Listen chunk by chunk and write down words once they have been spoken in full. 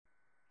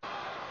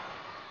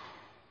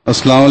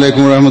السلام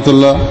علیکم ورحمۃ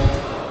اللہ.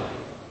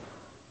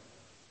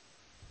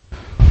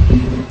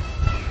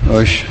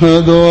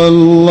 اشہد ان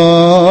لا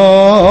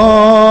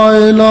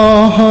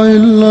الہ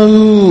الا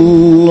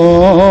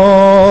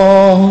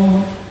اللہ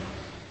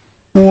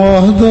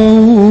وحدہ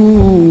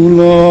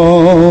لا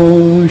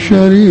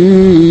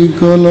شریک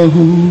لہ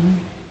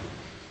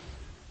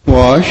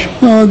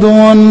واشہد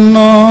ان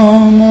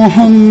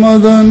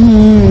محمدا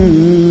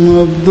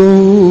عبدہ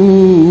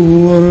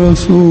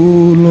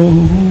ورسولہ.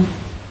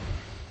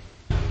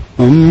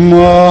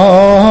 اما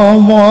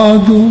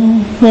بعد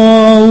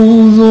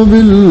فاعوذ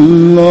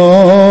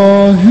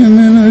باللہ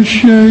من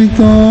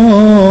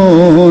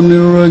الشیطان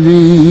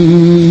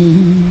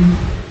الرجیم.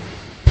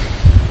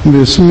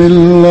 بسم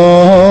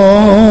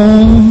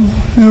اللہ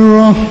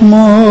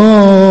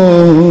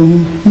الرحمن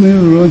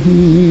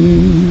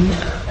الرحیم.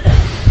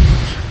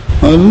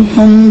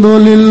 الحمد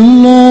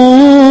للہ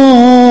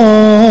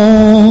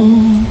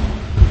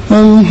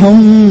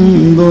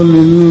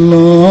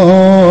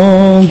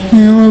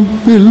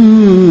رب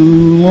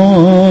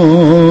العالمین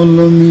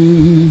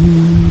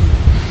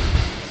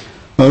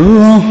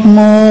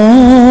الرحمن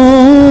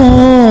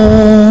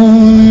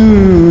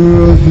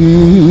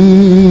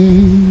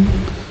الرحیم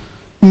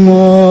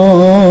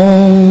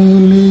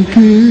مالک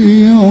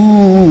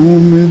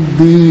یوم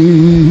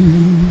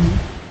الدین.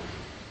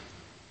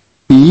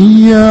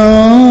 إياك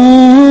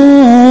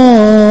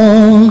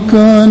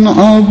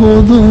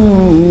نعبد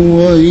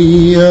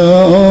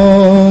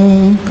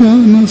وإياك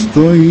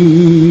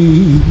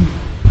نستعين.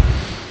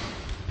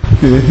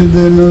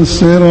 اهدنا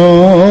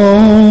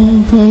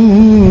الصراط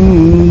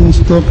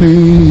المستقيم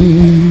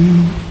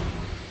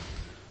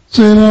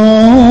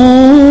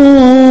صراط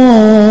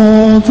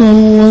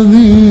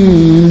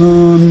الذين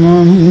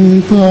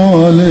أنعمت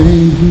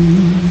عليهم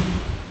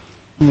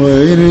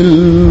غير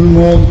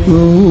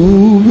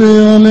المغضوب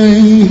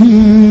عليهم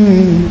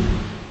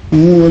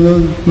ولا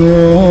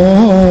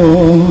الضالين.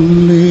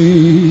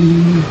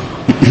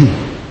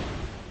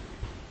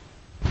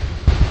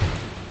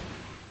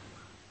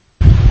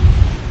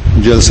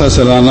 جلسہ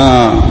سالانہ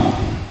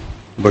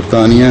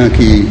برطانیہ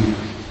کی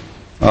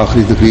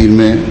آخری تقریر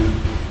میں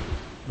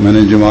میں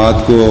نے جماعت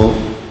کو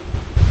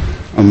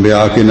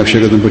انبیاء کے نقش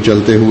قدم پر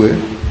چلتے ہوئے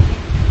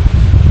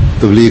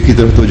تبلیغ کی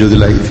طرف توجہ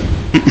دلائی تھی.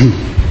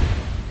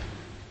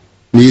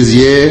 نیز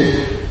یہ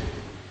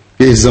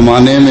کہ اس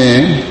زمانے میں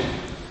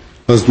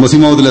حضرت مسیح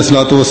موعود علیہ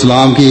الصلوۃ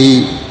والسلام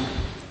کی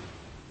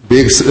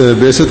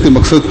بعثت کے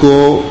مقصد کو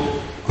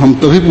ہم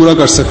تبھی پورا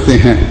کر سکتے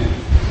ہیں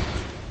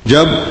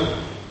جب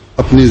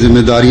اپنی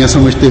ذمہ داریاں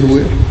سمجھتے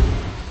ہوئے،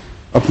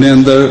 اپنے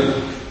اندر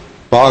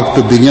پاک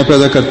تبدیلیاں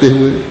پیدا کرتے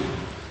ہوئے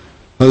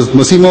حضرت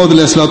مسیح موعود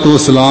علیہ الصلوۃ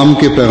والسلام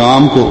کے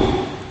پیغام کو،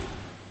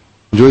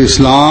 جو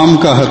اسلام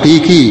کا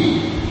حقیقی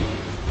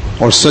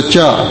اور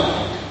سچا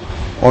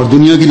اور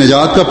دنیا کی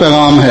نجات کا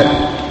پیغام ہے،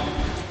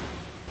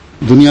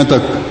 دنیا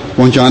تک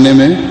پہنچانے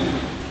میں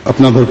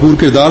اپنا بھرپور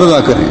کردار ادا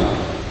کریں.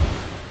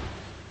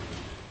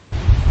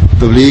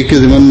 تبلیغ کے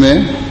ضمن میں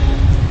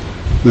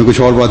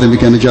کچھ اور باتیں بھی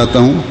کہنا چاہتا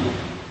ہوں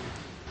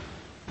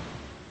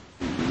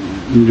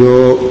جو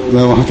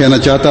میں وہاں کہنا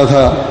چاہتا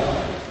تھا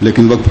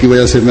لیکن وقت کی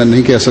وجہ سے میں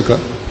نہیں کہہ سکا.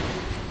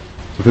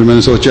 تو پھر میں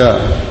نے سوچا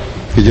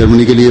کہ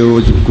جرمنی کے لیے وہ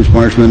کچھ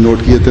پوائنٹس میں نوٹ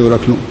کیے تھے وہ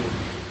رکھ لوں،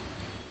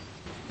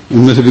 ان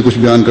میں سے بھی کچھ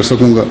بیان کر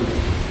سکوں گا.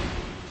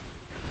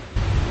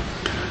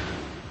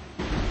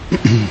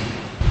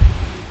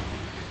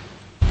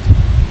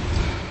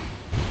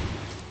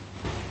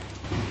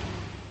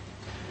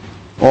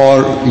 اور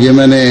یہ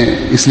میں نے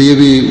اس لیے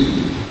بھی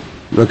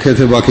رکھے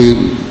تھے باقی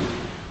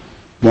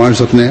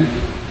پوائنٹس اپنے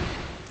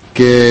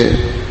کہ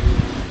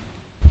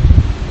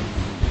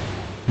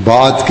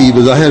بات کی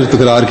بظاہر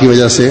تکرار کی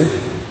وجہ سے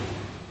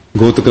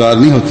گو تکرار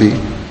نہیں ہوتی،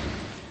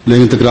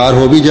 لیکن تکرار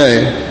ہو بھی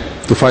جائے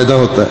تو فائدہ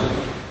ہوتا ہے.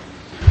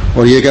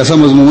 اور یہ ایک ایسا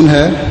مضمون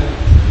ہے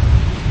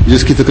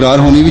جس کی تکرار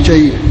ہونی بھی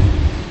چاہیے.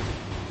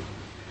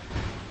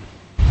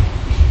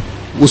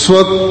 اس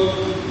وقت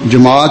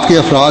جماعت کے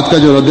افراد کا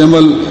جو رد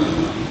عمل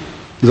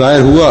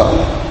ظاہر ہوا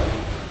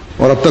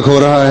اور اب تک ہو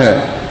رہا ہے،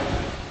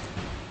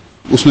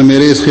 اس نے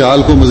میرے اس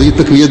خیال کو مزید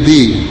تقویت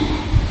دی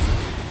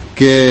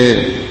کہ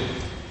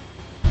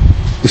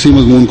اسی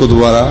مضمون کو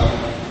دوبارہ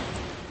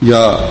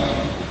یا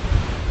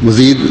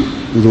مزید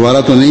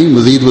دوبارہ تو نہیں،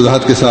 مزید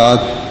وضاحت کے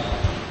ساتھ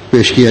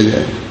پیش کیا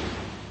جائے.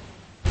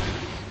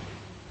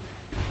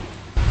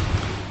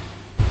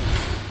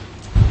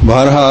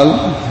 بہرحال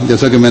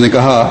جیسا کہ میں نے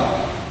کہا،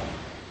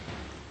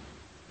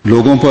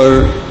 لوگوں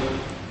پر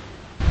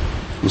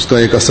اس کا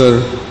ایک اثر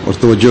اور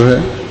توجہ ہے،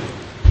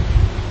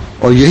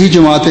 اور یہی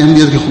جماعت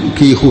احمدیت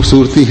کی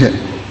خوبصورتی ہے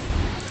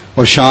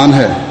اور شان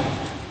ہے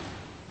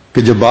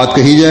کہ جب بات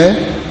کہی جائے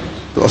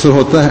تو اثر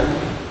ہوتا ہے.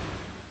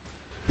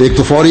 ایک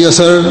تو فوری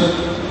اثر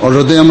اور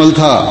رد عمل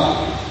تھا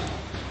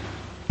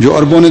جو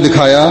عربوں نے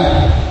دکھایا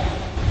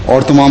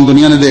اور تمام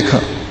دنیا نے دیکھا،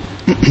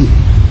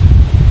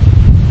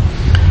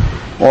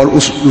 اور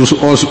اس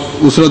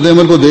رد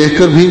عمل کو دیکھ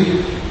کر بھی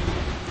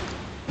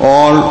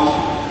اور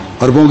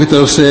عربوں کی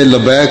طرف سے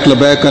لبیک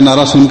لبیک کا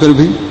نعرہ سن کر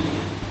بھی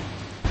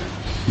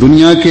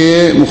دنیا کے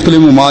مختلف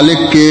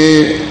ممالک کے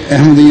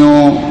احمدیوں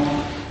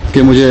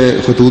کہ مجھے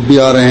خطوط بھی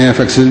آ رہے ہیں،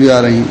 فیکسز بھی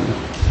آ رہی ہیں،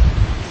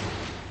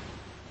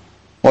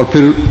 اور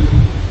پھر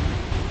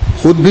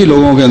خود بھی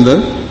لوگوں کے اندر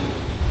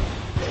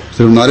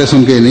صرف نعرے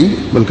سن کے ہی نہیں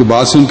بلکہ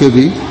بات سن کے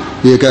بھی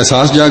یہ ایک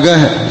احساس جاگا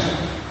ہے.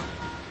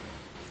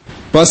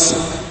 بس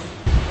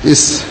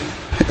اس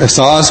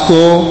احساس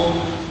کو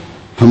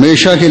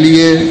ہمیشہ کے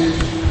لیے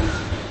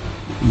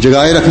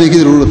جگائے رکھنے کی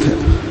ضرورت ہے.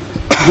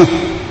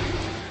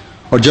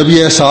 اور جب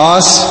یہ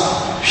احساس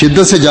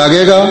شدت سے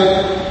جاگے گا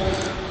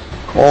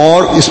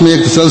اور اس میں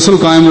ایک تسلسل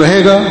قائم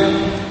رہے گا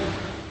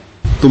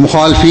تو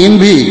مخالفین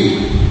بھی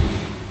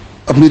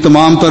اپنی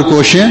تمام تر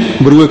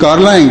کوششیں بروئے کار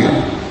لائیں گے.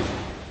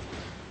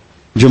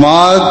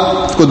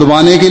 جماعت کو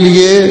دبانے کے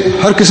لیے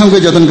ہر قسم کے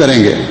جتن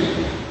کریں گے.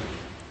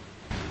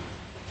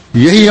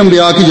 یہی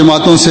انبیاء کی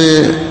جماعتوں سے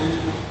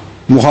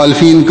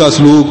مخالفین کا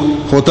سلوک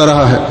ہوتا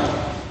رہا ہے،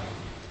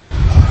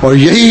 اور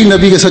یہی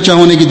نبی کے سچا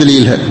ہونے کی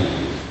دلیل ہے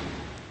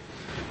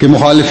کہ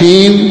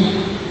مخالفین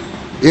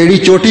ایڑی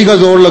چوٹی کا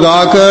زور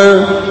لگا کر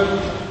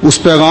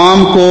اس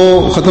پیغام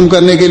کو ختم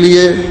کرنے کے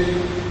لیے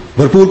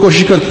بھرپور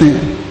کوشش کرتے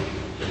ہیں،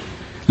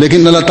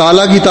 لیکن اللہ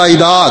تعالیٰ کی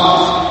تائیدات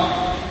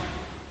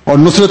اور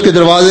نصرت کے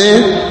دروازے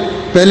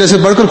پہلے سے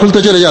بڑھ کر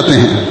کھلتے چلے جاتے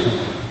ہیں.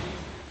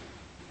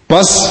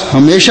 بس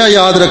ہمیشہ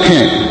یاد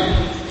رکھیں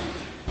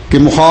کہ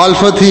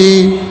مخالفت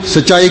ہی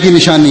سچائی کی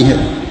نشانی ہے.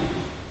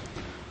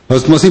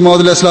 حضرت مسیح موعود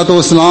علیہ الصلوۃ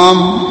والسلام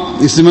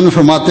اس ضمن میں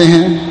فرماتے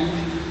ہیں،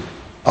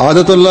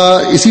 عادت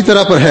اللہ اسی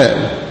طرح پر ہے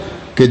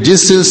کہ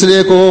جس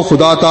سلسلے کو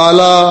خدا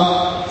تعالی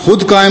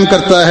خود قائم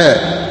کرتا ہے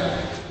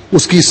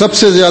اس کی سب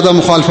سے زیادہ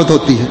مخالفت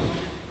ہوتی ہے.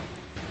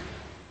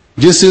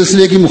 جس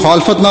سلسلے کی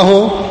مخالفت نہ ہو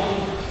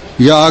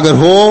یا اگر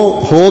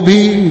ہو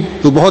بھی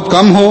تو بہت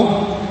کم ہو،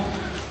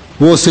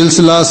 وہ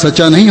سلسلہ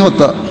سچا نہیں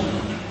ہوتا.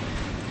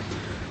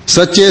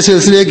 سچے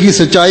سلسلے کی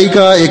سچائی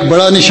کا ایک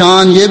بڑا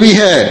نشان یہ بھی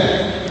ہے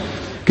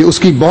کہ اس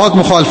کی بہت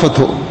مخالفت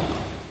ہو.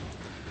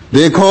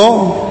 دیکھو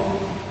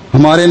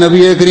ہمارے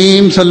نبی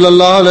کریم صلی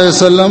اللہ علیہ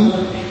وسلم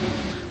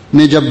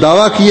نے جب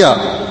دعویٰ کیا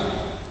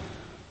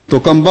تو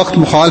کم وقت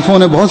مخالفوں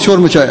نے بہت شور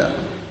مچایا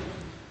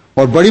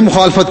اور بڑی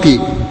مخالفت کی،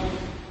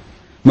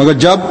 مگر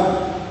جب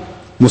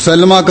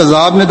مسلمہ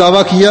کذاب نے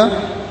دعویٰ کیا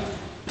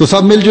تو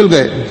سب مل جل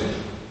گئے،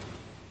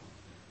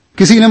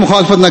 کسی نے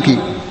مخالفت نہ کی.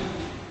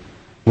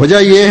 وجہ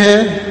یہ ہے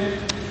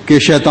کہ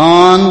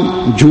شیطان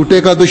جھوٹے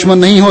کا دشمن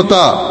نہیں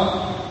ہوتا.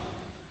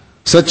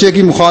 سچے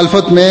کی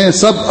مخالفت میں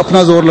سب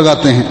اپنا زور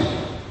لگاتے ہیں.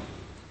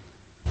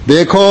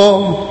 دیکھو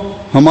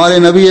ہمارے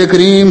نبی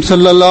کریم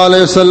صلی اللہ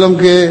علیہ وسلم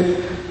کے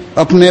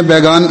اپنے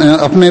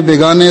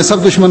بیگانے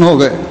سب دشمن ہو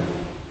گئے،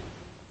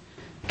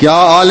 کیا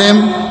عالم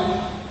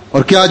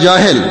اور کیا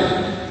جاہل،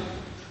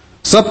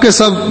 سب کے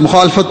سب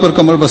مخالفت پر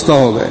کمر بستہ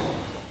ہو گئے.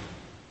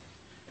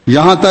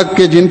 یہاں تک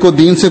کہ جن کو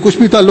دین سے کچھ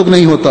بھی تعلق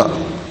نہیں ہوتا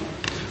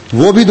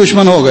وہ بھی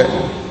دشمن ہو گئے.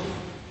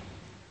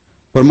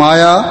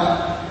 فرمایا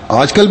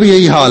آج کل بھی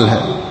یہی حال ہے،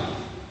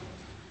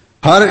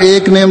 ہر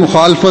ایک نے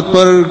مخالفت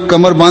پر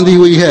کمر باندھی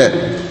ہوئی ہے.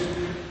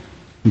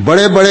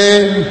 بڑے بڑے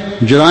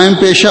جرائم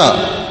پیشہ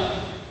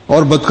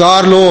اور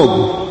بدکار لوگ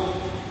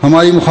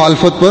ہماری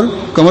مخالفت پر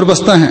کمر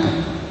بستہ ہیں.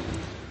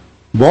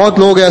 بہت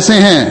لوگ ایسے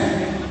ہیں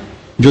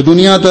جو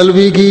دنیا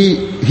طلبی کی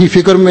ہی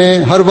فکر میں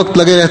ہر وقت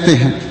لگے رہتے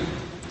ہیں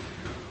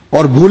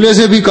اور بھولے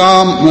سے بھی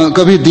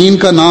کبھی دین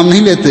کا نام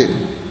نہیں لیتے.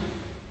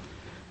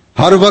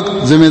 ہر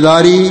وقت ذمہ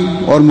داری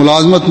اور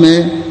ملازمت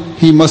میں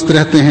ہی مست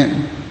رہتے ہیں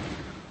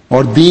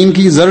اور دین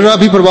کی ذرہ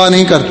بھی پرواہ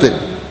نہیں کرتے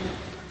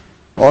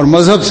اور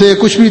مذہب سے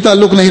کچھ بھی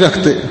تعلق نہیں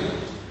رکھتے.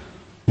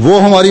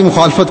 وہ ہماری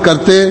مخالفت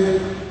کرتے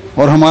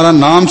اور ہمارا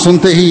نام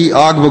سنتے ہی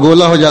آگ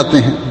بگولا ہو جاتے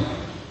ہیں.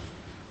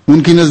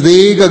 ان کی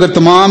نزدیک اگر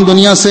تمام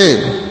دنیا سے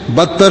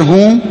بدتر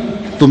ہوں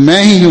تو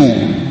میں ہی ہوں.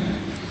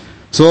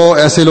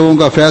 ایسے لوگوں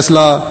کا فیصلہ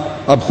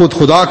اب خود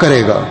خدا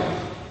کرے گا.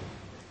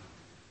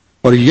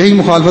 اور یہی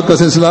مخالفت کا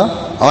سلسلہ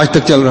آج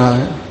تک چل رہا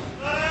ہے.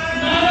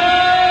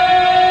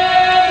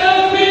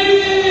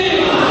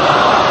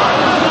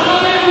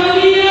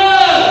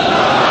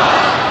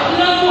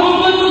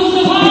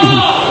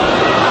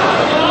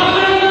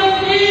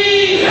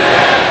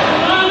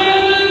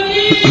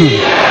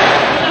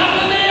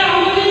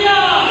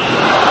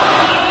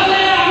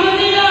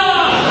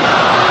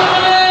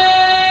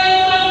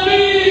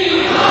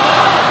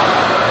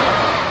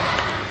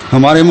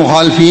 ہمارے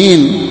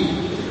مخالفین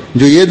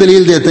جو یہ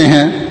دلیل دیتے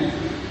ہیں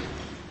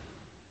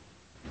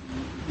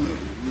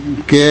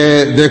کہ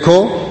دیکھو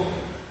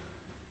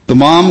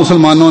تمام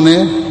مسلمانوں نے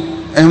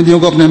احمدیوں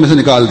کو اپنے میں سے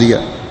نکال دیا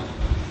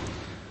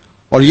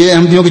اور یہ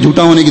احمدیوں کی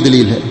جھوٹا ہونے کی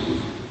دلیل ہے.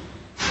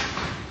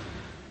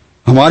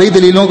 ہماری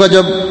دلیلوں کا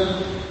جب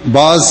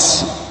بعض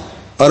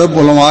عرب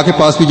علماء کے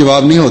پاس بھی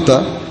جواب نہیں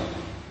ہوتا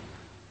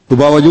تو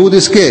باوجود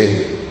اس کے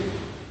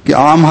کہ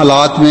عام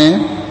حالات میں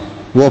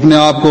وہ اپنے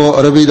آپ کو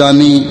عربی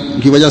دانی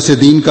کی وجہ سے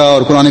دین کا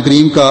اور قرآن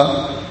کریم کا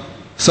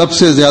سب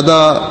سے زیادہ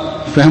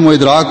فہم و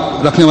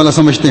ادراک رکھنے والا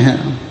سمجھتے ہیں،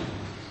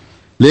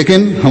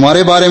 لیکن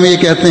ہمارے بارے میں یہ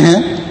کہتے ہیں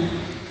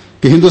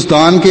کہ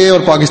ہندوستان کے اور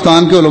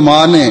پاکستان کے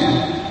علماء نے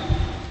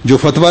جو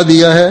فتویٰ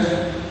دیا ہے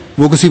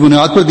وہ کسی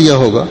بنیاد پر دیا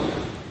ہوگا.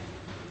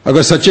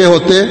 اگر سچے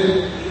ہوتے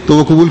تو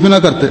وہ قبول بھی نہ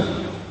کرتے.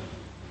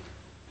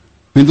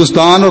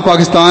 ہندوستان اور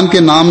پاکستان کے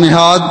نام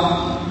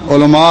نہاد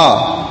علماء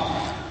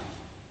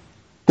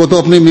کو تو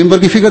اپنے ممبر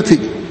کی فکر تھی،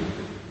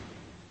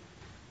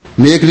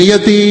 نیک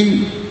نیتی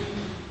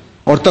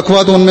اور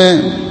تقویٰ تو ان میں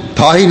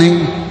تھا ہی نہیں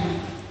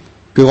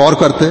کہ غور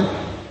کرتے.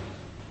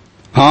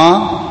 ہاں،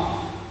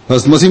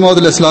 حضرت مسیح موعود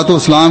علیہ الصلوۃ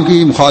والسلام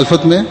کی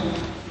مخالفت میں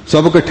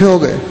سب اکٹھے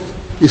ہو گئے،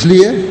 اس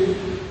لیے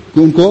کہ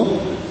ان کو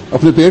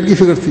اپنے پیٹ کی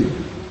فکر تھی،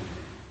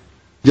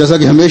 جیسا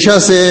کہ ہمیشہ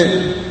سے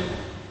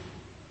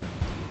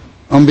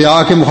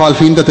انبیاء کے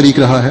مخالفین کا طریق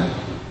رہا ہے.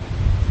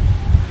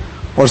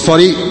 اور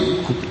ساری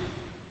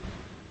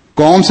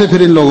قوم سے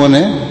پھر ان لوگوں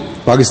نے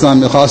پاکستان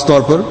میں خاص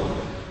طور پر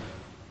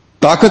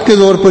طاقت کے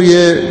زور پر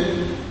یہ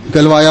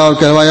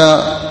کہلوایا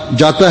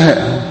جاتا ہے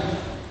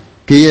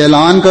کہ یہ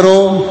اعلان کرو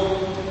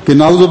کہ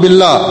نعوذ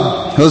باللہ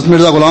حضرت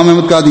مرزا غلام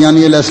احمد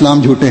قادیانی علیہ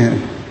السلام جھوٹے ہیں،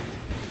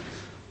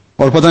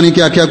 اور پتہ نہیں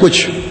کیا کیا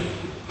کچھ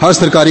ہر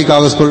سرکاری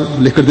کاغذ پر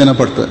لکھ کر دینا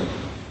پڑتا ہے.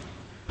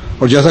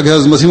 اور جیسا کہ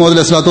حضرت مسیح موعود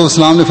علیہ الصلوۃ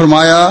والسلام نے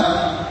فرمایا،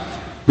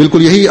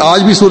 بالکل یہی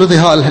آج بھی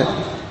صورتحال ہے.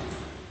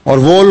 اور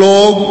وہ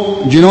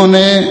لوگ جنہوں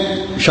نے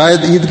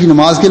شاید عید کی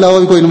نماز کے علاوہ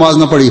بھی کوئی نماز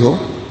نہ پڑھی ہو،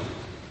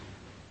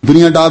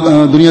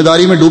 دنیا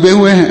داری میں ڈوبے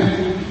ہوئے ہیں،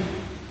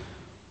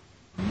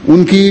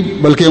 ان کی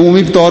بلکہ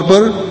عمومی طور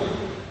پر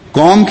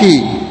قوم کی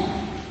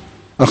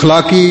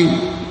اخلاقی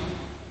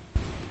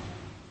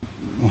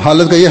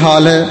حالت کا یہ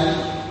حال ہے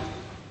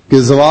کہ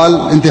زوال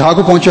انتہا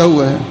کو پہنچا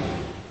ہوا ہے.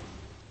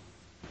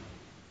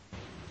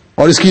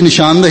 اور اس کی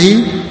نشاندہی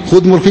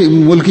خود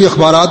ملکی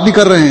اخبارات بھی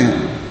کر رہے ہیں.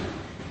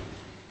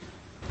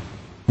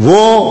 وہ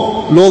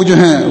لوگ جو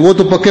ہیں وہ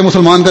تو پکے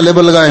مسلمان کا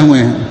لیبل لگائے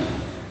ہوئے ہیں،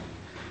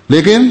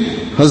 لیکن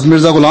حضرت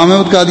مرزا غلام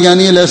احمد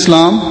قادیانی علیہ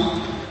السلام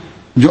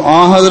جو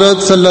آن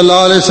حضرت صلی اللہ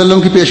علیہ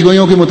وسلم کی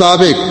پیشگوئیوں کے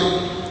مطابق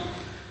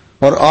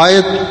اور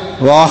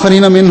آیت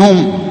وآخرین منہم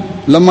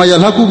لما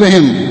یلحقوا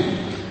بہم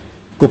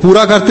کو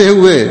پورا کرتے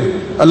ہوئے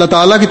اللہ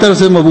تعالیٰ کی طرف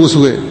سے مبعوث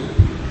ہوئے،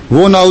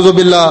 وہ نعوذ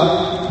باللہ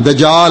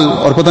دجال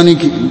اور پتہ نہیں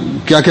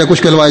کیا کیا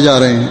کچھ کہلوائے جا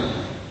رہے ہیں.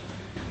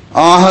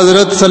 آن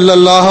حضرت صلی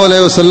اللہ علیہ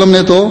وسلم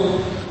نے تو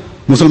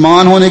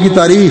مسلمان ہونے کی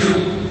تعریف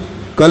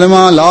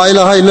کلمہ لا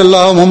الہ الا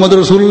اللہ محمد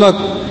رسول اللہ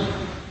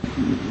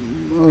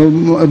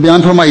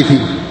بیان فرمائی تھی،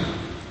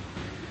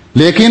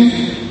 لیکن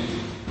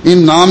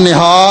ان نام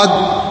نہاد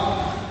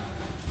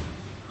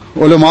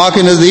علماء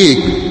کے نزدیک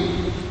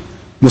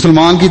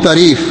مسلمان کی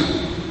تعریف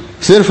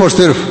صرف اور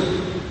صرف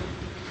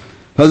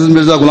حضرت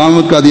مرزا غلام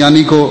احمد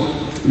قادیانی کو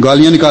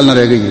گالیاں نکالنا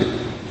رہ گئی ہے.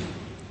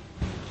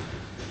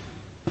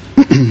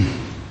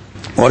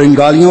 اور ان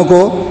گالیوں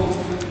کو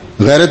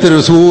غیرت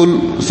رسول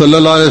صلی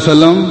اللہ علیہ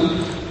وسلم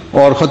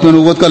اور ختم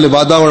نبوت کا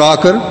لبادہ اڑا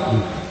کر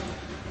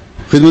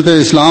خدمت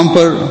اسلام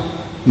پر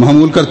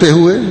محمول کرتے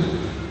ہوئے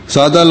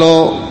سادہ لو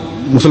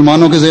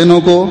مسلمانوں کے ذہنوں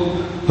کو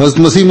حضرت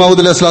مسیح موعود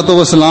علیہ الصلوۃ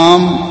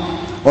والسلام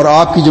اور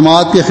آپ کی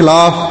جماعت کے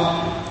خلاف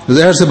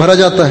زہر سے بھرا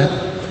جاتا ہے،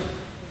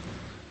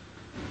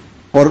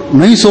 اور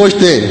نہیں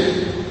سوچتے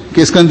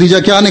کہ اس کا نتیجہ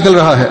کیا نکل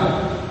رہا ہے.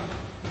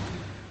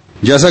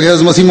 جیسا کہ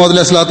حضرت مسیح موعود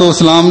علیہ الصلوۃ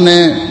والسلام نے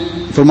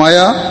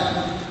فرمایا،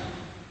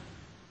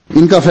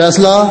 ان کا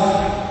فیصلہ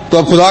تو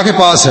اب خدا کے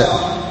پاس ہے.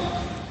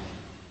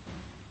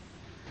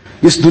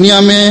 اس دنیا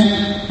میں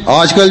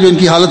آج کل جو ان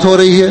کی حالت ہو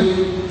رہی ہے،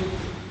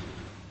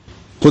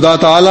 خدا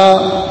تعالی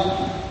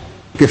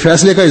کے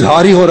فیصلے کا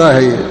اظہار ہی ہو رہا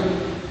ہے یہ،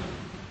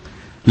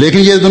 لیکن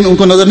یہ ان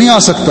کو نظر نہیں آ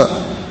سکتا.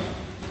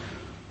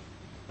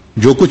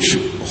 جو کچھ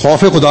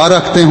خوف خدا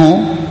رکھتے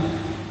ہوں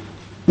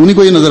انہیں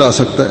کو یہ نظر آ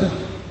سکتا ہے.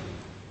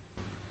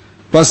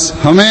 بس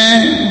ہمیں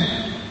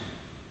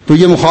تو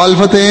یہ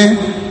مخالفتیں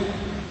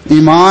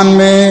ایمان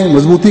میں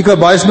مضبوطی کا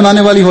باعث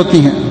بنانے والی ہوتی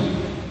ہیں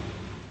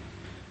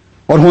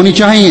اور ہونی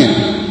چاہیے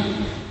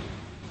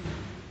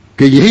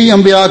کہ یہی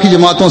انبیاء کی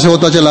جماعتوں سے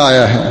ہوتا چلا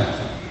آیا ہے.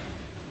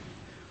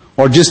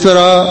 اور جس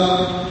طرح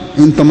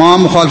ان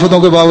تمام مخالفتوں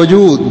کے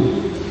باوجود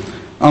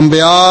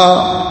انبیاء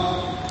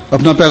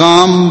اپنا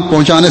پیغام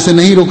پہنچانے سے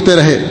نہیں رکتے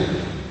رہے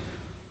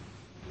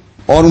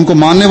اور ان کو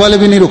ماننے والے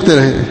بھی نہیں رکتے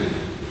رہے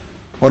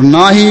اور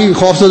نہ ہی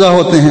خوفزدہ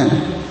ہوتے ہیں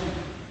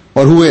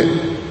اور ہوئے.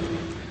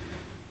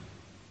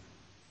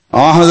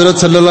 حضرت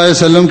صلی اللہ علیہ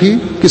وسلم کی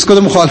کس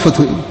قدر مخالفت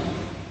ہوئی،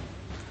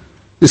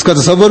 اس کا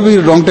تصور بھی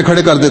رونگٹے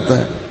کھڑے کر دیتا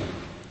ہے.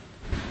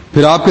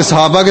 پھر آپ کے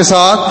صحابہ کے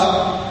ساتھ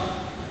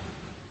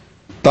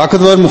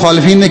طاقتور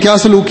مخالفین نے کیا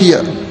سلوک کیا،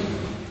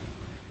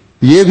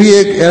 یہ بھی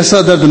ایک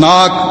ایسا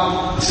دردناک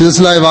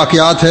سلسلہ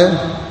واقعات ہے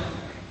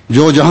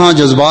جو جہاں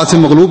جذبات سے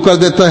مغلوب کر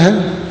دیتا ہے،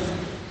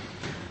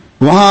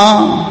 وہاں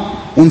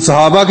ان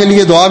صحابہ کے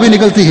لیے دعا بھی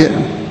نکلتی ہے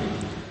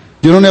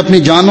جنہوں نے اپنی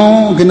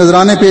جانوں کے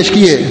نذرانے پیش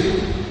کیے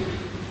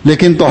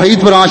لیکن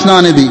توحید پر آنچ نہ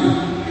آنے دی.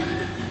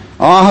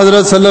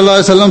 حضرت صلی اللہ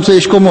علیہ وسلم سے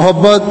عشق و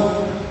محبت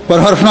پر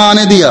حرف نہ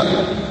آنے دیا،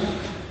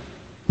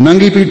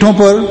 ننگی پیٹھوں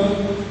پر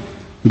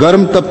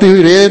گرم تپتی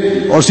ہوئی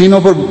ریت اور سینوں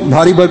پر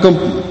بھاری بھرکم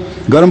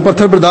گرم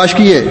پتھر برداشت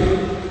کیے،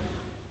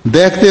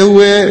 دیکھتے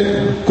ہوئے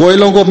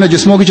کوئلوں کو اپنے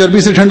جسموں کی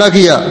چربی سے ٹھنڈا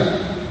کیا،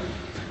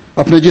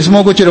 اپنے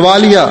جسموں کو چروا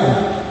لیا،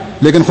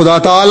 لیکن خدا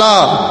تعالی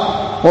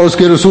اور اس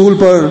کے رسول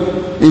پر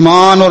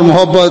ایمان اور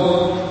محبت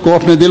کو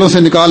اپنے دلوں سے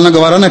نکالنا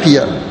گوارا نہ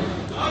کیا.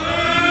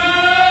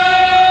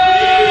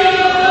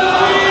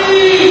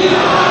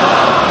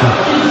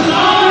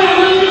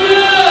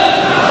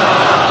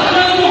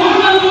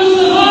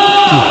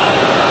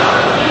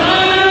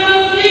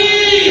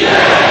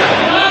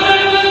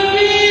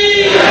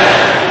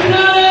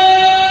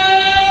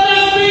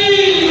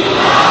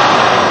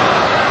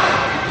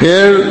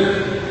 پھر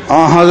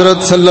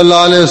حضرت صلی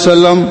اللہ علیہ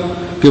وسلم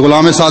کے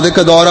غلام صادق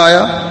کا دور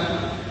آیا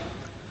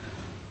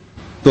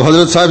تو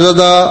حضرت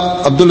صاحبزادہ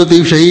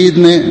عبداللطیف شہید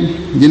نے،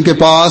 جن کے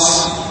پاس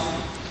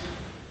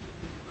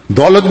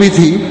دولت بھی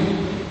تھی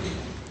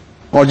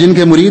اور جن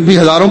کے مرید بھی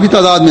ہزاروں کی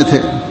تعداد میں تھے،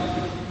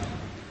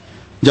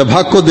 جب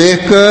حق کو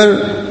دیکھ کر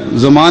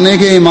زمانے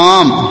کے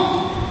امام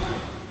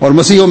اور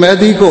مسیح و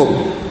مہدی کو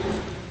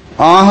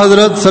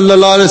حضرت صلی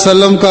اللہ علیہ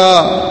وسلم کا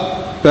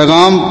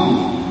پیغام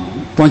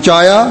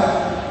پہنچایا،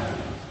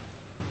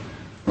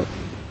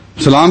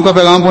 سلام کا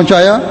پیغام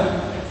پہنچایا،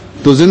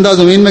 تو زندہ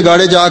زمین میں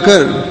گاڑے جا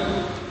کر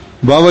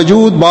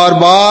باوجود بار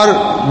بار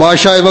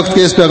بادشاہ وقت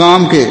کے اس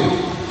پیغام کے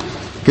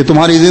کہ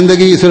تمہاری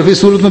زندگی صرف اس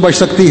صورت میں بچ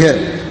سکتی ہے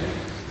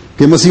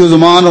کہ مسیح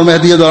زمان اور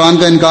مہدی دوران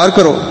کا انکار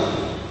کرو،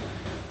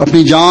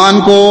 اپنی جان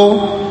کو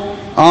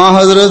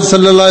حضرت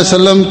صلی اللہ علیہ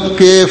وسلم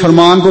کے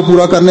فرمان کو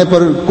پورا کرنے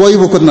پر کوئی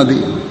وقت نہ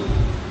دی۔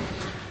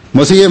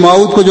 مسیح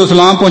موعود کو جو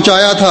سلام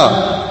پہنچایا تھا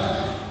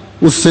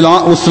اس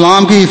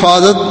سلام کی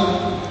حفاظت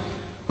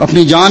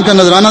اپنی جان کا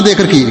نذرانہ دے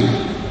کر کی۔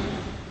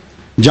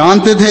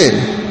 جانتے تھے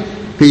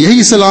کہ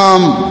یہی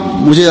سلام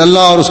مجھے اللہ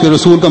اور اس کے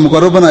رسول کا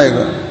مقرب بنائے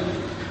گا،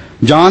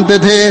 جانتے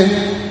تھے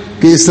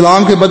کہ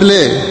اسلام کے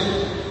بدلے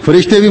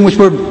فرشتے بھی مجھ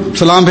پر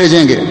سلام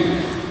بھیجیں گے،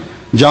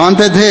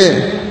 جانتے تھے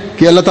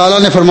کہ اللہ تعالیٰ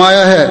نے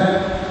فرمایا ہے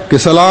کہ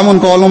سلام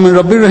قول من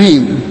رب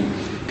الرحیم،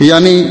 کہ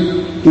یعنی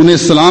انہیں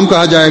سلام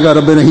کہا جائے گا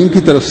رب رحیم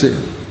کی طرف سے،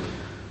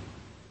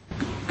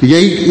 کہ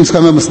یہی اس کا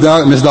میں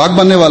مصداق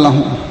بننے والا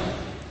ہوں۔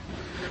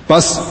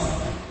 بس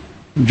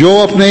جو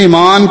اپنے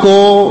ایمان کو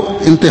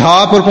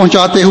انتہا پر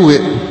پہنچاتے ہوئے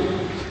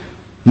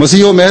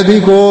مسیح و مہدی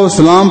کو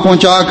سلام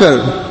پہنچا کر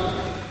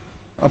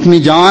اپنی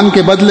جان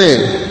کے بدلے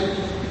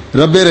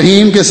رب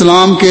رحیم کے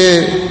سلام کے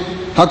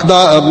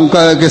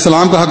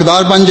سلام کا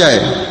حقدار بن جائے،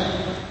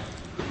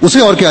 اسے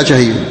اور کیا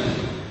چاہیے۔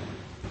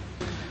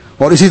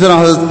 اور اسی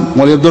طرح حضرت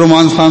مولوی عبد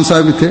الرحمان خان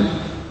صاحب بھی تھے،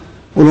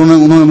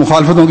 انہوں نے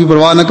مخالفتوں کی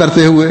پرواہ نہ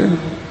کرتے ہوئے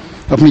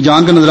اپنی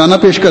جان کا نذرانہ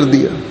پیش کر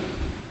دیا۔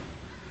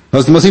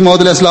 حضرت مسیح موعود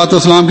علیہ الصلوۃ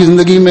والسلام کی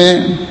زندگی میں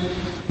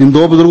ان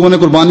دو بزرگوں نے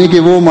قربانی کے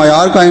وہ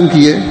معیار قائم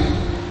کیے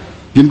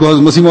جن کو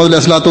حضرت مسیح موعود علیہ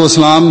الصلوۃ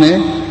والسلام نے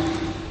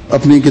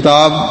اپنی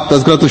کتاب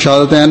تذکرۃ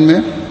الشہادتین میں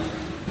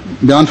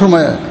بیان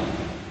فرمایا ہے۔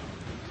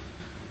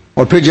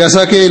 اور پھر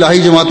جیسا کہ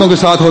الہی جماعتوں کے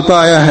ساتھ ہوتا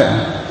آیا ہے،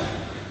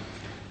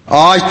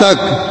 آج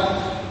تک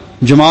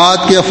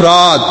جماعت کے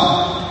افراد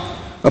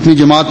اپنی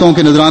جماعتوں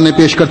کے نذرانے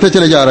پیش کرتے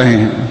چلے جا رہے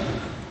ہیں۔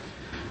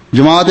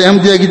 جماعت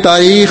احمدیہ کی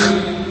تاریخ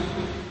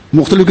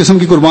مختلف قسم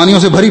کی قربانیوں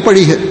سے بھری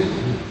پڑی ہے۔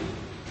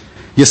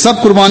 یہ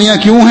سب قربانیاں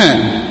کیوں ہیں؟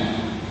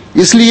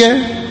 اس لیے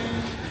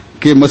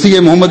کہ مسیح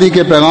محمدی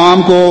کے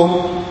پیغام کو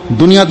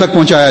دنیا تک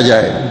پہنچایا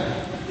جائے۔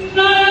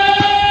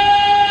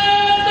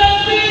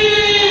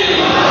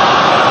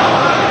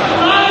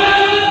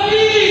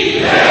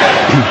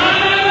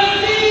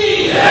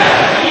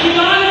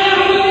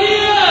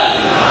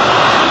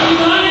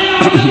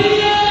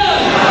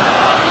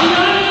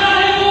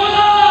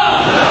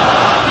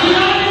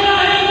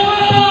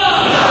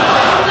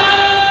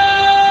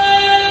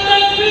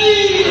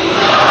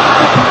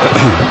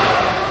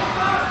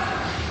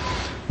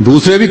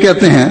 دوسرے بھی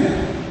کہتے ہیں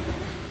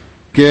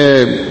کہ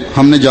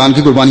ہم نے جان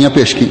کی قربانیاں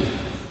پیش کی،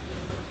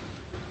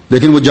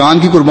 لیکن وہ جان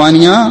کی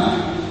قربانیاں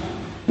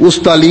اس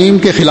تعلیم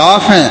کے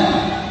خلاف ہیں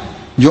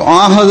جو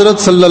حضرت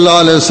صلی اللہ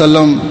علیہ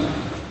وسلم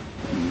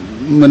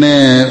نے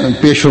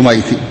پیش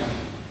فرمائی تھی۔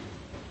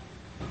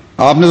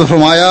 آپ نے تو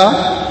فرمایا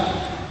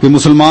کہ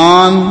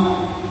مسلمان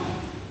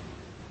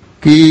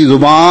کی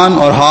زبان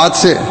اور ہاتھ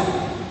سے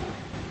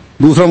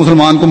دوسرا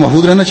مسلمان کو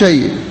محفوظ رہنا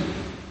چاہیے،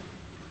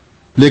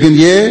 لیکن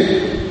یہ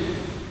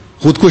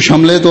خودکش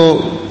حملے تو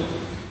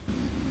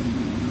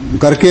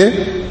کر کے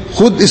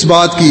خود اس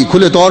بات کی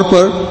کھلے طور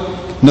پر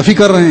نفی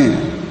کر رہے ہیں۔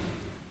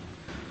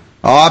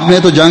 آپ نے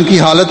تو جنگ کی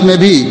حالت میں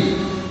بھی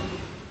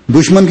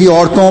دشمن کی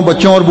عورتوں،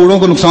 بچوں اور بوڑھوں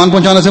کو نقصان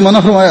پہنچانے سے منع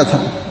فرمایا تھا،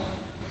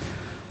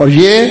 اور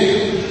یہ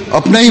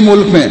اپنے ہی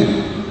ملک میں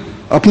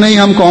اپنے ہی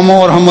ہم قوموں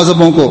اور ہم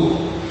مذہبوں کو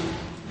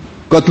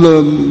قتل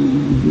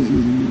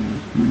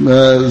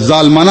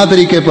ظالمانہ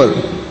طریقے پر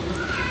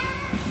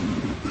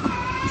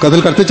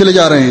قتل کرتے چلے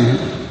جا رہے ہیں۔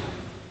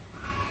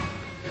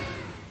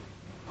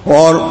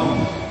 اور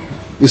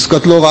اس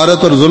قتل و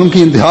غارت اور ظلم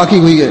کی انتہا کی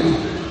ہوئی ہے۔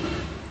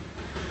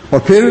 اور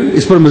پھر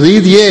اس پر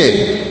مزید یہ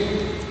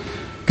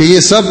کہ یہ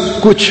سب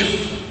کچھ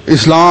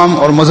اسلام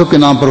اور مذہب کے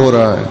نام پر ہو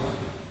رہا ہے۔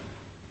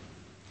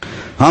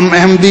 ہم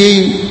احمدی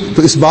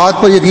تو اس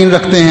بات پر یقین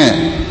رکھتے ہیں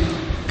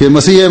کہ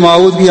مسیح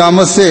موعود کی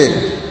آمد سے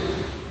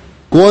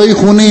کوئی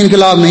خونی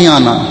انقلاب نہیں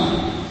آنا،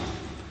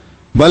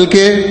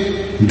 بلکہ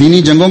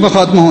دینی جنگوں کا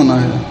خاتمہ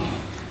ہونا ہے۔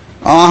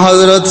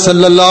 حضرت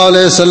صلی اللہ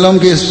علیہ وسلم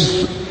کے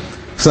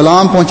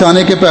سلام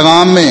پہنچانے کے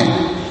پیغام میں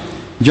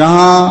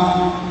جہاں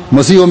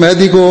مسیح و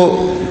مہدی کو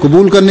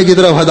قبول کرنے کی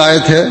طرف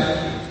ہدایت ہے،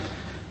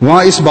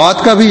 وہاں اس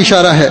بات کا بھی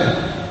اشارہ ہے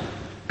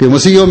کہ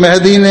مسیح و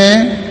مہدی نے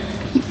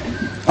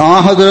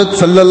حضرت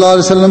صلی اللہ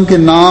علیہ وسلم کے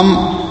نام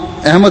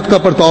احمد کا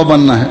پرتاؤ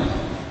بننا ہے،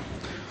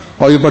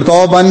 اور یہ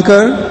پرتاؤ بن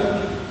کر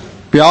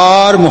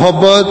پیار،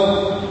 محبت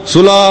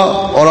صلح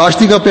اور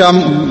آشتی کا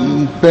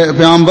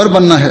پیامبر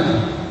بننا ہے.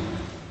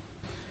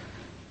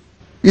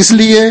 اس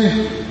لیے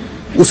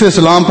اسے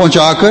سلام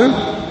پہنچا کر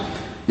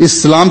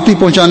اس سلامتی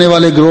پہنچانے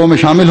والے گروہ میں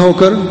شامل ہو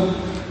کر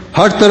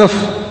ہر طرف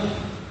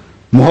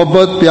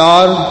محبت،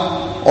 پیار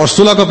اور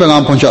صلح کا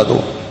پیغام پہنچا دو.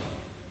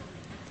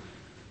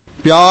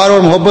 پیار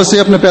اور محبت سے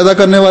اپنے پیدا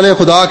کرنے والے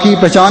خدا کی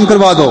پہچان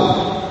کروا دو.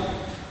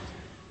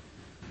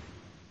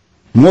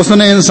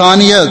 محسن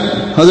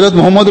انسانیت حضرت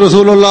محمد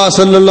رسول اللہ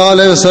صلی اللہ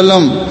علیہ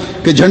وسلم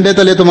کے جھنڈے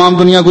تلے تمام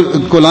دنیا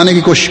کو لانے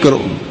کی کوشش کرو.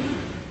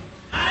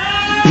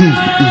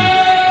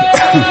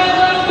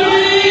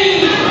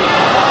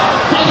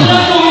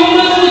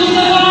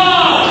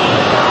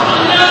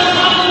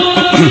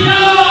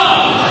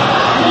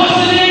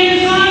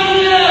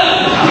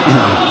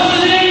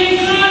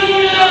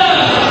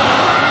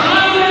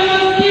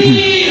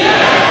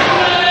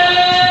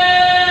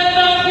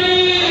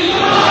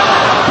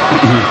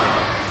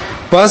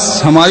 بس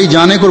ہماری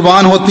جانیں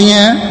قربان ہوتی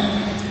ہیں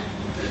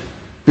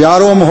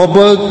پیار و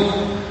محبت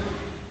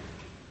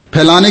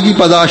پھیلانے کی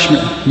پاداش میں.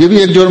 یہ بھی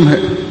ایک جرم ہے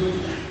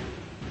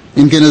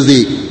ان کے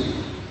نزدیک.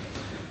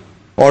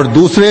 اور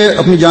دوسرے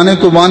اپنی جانیں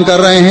قربان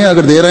کر رہے ہیں،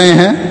 اگر دے رہے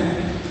ہیں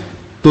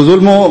تو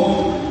ظلم و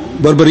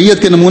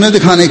بربریت کے نمونے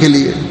دکھانے کے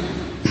لیے.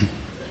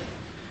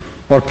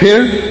 اور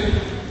پھر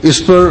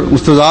اس پر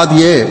مستضاد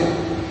یہ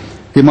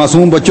کہ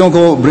معصوم بچوں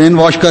کو برین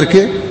واش کر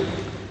کے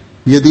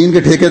یہ دین کے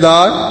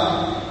ٹھیکیدار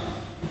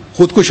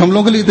خود کو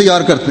حملوں کے لیے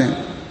تیار کرتے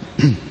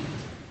ہیں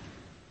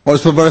اور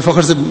اس پر بڑے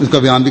فخر سے اس کا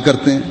بیان بھی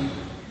کرتے ہیں.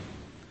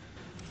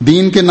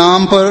 دین کے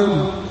نام پر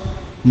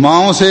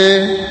ماؤں سے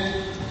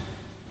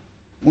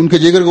ان کے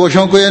جگر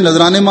گوشوں کو یہ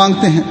نذرانے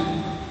مانگتے ہیں،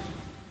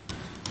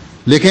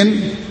 لیکن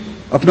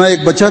اپنا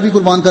ایک بچہ بھی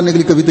قربان کرنے کے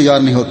لیے کبھی تیار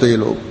نہیں ہوتے یہ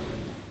لوگ.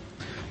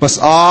 بس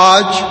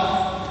آج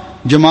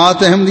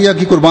جماعت احمدیہ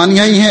کی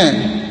قربانیاں ہی ہیں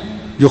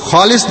جو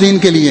خالص دین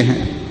کے لیے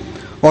ہیں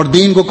اور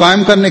دین کو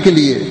قائم کرنے کے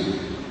لیے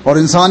اور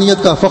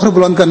انسانیت کا فخر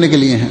بلند کرنے کے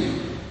لیے ہیں.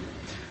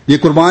 یہ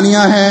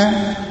قربانیاں ہیں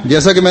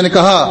جیسا کہ میں نے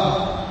کہا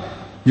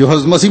جو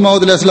حضرت مسیح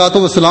موعود علیہ الصلوۃ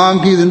والسلام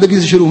کی زندگی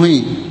سے شروع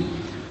ہوئیں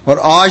اور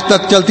آج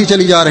تک چلتی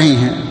چلی جا رہی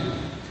ہیں.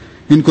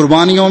 ان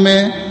قربانیوں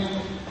میں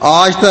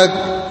آج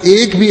تک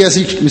ایک بھی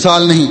ایسی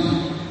مثال نہیں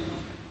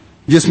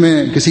جس میں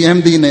کسی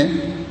احمدی نے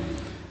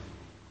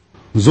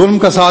ظلم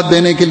کا ساتھ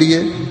دینے کے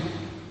لیے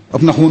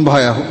اپنا خون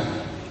بہایا ہو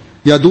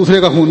یا دوسرے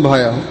کا خون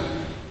بہایا ہو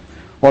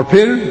اور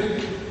پھر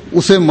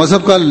اسے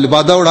مذہب کا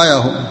لبادہ اڑایا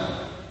ہو.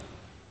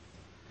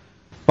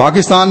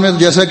 پاکستان میں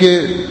جیسا کہ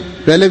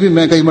پہلے بھی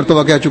میں کئی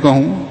مرتبہ کہہ چکا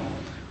ہوں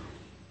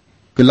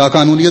کہ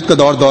لاقانونیت کا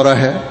دور دورہ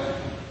ہے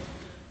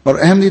اور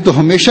احمدی تو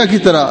ہمیشہ کی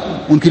طرح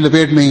ان کی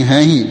لپیٹ میں ہی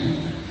ہیں ہی.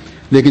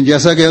 لیکن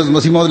جیسا کہ حضرت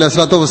مسیح موعود علیہ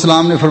الصلوۃ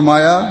والسلام نے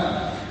فرمایا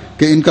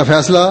کہ ان کا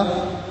فیصلہ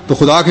تو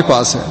خدا کے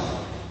پاس ہے.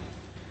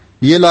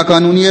 یہ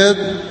لاقانونیت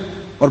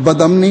اور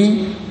بدامنی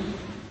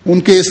ان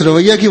کے اس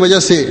رویہ کی وجہ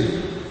سے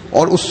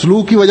اور اس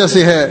سلوک کی وجہ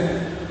سے ہے،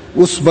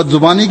 اس بد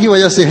زبانی کی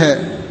وجہ سے ہے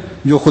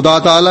جو خدا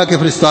تعالیٰ کے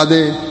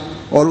فرستادے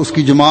اور اس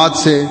کی جماعت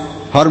سے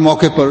ہر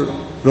موقع پر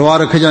روا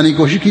رکھے جانے کی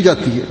کوشش کی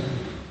جاتی ہے.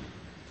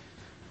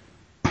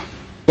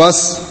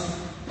 بس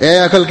اے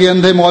عقل کے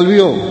اندھے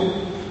مولویوں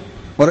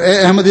اور اے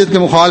احمدیت کے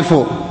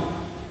مخالفوں،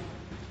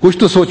 کچھ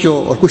تو سوچو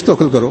اور کچھ تو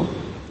عقل کرو.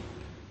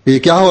 یہ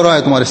کیا ہو رہا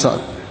ہے تمہارے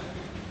ساتھ؟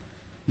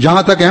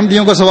 جہاں تک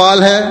احمدیوں کا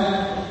سوال ہے،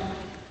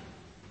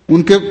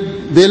 ان کے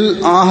دل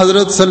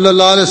حضرت صلی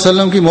اللہ علیہ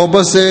وسلم کی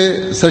محبت سے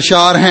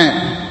سرشار ہیں.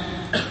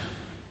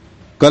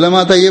 کلمہ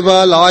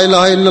طیبہ لا الہ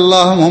الا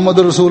اللہ محمد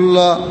رسول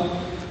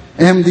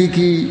اللہ احمدی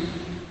کی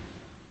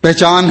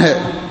پہچان ہے.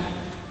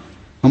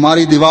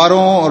 ہماری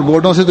دیواروں اور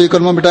بورڈوں سے تو یہ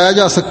کلمہ مٹایا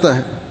جا سکتا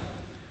ہے،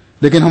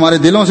 لیکن ہمارے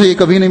دلوں سے یہ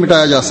کبھی نہیں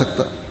مٹایا جا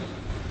سکتا.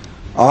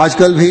 آج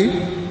کل بھی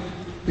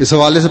اس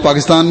حوالے سے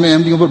پاکستان میں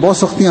احمدیوں پر بہت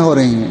سختیاں ہو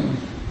رہی ہیں.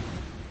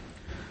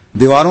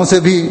 دیواروں سے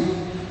بھی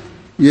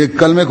یہ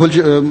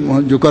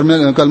جو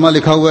کلمہ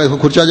لکھا ہوا ہے اس کو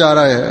کھرچا جا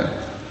رہا ہے.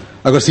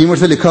 اگر سیمنٹ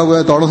سے لکھا ہوا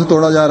ہے توڑوں سے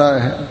توڑا جا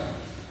رہا ہے.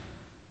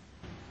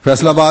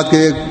 فیصل آباد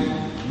کے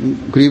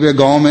قریب ایک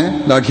گاؤں میں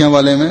لاٹھیاں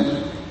والے میں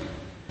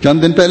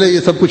چند دن پہلے یہ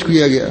سب کچھ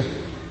کیا گیا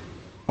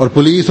اور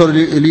پولیس اور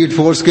ایلیٹ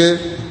فورس کے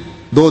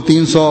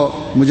 200-300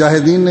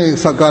 مجاہدین نے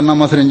ایک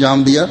کارنامہ سر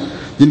انجام دیا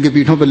جن کے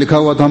پیٹھوں پہ لکھا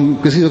ہوا تھا ہم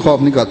کسی سے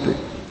خوف نہیں کھاتے.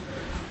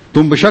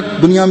 تم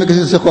بشک دنیا میں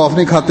کسی سے خوف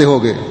نہیں کھاتے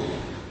ہوگے،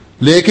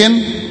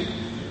 لیکن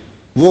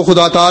وہ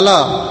خدا تعالی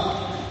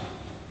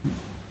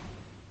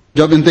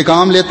جب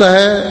انتقام لیتا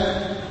ہے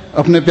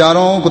اپنے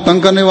پیاروں کو تنگ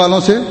کرنے والوں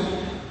سے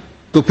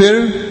تو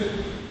پھر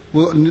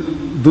وہ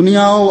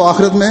دنیا و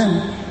آخرت میں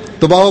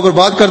تباہ و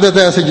برباد کر دیتا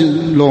ہے ایسے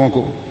لوگوں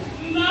کو.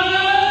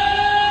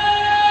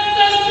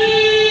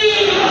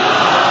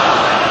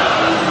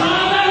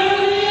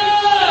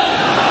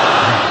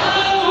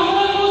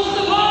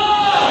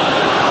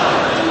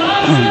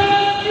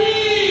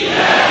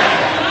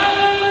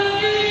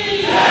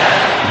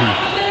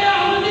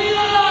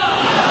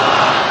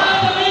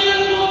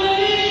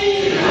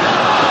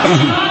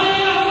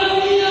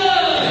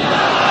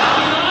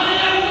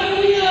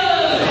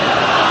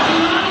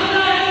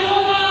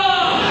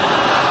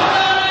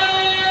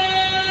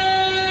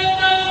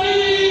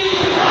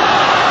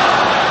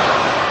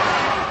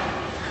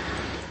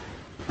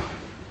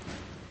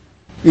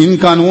 ان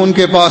قانون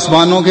کے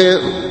پاسبانوں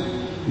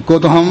کو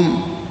تو ہم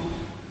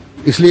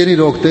اس لیے نہیں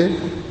روکتے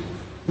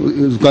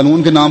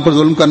قانون کے نام پر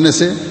ظلم کرنے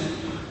سے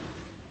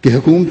کہ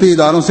حکومتی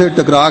اداروں سے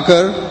ٹکرا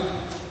کر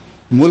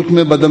ملک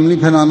میں بدامنی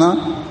پھیلانا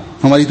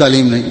ہماری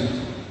تعلیم نہیں،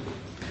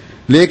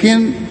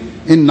 لیکن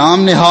ان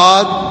نام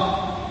نہاد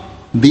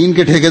دین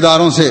کے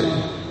ٹھیکیداروں سے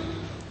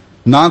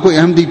نہ کوئی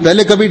احمدی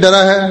پہلے کبھی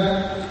ڈرا ہے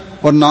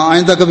اور نہ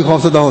آئندہ کبھی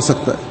خوفزدہ ہو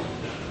سکتا ہے۔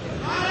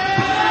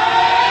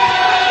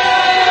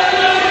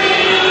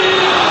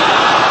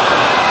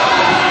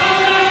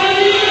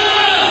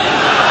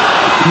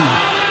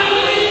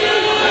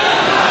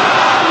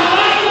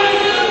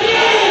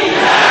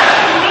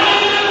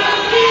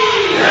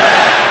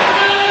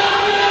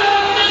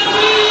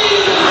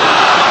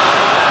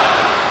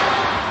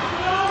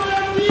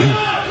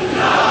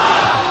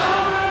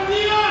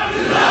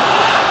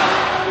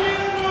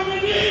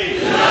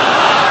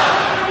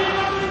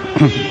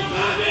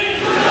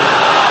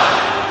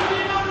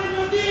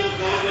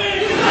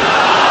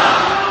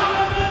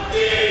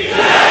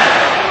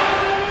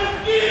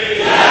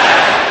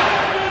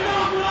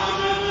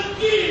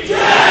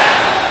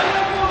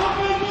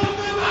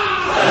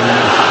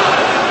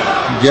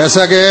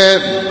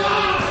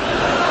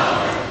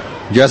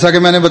 جیسا کہ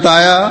میں نے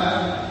بتایا،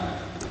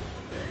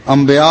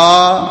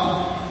 انبیاء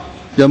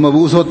جب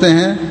مبعوث ہوتے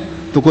ہیں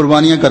تو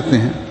قربانیاں کرتے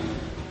ہیں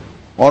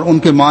اور ان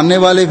کے ماننے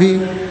والے بھی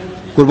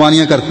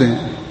قربانیاں کرتے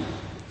ہیں۔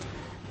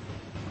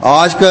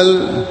 آج کل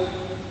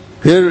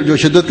پھر جو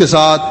شدت کے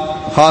ساتھ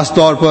خاص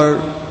طور پر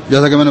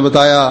جیسا کہ میں نے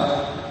بتایا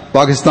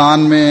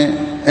پاکستان میں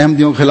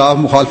احمدیوں کے خلاف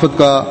مخالفت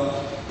کا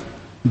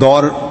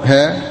دور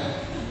ہے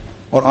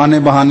اور آنے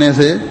بہانے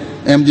سے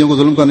احمدیوں کو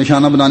ظلم کا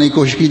نشانہ بنانے کی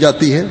کوشش کی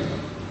جاتی ہے،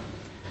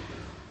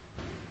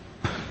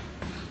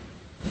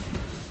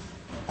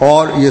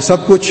 اور یہ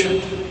سب کچھ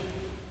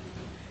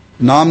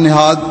نام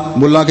نہاد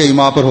ملا کے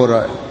ایما پر ہو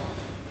رہا ہے۔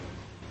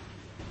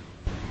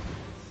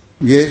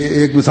 یہ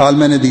ایک مثال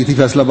میں نے دی تھی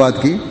فیصل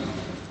آباد کی۔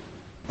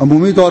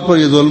 عمومی طور پر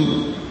یہ ظلم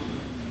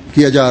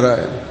کیا جا رہا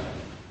ہے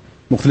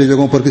مختلف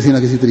جگہوں پر کسی نہ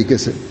کسی طریقے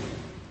سے،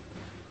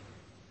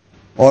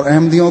 اور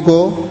احمدیوں کو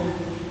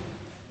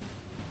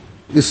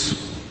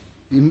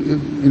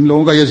ان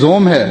لوگوں کا یہ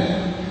زوم ہے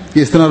کہ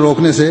اس طرح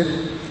روکنے سے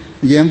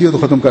یہ احمدیوں تو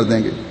ختم کر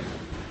دیں گے۔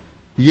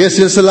 یہ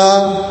سلسلہ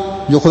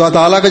جو خدا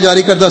تعالیٰ کا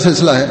جاری کردہ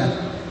سلسلہ ہے،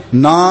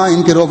 نہ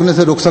ان کے روکنے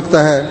سے رک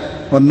سکتا ہے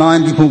اور نہ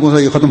ان کی پھونکوں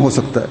سے یہ ختم ہو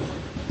سکتا ہے۔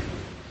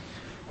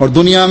 اور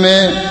دنیا میں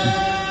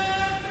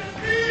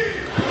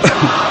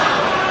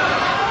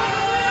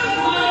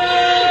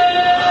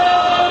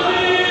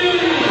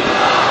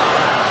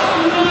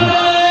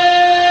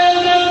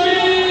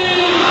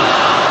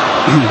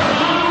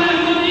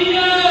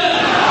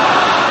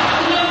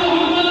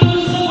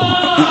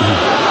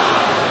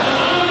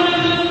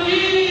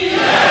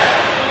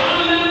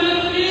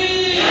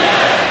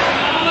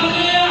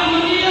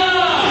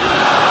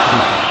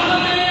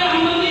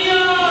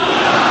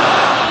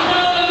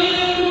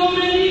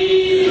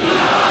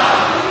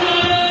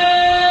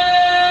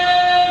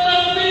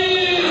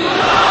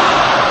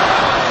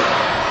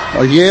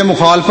اور یہ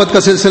مخالفت کا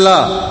سلسلہ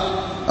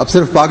اب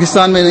صرف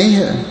پاکستان میں نہیں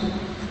ہے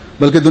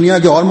بلکہ دنیا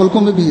کے اور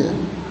ملکوں میں بھی ہے،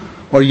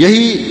 اور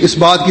یہی اس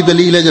بات کی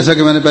دلیل ہے جیسا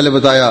کہ میں نے پہلے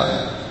بتایا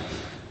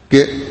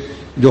کہ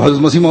جو حضرت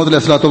مسیح موعود علیہ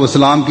الصلوۃ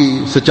والسلام کی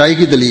سچائی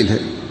کی دلیل ہے۔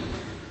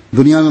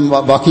 دنیا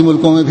میں باقی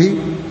ملکوں میں بھی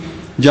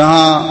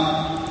جہاں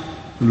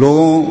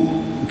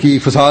لوگوں کی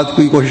فساد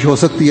کی کوشش ہو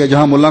سکتی ہے،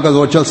 جہاں ملا کا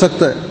زور چل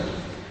سکتا ہے،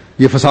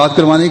 یہ فساد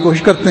کروانے کی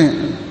کوشش کرتے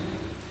ہیں،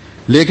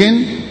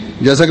 لیکن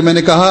جیسا کہ میں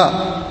نے کہا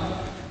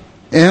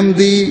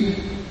احمدی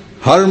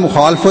ہر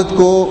مخالفت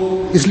کو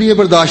اس لیے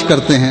برداشت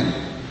کرتے ہیں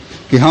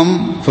کہ ہم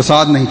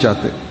فساد نہیں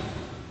چاہتے۔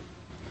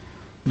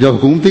 جب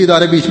حکومتی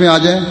ادارے بیچ میں آ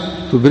جائیں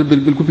تو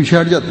بالکل پیچھے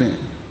ہٹ جاتے ہیں۔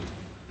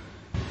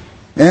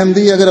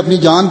 احمدی اگر اپنی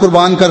جان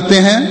قربان کرتے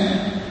ہیں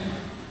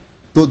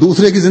تو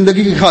دوسرے کی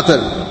زندگی کی خاطر،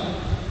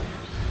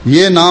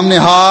 یہ نام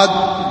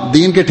نہاد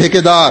دین کے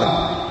ٹھیکیدار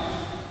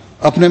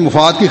اپنے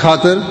مفاد کی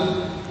خاطر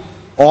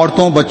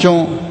عورتوں، بچوں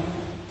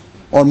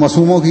اور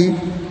معصوموں کی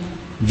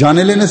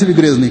جانیں لینے سے بھی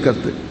گریز نہیں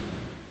کرتے۔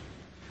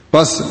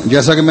 بس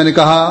جیسا کہ میں نے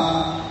کہا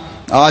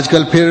آج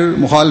کل پھر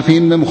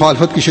مخالفین میں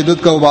مخالفت کی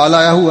شدت کا ابال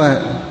آیا ہوا ہے،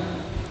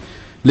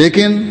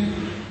 لیکن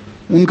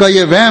ان کا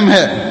یہ وہم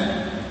ہے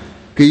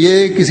کہ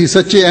یہ کسی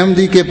سچے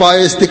احمدی کے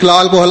پائے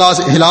استقلال کو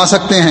ہلا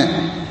سکتے ہیں۔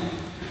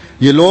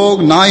 یہ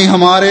لوگ نہ ہی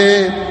ہمارے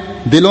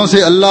دلوں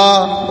سے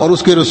اللہ اور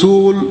اس کے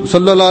رسول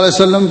صلی اللہ علیہ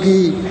وسلم کی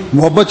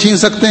محبت چھین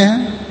سکتے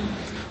ہیں،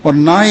 اور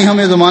نہ ہی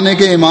ہمیں زمانے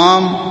کے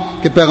امام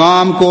کے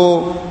پیغام کو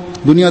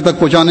دنیا تک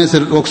پہنچانے سے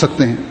روک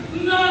سکتے ہیں۔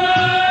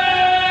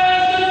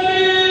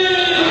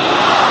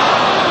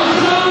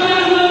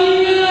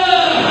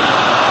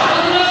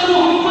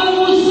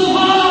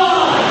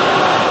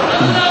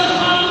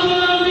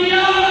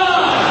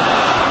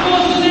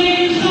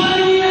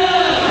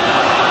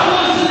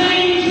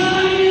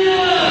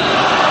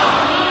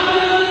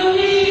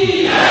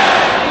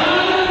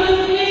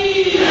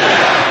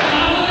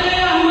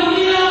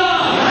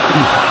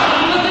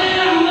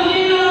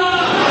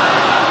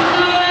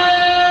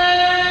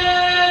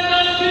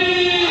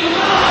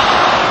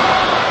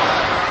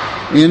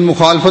 ان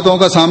مخالفتوں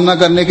کا سامنا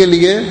کرنے کے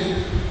لیے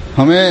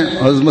ہمیں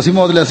حضرت مسیح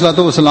موعود علیہ الصلوۃ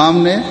والسلام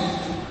نے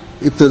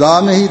ابتدا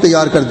میں ہی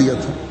تیار کر دیا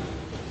تھا.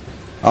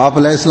 آپ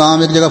علیہ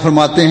السلام ایک جگہ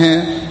فرماتے ہیں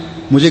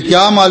مجھے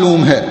کیا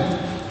معلوم ہے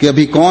کہ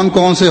ابھی کون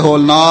کون سے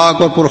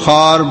ہولناک اور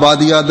پرخار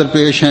بادیاں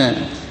درپیش ہیں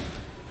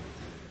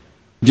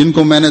جن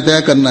کو میں نے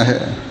طے کرنا ہے،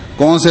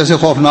 کون سے ایسے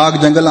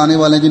خوفناک جنگل آنے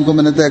والے ہیں جن کو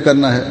میں نے طے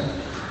کرنا ہے.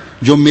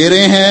 جو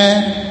میرے ہیں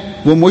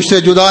وہ مجھ سے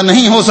جدا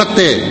نہیں ہو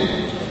سکتے،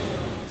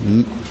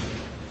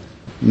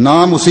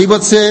 نہ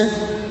مصیبت سے،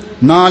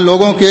 نہ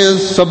لوگوں کے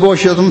سب و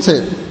شتم سے،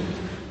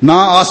 نہ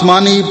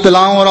آسمانی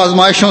ابتلاؤں اور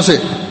آزمائشوں سے.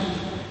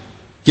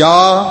 کیا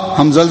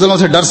ہم زلزلوں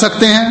سے ڈر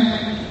سکتے ہیں؟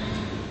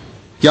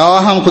 کیا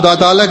ہم خدا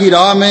تعالیٰ کی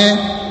راہ میں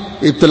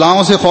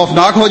ابتلاؤں سے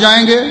خوفناک ہو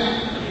جائیں گے؟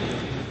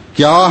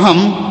 کیا ہم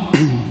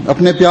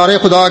اپنے پیارے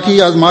خدا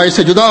کی آزمائش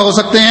سے جدا ہو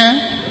سکتے ہیں؟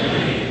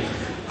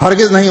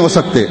 ہرگز نہیں ہو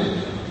سکتے.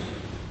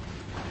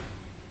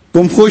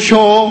 تم خوش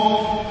ہو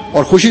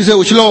اور خوشی سے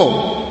اچھلو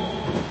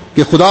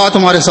کہ خدا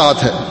تمہارے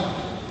ساتھ ہے.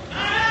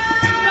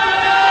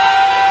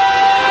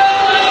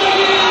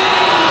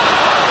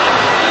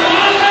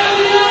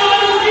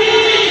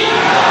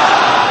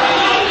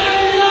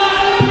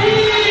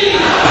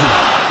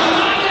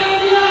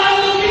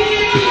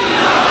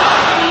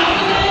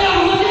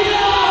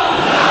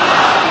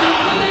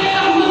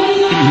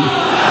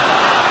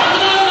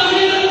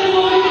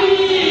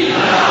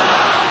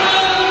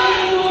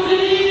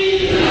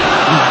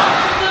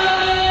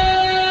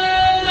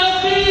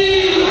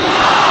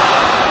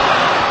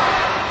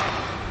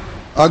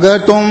 اگر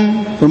تم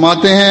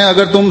فرماتے ہیں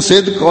اگر تم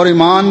صدق اور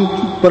ایمان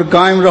پر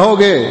قائم رہو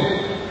گے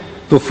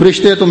تو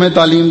فرشتے تمہیں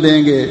تعلیم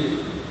دیں گے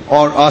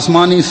اور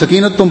آسمانی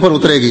سکینت تم پر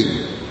اترے گی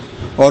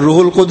اور روح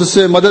القدس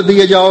سے مدد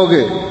دیے جاؤ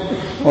گے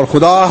اور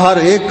خدا ہر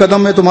ایک قدم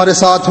میں تمہارے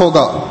ساتھ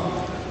ہوگا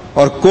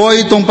اور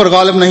کوئی تم پر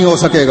غالب نہیں ہو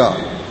سکے گا.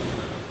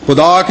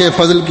 خدا کے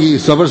فضل کی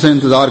صبر سے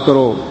انتظار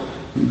کرو،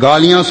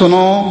 گالیاں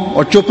سنو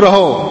اور چپ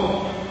رہو،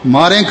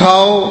 ماریں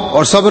کھاؤ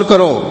اور صبر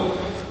کرو،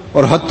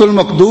 اور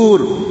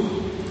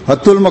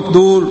حت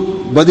المقدور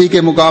بدی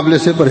کے مقابلے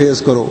سے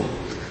پرہیز کرو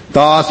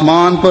تا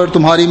آسمان پر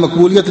تمہاری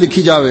مقبولیت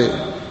لکھی جاوے.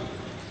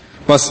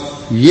 بس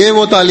یہ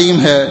وہ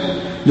تعلیم ہے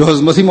جو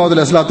حضرت مسیح موعود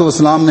علیہ الصلوۃ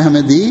والسلام نے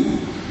ہمیں دی،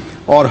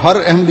 اور ہر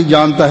احمدی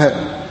جانتا ہے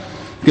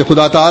کہ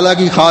خدا تعالیٰ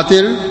کی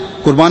خاطر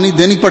قربانی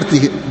دینی پڑتی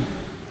ہے.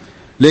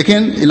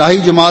 لیکن الہی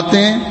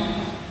جماعتیں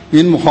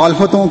ان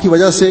مخالفتوں کی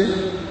وجہ سے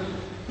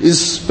اس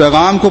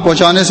پیغام کو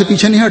پہنچانے سے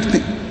پیچھے نہیں ہٹتی.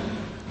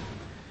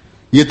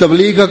 یہ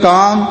تبلیغ کا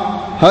کام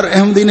ہر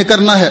احمدی نے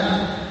کرنا ہے،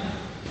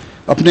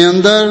 اپنے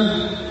اندر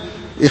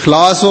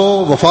اخلاص و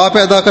وفا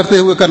پیدا کرتے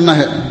ہوئے کرنا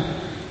ہے،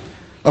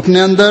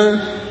 اپنے اندر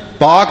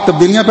پاک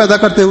تبدیلیاں پیدا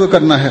کرتے ہوئے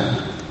کرنا ہے،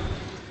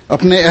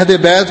 اپنے عہد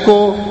بیعت کو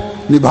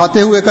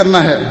نبھاتے ہوئے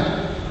کرنا ہے،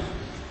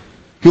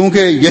 کیونکہ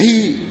یہی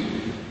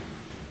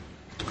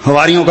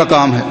حواریوں کا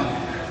کام ہے.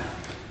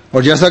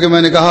 اور جیسا کہ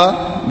میں نے کہا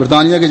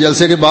برطانیہ کے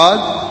جلسے کے بعد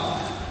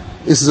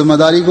اس ذمہ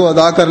داری کو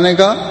ادا کرنے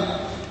کا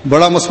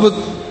بڑا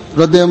مثبت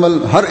رد عمل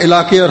ہر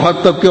علاقے اور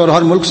ہر طبقے اور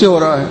ہر ملک سے ہو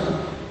رہا ہے.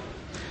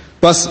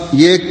 بس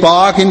یہ ایک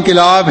پاک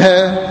انقلاب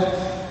ہے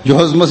جو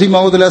حضرت مسیح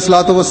موعود علیہ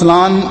الصلوۃ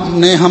والسلام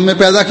نے ہم میں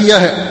پیدا کیا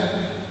ہے.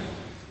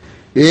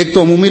 ایک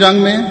تو عمومی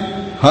رنگ میں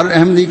ہر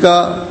احمدی کا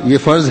یہ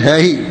فرض ہے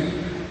ہی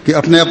کہ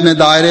اپنے اپنے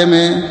دائرے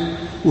میں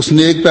اس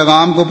نیک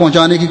پیغام کو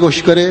پہنچانے کی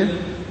کوشش کرے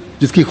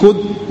جس کو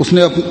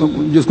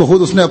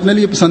خود اس نے اپنے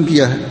لیے پسند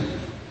کیا ہے.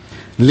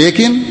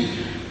 لیکن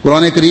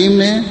قرآن کریم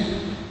نے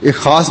ایک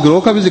خاص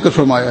گروہ کا بھی ذکر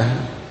فرمایا ہے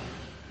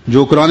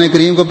جو قرآن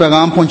کریم کو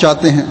پیغام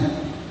پہنچاتے ہیں،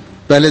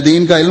 پہلے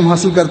دین کا علم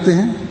حاصل کرتے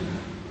ہیں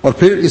اور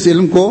پھر اس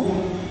علم کو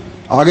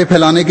آگے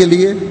پھیلانے کے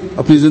لیے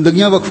اپنی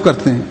زندگیاں وقف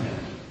کرتے ہیں.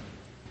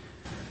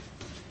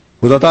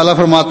 خدا تعالیٰ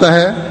فرماتا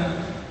ہے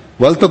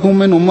وَلْتَكُن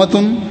مِّنْ أُمَّةٌ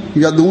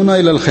يَدْعُونَ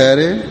إِلَى الْخَيْرِ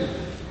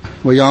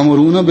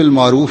وَيَأْمُرُونَ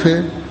بِالْمَعْرُوفِ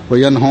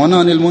وَيَنْهَوْنَ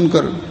عَنِ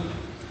الْمُنكَرِ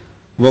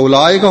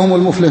وَأُولَٰئِكَ هُمُ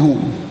الْمُفْلِحُونَ.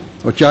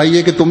 اور چاہیے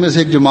کہ تم میں سے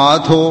ایک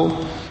جماعت ہو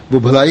وہ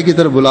بھلائی کی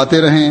طرف بلاتے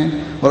رہیں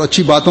اور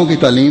اچھی باتوں کی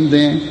تعلیم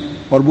دیں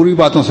اور بری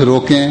باتوں سے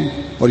روکیں،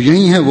 اور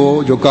یہی ہیں وہ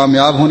جو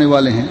کامیاب ہونے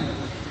والے ہیں.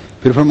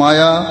 پھر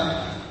فرمایا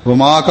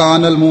وَمَا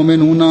كَانَ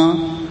الْمُؤْمِنُونَ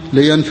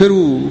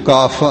لِيَنْفِرُوا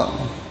كَافَّةً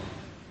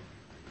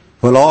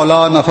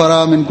فَلَوْلَا نَفَرَ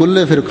مِنْ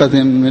كُلِّ فِرْقَةٍ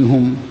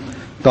مِّنْهُمْ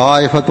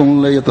طَائِفَةٌ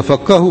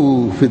لِيَتَفَقَّهُوا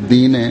فِي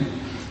الدِّينِ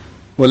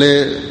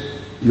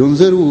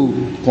وَلِيُنذِرُوا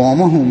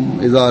قَوْمَهُمْ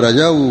إِذَا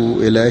رَجَعُوا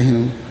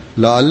إِلَيْهِمْ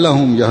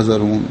لَعَلَّهُمْ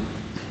يَحْذَرُونَ.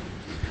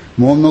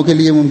 مومنوں کے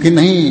لیے ممکن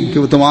نہیں کہ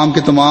وہ تمام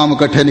کے تمام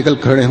اکٹھے نکل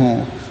کھڑے ہوں،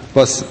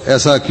 بس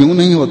ایسا کیوں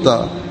نہیں ہوتا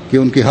کہ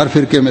ان کے ہر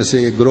فرقے میں سے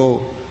ایک گروہ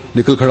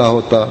نکل کھڑا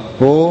ہوتا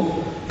ہو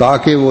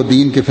تاکہ وہ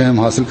دین کے فہم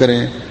حاصل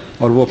کریں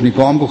اور وہ اپنی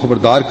قوم کو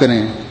خبردار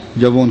کریں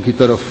جب وہ ان کی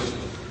طرف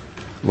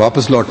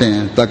واپس لوٹیں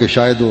تاکہ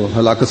شاید وہ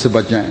ہلاکت سے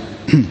بچ جائیں.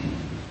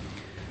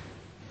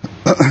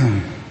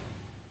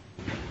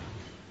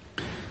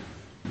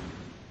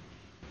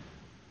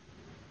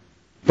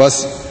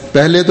 بس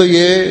پہلے تو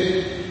یہ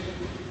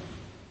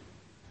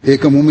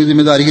ایک عمومی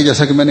ذمہ داری ہے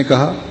جیسا کہ میں نے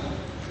کہا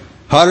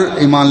ہر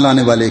ایمان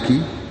لانے والے کی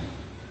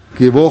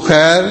کہ وہ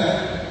خیر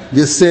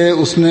جس سے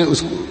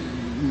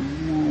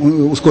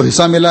اس کو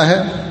حصہ ملا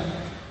ہے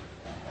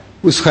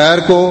اس خیر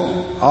کو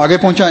آگے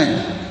پہنچائیں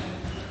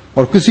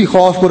اور کسی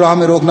خوف کو راہ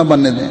میں روک نہ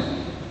بننے دیں۔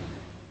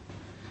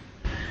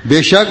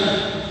 بے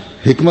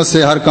شک حکمت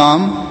سے ہر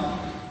کام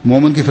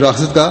مومن کی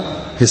فراست کا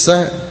حصہ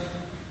ہے،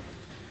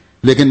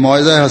 لیکن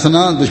موعظہ حسنہ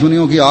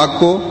دشمنیوں کی آگ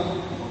کو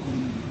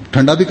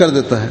ٹھنڈا بھی کر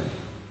دیتا ہے۔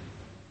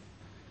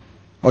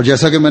 اور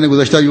جیسا کہ میں نے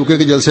گزشتہ یوکے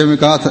کے جلسے میں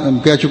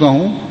کہہ چکا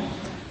ہوں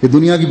کہ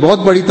دنیا کی بہت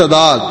بڑی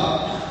تعداد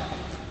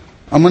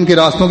امن کے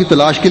راستوں کی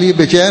تلاش کے لیے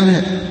بے چین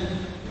ہے،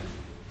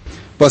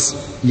 بس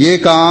یہ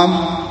کام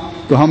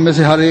تو ہم میں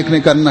سے ہر ایک نے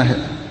کرنا ہے،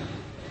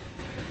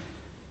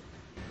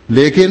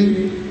 لیکن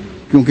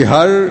کیونکہ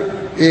ہر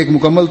ایک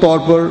مکمل طور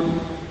پر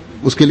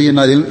اس کے لیے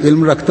نہ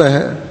علم رکھتا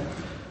ہے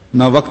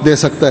نہ وقت دے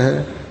سکتا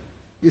ہے،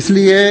 اس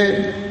لیے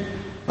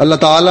اللہ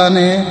تعالیٰ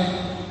نے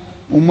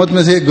امت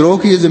میں سے ایک گروہ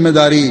کی یہ ذمہ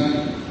داری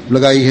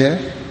لگائی ہے،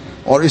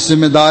 اور اس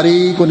ذمہ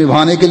داری کو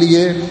نبھانے کے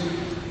لیے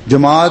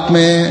جماعت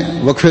میں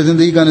وقف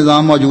زندگی کا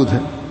نظام موجود ہے۔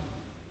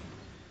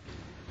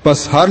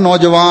 بس ہر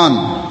نوجوان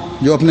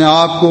جو اپنے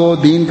آپ کو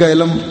دین کا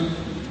علم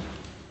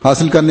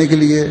حاصل کرنے کے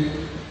لیے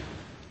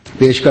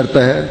پیش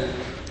کرتا ہے،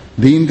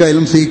 دین کا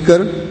علم سیکھ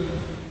کر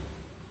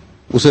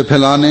اسے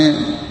پھیلانے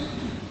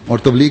اور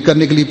تبلیغ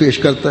کرنے کے لیے پیش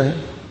کرتا ہے،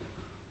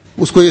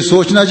 اس کو یہ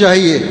سوچنا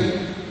چاہیے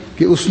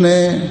کہ اس نے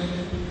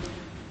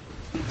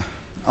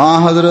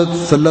حضرت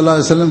صلی اللہ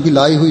علیہ وسلم کی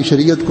لائی ہوئی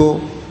شریعت کو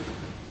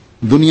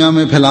دنیا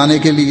میں پھیلانے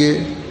کے لیے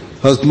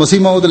حضرت مسیح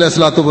موعود علیہ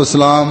الصلوۃ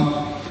والسلام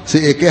سے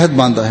ایک عہد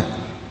باندھا ہے،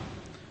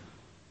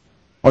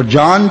 اور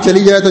جان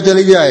چلی جائے تو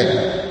چلی جائے،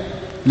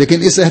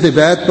 لیکن اس عہد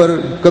بیعت پر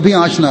کبھی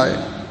آنچ نہ آئے۔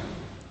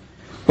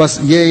 بس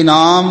یہ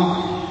انعام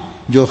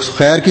جو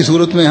خیر کی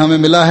صورت میں ہمیں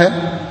ملا ہے،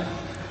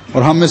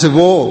 اور ہم میں سے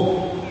وہ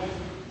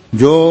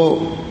جو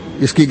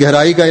اس کی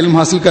گہرائی کا علم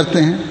حاصل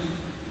کرتے ہیں،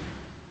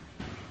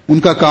 ان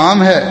کا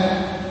کام ہے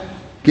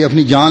کہ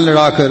اپنی جان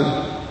لڑا کر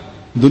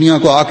دنیا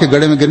کو آگ کے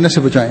گڑھے میں گرنے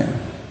سے بچائیں۔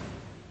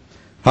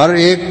 ہر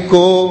ایک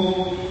کو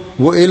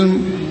وہ علم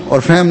اور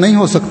فہم نہیں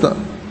ہو سکتا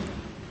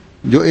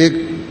جو ایک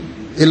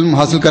علم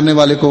حاصل کرنے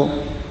والے کو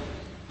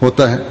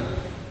ہوتا ہے،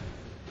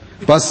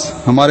 بس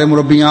ہمارے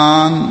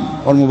مربیان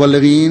اور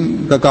مبلغین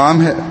کا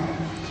کام ہے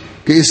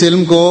کہ اس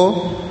علم کو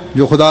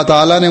جو خدا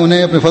تعالیٰ نے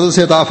انہیں اپنے فضل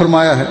سے عطا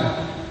فرمایا ہے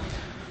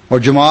اور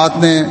جماعت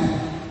نے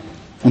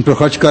ان پر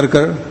خرچ کر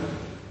کر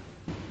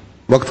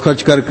وقت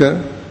خرچ کر کر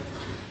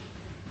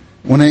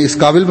انہیں اس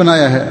قابل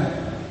بنایا ہے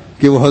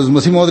کہ وہ حضرت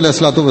مسیح موعود علیہ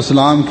الصلوۃ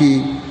والسلام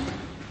کی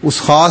اس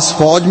خاص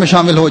فوج میں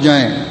شامل ہو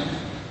جائیں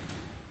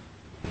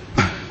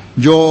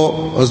جو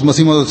حضرت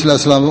مسیح موعود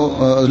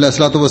علیہ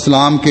الصلوۃ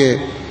والسلام کے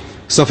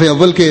صف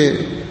اول کے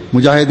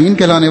مجاہدین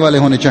کہلانے والے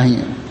ہونے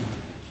چاہیے۔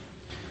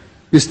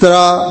 اس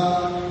طرح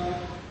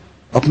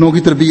اپنوں کی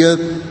تربیت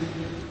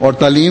اور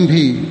تعلیم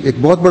بھی ایک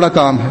بہت بڑا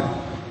کام ہے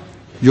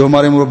جو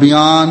ہمارے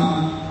مربیان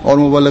اور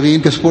مبلغین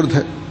کے سپرد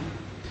ہے،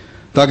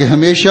 تاکہ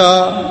ہمیشہ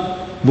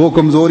وہ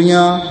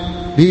کمزوریاں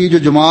بھی جو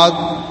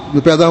جماعت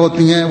میں پیدا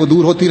ہوتی ہیں وہ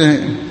دور ہوتی رہیں،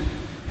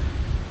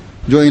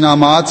 جو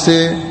انعامات سے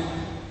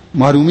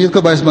محرومیت کا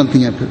باعث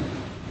بنتی ہیں۔ پھر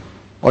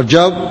اور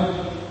جب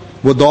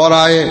وہ دور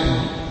آئے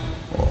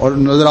اور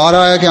نظر آ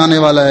رہا ہے کہ آنے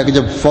والا ہے کہ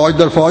جب فوج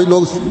در فوج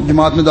لوگ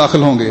جماعت میں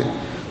داخل ہوں گے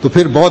تو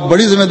پھر بہت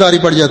بڑی ذمہ داری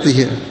پڑ جاتی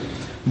ہے،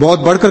 بہت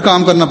بڑھ کر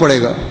کام کرنا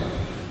پڑے گا۔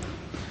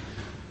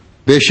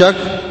 بے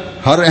شک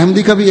ہر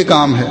احمدی کا بھی یہ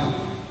کام ہے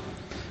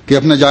کہ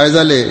اپنا جائزہ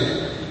لے،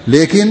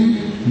 لیکن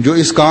جو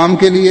اس کام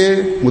کے لیے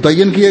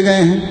متعین کیے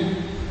گئے ہیں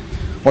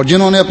اور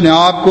جنہوں نے اپنے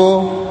آپ کو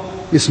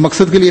اس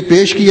مقصد کے لیے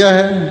پیش کیا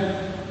ہے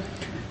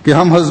کہ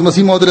ہم حضرت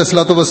مسیح موعود علیہ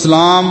الصلوۃ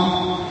والسلام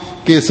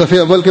کے صف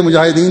اول کے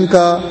مجاہدین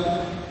کا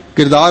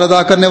کردار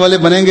ادا کرنے والے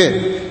بنیں گے،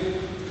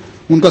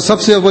 ان کا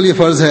سب سے اول یہ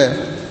فرض ہے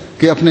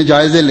کہ اپنے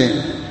جائزے لیں۔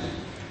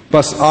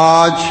 بس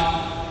آج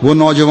وہ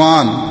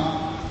نوجوان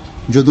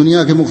جو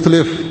دنیا کے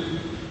مختلف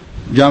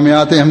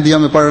جامعات احمدیہ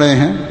میں پڑھ رہے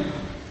ہیں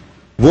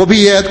وہ بھی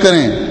یہ عہد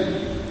کریں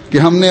کہ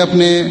ہم نے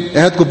اپنے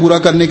عہد کو پورا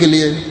کرنے کے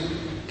لیے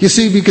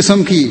کسی بھی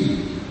قسم کی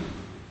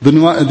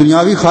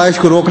دنیاوی خواہش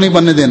کو روک نہیں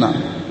بننے دینا۔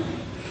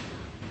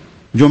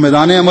 جو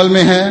میدان عمل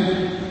میں ہیں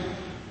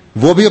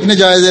وہ بھی اپنے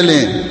جائزے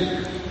لیں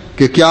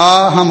کہ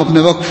کیا ہم اپنے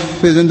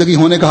وقف زندگی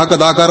ہونے کا حق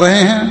ادا کر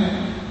رہے ہیں۔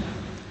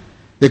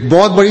 ایک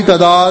بہت بڑی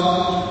تعداد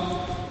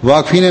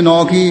واقفین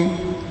نو کی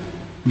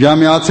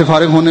جامعات سے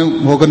فارغ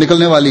ہو کر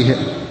نکلنے والی ہے،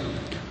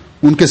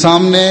 ان کے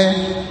سامنے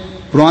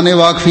پرانے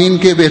واقفین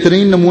کے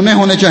بہترین نمونے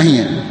ہونے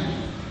چاہیے۔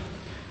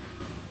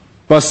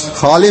 بس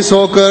خالص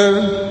ہو کر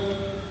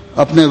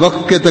اپنے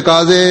وقت کے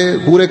تقاضے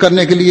پورے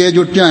کرنے کے لیے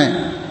جٹ جائیں،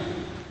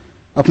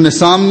 اپنے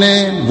سامنے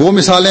وہ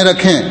مثالیں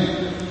رکھیں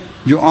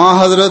جو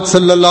حضرت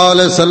صلی اللہ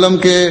علیہ وسلم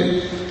کے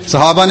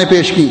صحابہ نے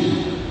پیش کی،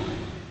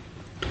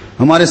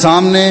 ہمارے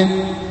سامنے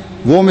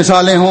وہ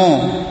مثالیں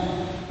ہوں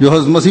جو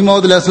حضرت مسیح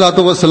موعود علیہ الصلوۃ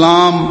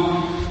والسلام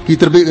کی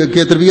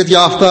تربیت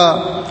یافتہ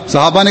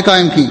صحابہ نے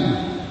قائم کی۔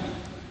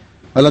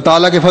 اللہ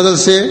تعالیٰ کے فضل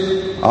سے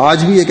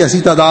آج بھی ایک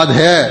ایسی تعداد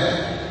ہے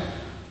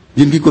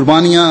جن کی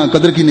قربانیاں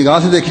قدر کی نگاہ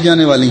سے دیکھی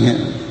جانے والی ہیں،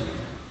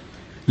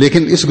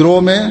 لیکن اس گروہ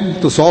میں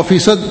تو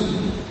 100%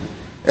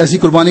 ایسی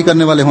قربانی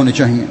کرنے والے ہونے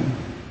چاہیے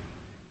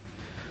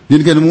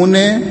جن کے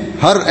نمونے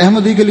ہر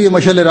احمدی کے لیے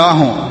مشعل راہ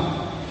ہوں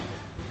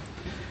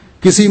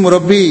کسی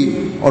مربی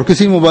اور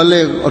کسی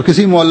مبلغ اور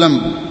کسی معلم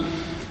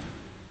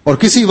اور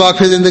کسی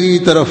واقف زندگی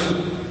کی طرف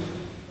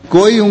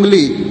کوئی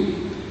انگلی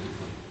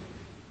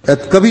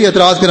کبھی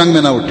اعتراض کے رنگ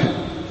میں نہ اٹھے.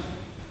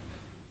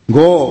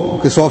 گو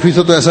کہ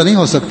 100% تو ایسا نہیں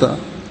ہو سکتا،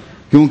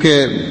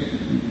 کیونکہ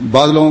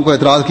بعض لوگوں کو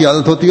اعتراض کی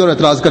عادت ہوتی ہے اور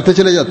اعتراض کرتے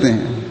چلے جاتے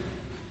ہیں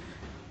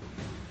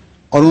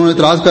اور انہوں نے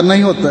اعتراض کرنا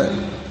ہی ہوتا ہے.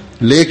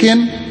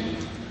 لیکن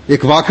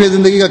ایک واقعی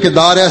زندگی کا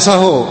کردار ایسا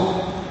ہو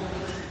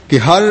کہ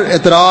ہر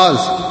اعتراض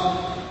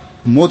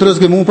معترض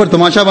کے منہ پر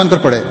تماشا بن کر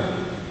پڑے.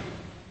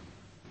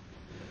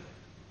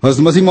 حضرت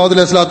مسیح موعود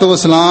علیہ الصلوۃ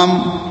والسلام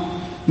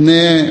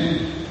نے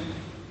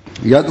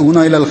یدعون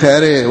الی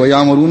الخیر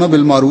ویامرون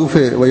بالمعروف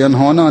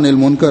وینہون عن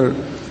المنکر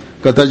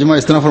کا ترجمہ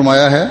اس طرح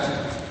فرمایا ہے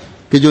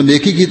کہ جو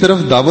نیکی کی طرف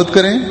دعوت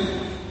کریں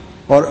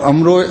اور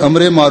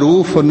امر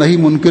معروف اور نہی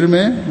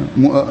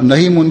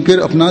منکر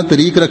اپنا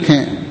طریق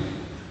رکھیں.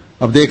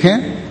 اب دیکھیں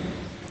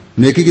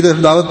نیکی کی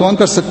طرف دعوت کون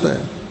کر سکتا ہے؟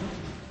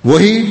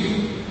 وہی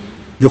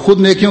جو خود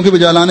نیکیوں کے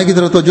بجا لانے کی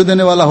طرف توجہ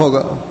دینے والا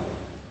ہوگا.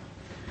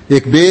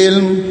 ایک بے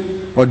علم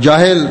اور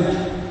جاہل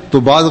تو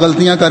بعض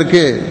غلطیاں کر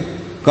کے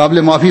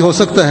قابل معافی ہو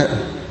سکتا ہے،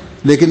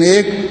 لیکن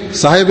ایک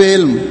صاحب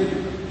علم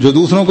جو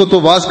دوسروں کو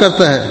تو واعظ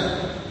کرتا ہے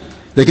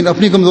لیکن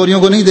اپنی کمزوریوں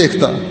کو نہیں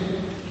دیکھتا،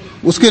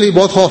 اس کے لیے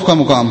بہت خوف کا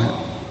مقام ہے.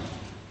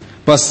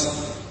 بس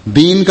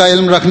دین کا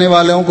علم رکھنے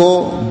والوں کو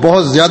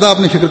بہت زیادہ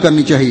اپنی فکر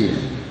کرنی چاہیے.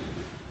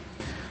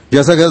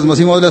 جیسا کہ حضرت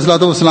مسیح موعود علیہ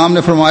الصلوۃ والسلام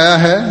نے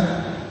فرمایا ہے،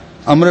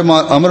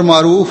 امر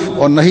معروف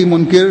اور نہی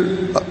منکر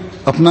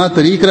اپنا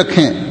طریق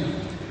رکھیں.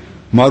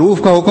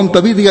 معروف کا حکم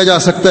تبھی دیا جا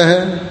سکتا ہے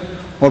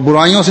اور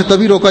برائیوں سے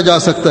تبھی روکا جا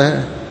سکتا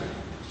ہے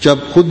جب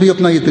خود بھی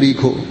اپنا یہ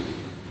طریق ہو.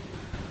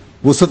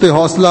 وسعت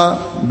حوصلہ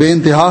بے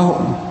انتہا ہو،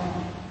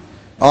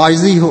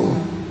 عاجزی ہو،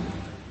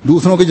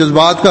 دوسروں کے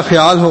جذبات کا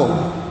خیال ہو،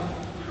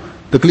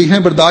 تکلیفیں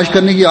برداشت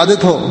کرنے کی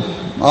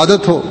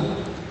عادت ہو،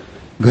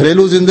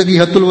 گھریلو زندگی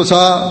حد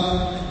الوسع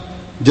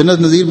جنت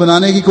نظیر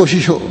بنانے کی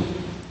کوشش ہو.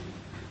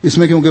 اس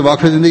میں کیونکہ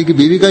واقف زندگی کی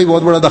بیوی کا ہی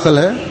بہت بڑا دخل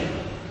ہے،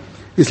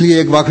 اس لیے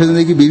ایک واقف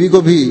زندگی کی بیوی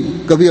کو بھی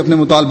کبھی اپنے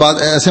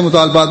ایسے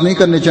مطالبات نہیں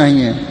کرنے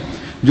چاہیے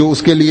جو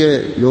اس کے لیے،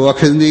 جو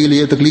واقف زندگی کے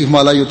لیے تکلیف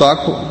مالا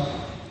یطاق ہو.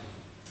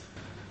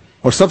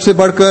 اور سب سے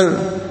بڑھ کر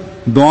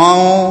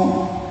دعاؤں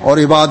اور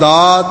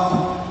عبادات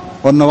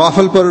اور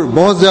نوافل پر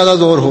بہت زیادہ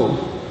زور ہو،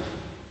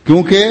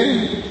 کیونکہ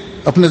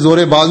اپنے زور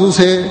بازو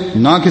سے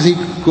نہ کسی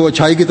کو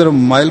اچھائی کی طرف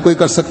مائل کوئی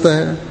کر سکتا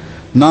ہے،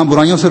 نہ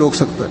برائیوں سے روک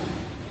سکتا ہے.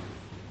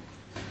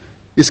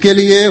 اس کے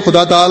لیے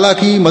خدا تعالیٰ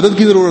کی مدد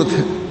کی ضرورت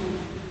ہے،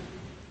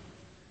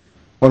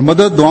 اور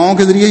مدد دعاؤں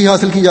کے ذریعے ہی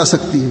حاصل کی جا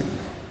سکتی ہے.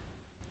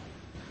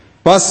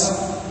 بس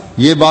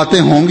یہ باتیں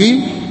ہوں گی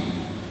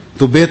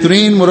تو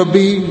بہترین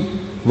مربی،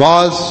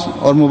 واعظ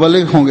اور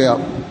مبلغ ہوں گے آپ،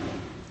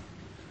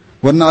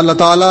 ورنہ اللہ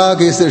تعالیٰ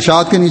کے اس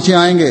ارشاد کے نیچے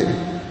آئیں گے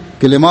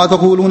کہ لما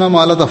تقولون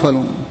ما لا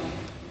تفعلون،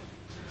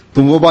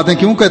 تم وہ باتیں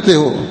کیوں کہتے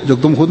ہو جو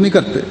تم خود نہیں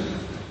کرتے.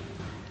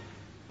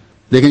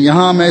 لیکن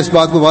یہاں میں اس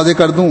بات کو واضح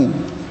کر دوں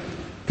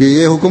کہ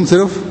یہ حکم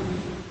صرف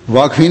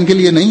واقفین کے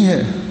لیے نہیں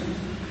ہے،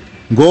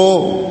 گو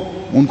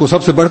ان کو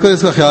سب سے بڑھ کر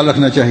اس کا خیال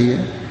رکھنا چاہیے،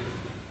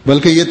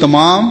 بلکہ یہ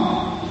تمام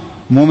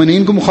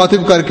مومنین کو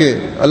مخاطب کر کے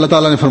اللہ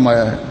تعالیٰ نے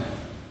فرمایا ہے.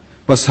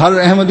 بس ہر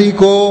احمدی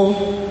کو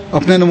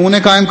اپنے نمونے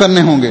قائم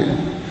کرنے ہوں گے،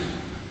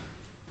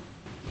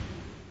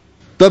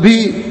 تبھی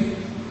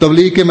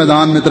تبلیغ کے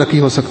میدان میں ترقی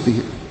ہو سکتی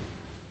ہے.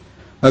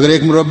 اگر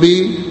ایک مربی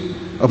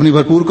اپنی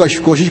بھرپور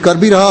کوشش کر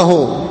بھی رہا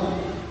ہو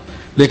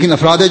لیکن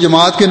افراد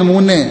جماعت کے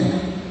نمونے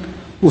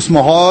اس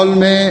ماحول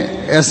میں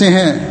ایسے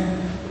ہیں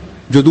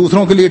جو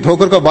دوسروں کے لیے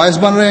ٹھوکر کا باعث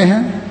بن رہے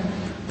ہیں،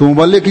 تو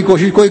مبلغ کی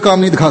کوشش کوئی کام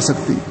نہیں دکھا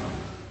سکتی.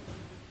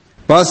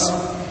 بس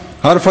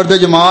ہر فرد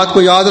جماعت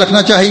کو یاد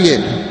رکھنا چاہیے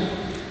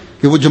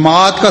کہ وہ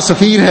جماعت کا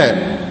سفیر ہے،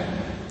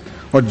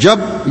 اور جب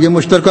یہ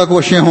مشترکہ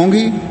کوششیں ہوں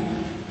گی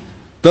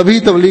تبھی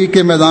تبلیغ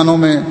کے میدانوں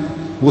میں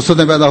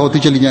وسعتیں پیدا ہوتی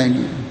چلی جائیں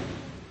گی.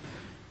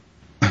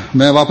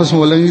 میں واپس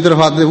مبلغین کی طرف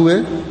آتے ہوئے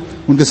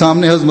ان کے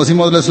سامنے حضرت مسیح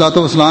موعود علیہ الصلوۃ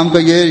والسلام کا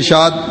یہ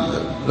ارشاد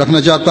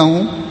رکھنا چاہتا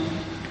ہوں،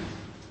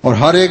 اور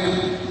ہر ایک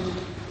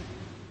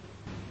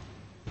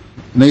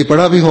نہیں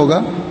پڑھا بھی ہوگا،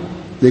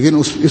 لیکن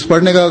اس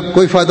پڑھنے کا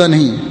کوئی فائدہ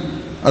نہیں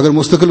اگر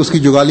مستقل اس کی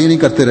جگالی نہیں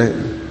کرتے رہے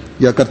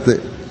یا کرتے.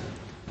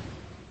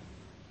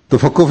 تو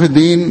فقہ فی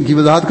الدین کی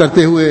وضاحت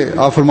کرتے ہوئے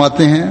آپ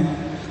فرماتے ہیں،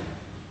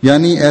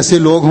 یعنی ایسے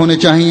لوگ ہونے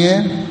چاہیے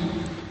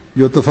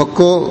جو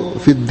تفقہ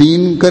فی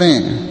الدین کریں،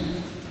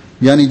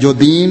 یعنی جو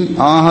دین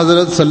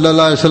حضرت صلی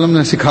اللہ علیہ وسلم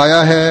نے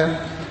سکھایا ہے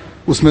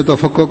اس میں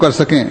تفقہ کر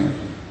سکیں.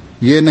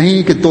 یہ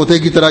نہیں کہ طوطے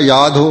کی طرح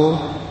یاد ہو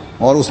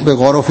اور اس پہ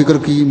غور و فکر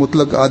کی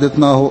مطلق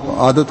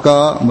عادت کا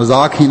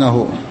مذاق ہی نہ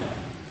ہو.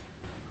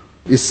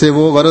 اس سے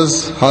وہ غرض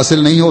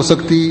حاصل نہیں ہو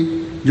سکتی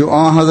جو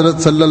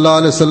حضرت صلی اللہ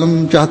علیہ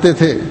وسلم چاہتے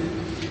تھے.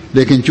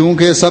 لیکن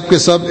چونکہ سب کے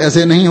سب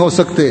ایسے نہیں ہو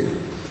سکتے،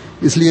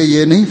 اس لیے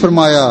یہ نہیں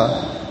فرمایا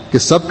کہ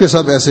سب کے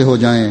سب ایسے ہو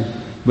جائیں،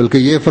 بلکہ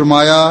یہ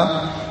فرمایا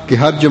کہ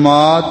ہر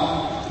جماعت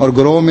اور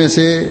گروہ میں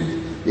سے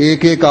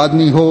ایک ایک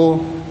آدمی ہو،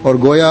 اور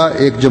گویا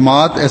ایک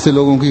جماعت ایسے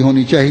لوگوں کی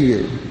ہونی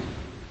چاہیے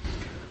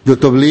جو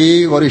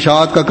تبلیغ اور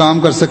اشاعت کا کام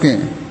کر سکیں.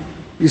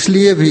 اس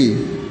لیے بھی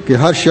کہ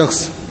ہر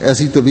شخص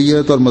ایسی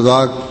طبیعت اور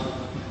مزاج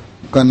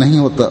کا نہیں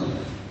ہوتا.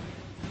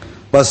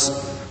 بس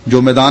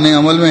جو میدان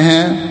عمل میں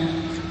ہیں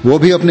وہ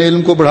بھی اپنے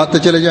علم کو بڑھاتے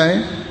چلے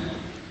جائیں،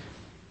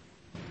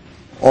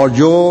 اور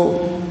جو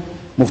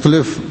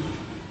مختلف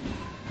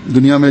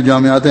دنیا میں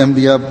جامعات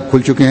احمدیہ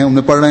کھل چکے ہیں ان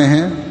میں پڑھ رہے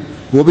ہیں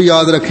وہ بھی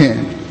یاد رکھیں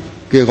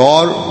کہ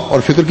غور اور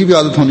فکر کی بھی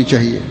عادت ہونی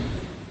چاہیے.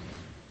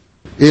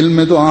 علم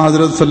میں تو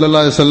حضرت صلی اللہ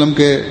علیہ وسلم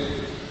کے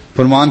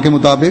فرمان کے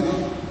مطابق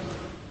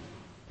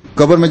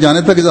قبر میں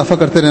جانے تک اضافہ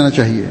کرتے رہنا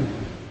چاہیے.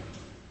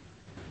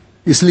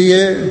 اس لیے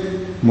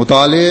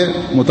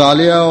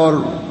مطالعہ اور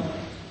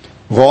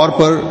غور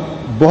پر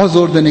بہت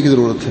زور دینے کی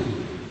ضرورت ہے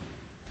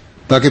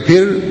تاکہ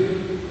پھر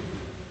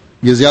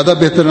یہ زیادہ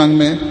بہتر رنگ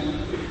میں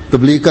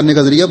تبلیغ کرنے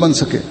کا ذریعہ بن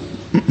سکے.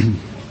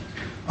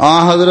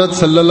 حضرت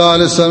صلی اللہ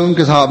علیہ وسلم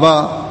کے صحابہ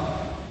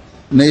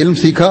نے علم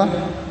سیکھا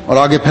اور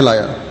آگے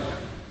پھیلایا،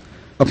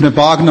 اپنے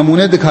پاک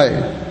نمونے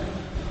دکھائے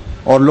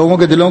اور لوگوں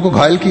کے دلوں کو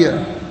گھائل کیا،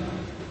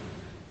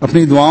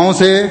 اپنی دعاؤں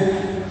سے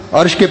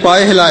عرش کے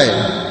پائے ہلائے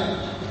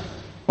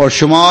اور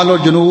شمال اور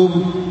جنوب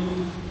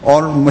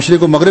اور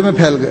مشرق و مغرب میں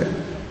پھیل گئے.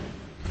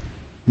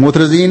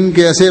 معترضین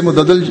کے ایسے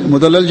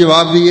مدلل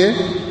جواب دیے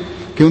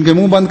کہ ان کے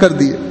منہ بند کر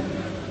دیے.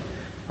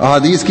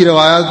 احادیث کی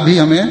روایات بھی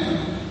ہمیں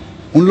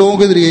ان لوگوں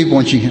کے ذریعے ہی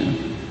پہنچی ہیں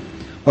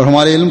اور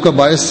ہمارے علم کا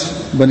باعث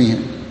بنی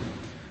ہیں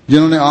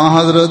جنہوں نے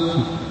حضرت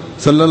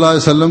صلی اللہ علیہ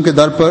وسلم کے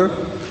در پر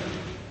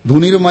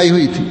دھونی رمائی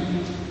ہوئی تھی.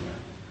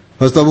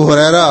 حضرت ابو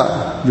ہریرہ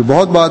جو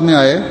بہت بعد میں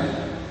آئے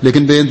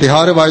لیکن بے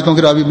انتہا روایتوں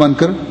کے راوی بن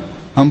کر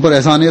ہم پر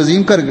احسان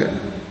عظیم کر گئے.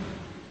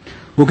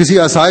 وہ کسی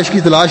آسائش کی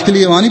تلاش کے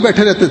لیے وہاں نہیں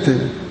بیٹھے رہتے تھے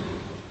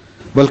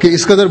بلکہ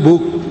اس قدر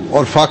بھوک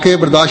اور فاقے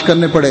برداشت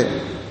کرنے پڑے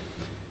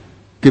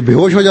کہ بے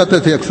ہوش ہو جاتے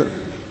تھے اکثر.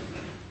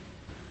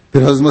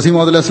 پھر حضرت مسیح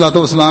موعود علیہ الصلوۃ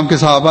والسلام کے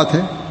صحابہ تھے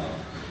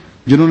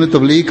جنہوں نے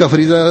تبلیغ کا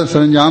فریضہ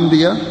سر انجام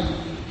دیا.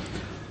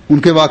 ان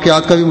کے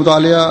واقعات کا بھی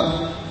مطالعہ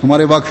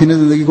ہمارے واقفین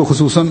زندگی کو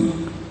خصوصاً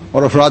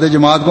اور افراد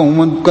جماعت کو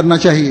عموماً کرنا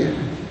چاہیے.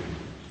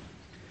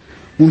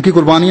 ان کی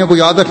قربانیوں کو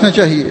یاد رکھنا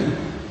چاہیے.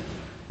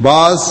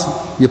 بعض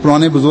یہ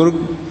پرانے بزرگ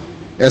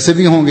ایسے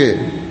بھی ہوں گے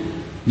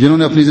جنہوں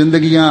نے اپنی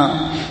زندگیاں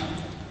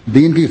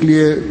دین کے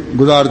لیے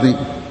گزار دیں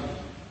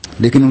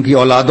لیکن ان کی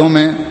اولادوں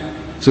میں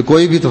سے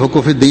کوئی بھی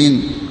توقف دین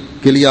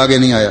کے لیے آگے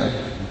نہیں آیا.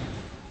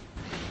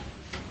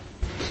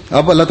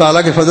 اب اللہ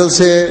تعالیٰ کے فضل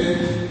سے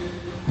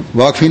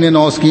واقفین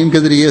نو اسکیم کے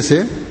ذریعے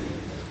سے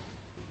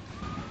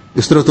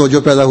اس طرح توجہ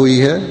پیدا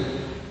ہوئی ہے،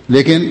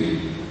 لیکن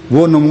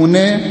وہ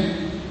نمونے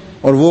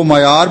اور وہ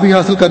معیار بھی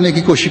حاصل کرنے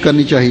کی کوشش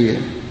کرنی چاہیے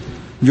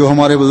جو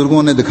ہمارے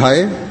بزرگوں نے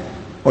دکھائے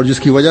اور جس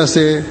کی وجہ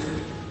سے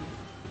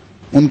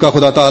ان کا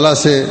خدا تعالیٰ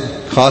سے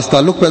خاص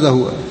تعلق پیدا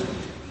ہوا.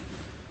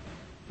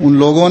 ان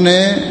لوگوں نے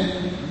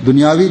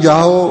دنیاوی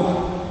جاہ و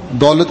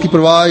دولت کی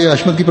پرواہ یا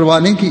عظمت کی پرواہ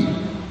نہیں کی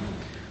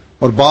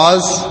اور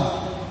بعض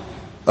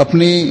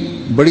اپنی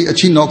بڑی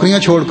اچھی نوکریاں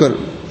چھوڑ کر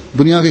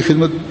دنیا کی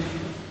خدمت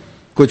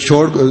کو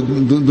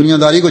دنیا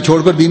داری کو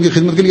چھوڑ کر دین کی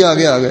خدمت کے لیے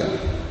آگے آ گئے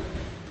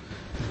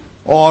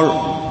اور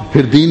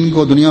پھر دین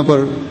کو دنیا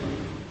پر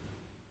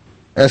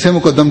ایسے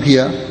مقدم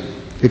کیا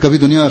کہ کبھی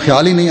دنیا کا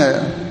خیال ہی نہیں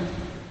آیا.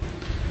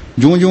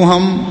 جوں جوں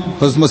ہم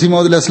حضرت مسیح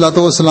موعود علیہ الصلوۃ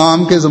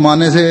والسلام کے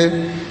زمانے سے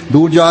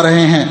دور جا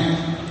رہے ہیں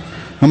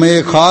ہمیں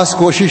ایک خاص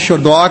کوشش اور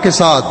دعا کے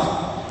ساتھ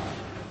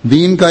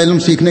دین کا علم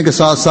سیکھنے کے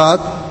ساتھ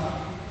ساتھ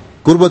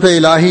قربت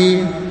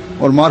الہی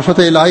اور معرفت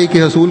الہی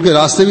کے حصول کے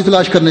راستے بھی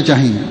تلاش کرنے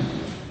چاہیے.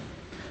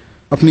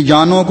 اپنی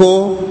جانوں کو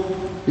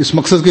اس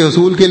مقصد کے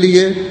حصول کے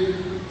لیے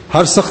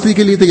ہر سختی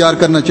کے لیے تیار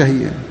کرنا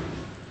چاہیے.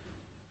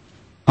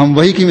 ہم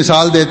وحی کی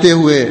مثال دیتے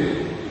ہوئے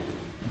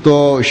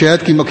تو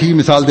شہد کی مکھی کی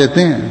مثال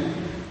دیتے ہیں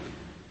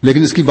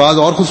لیکن اس کی بعض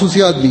اور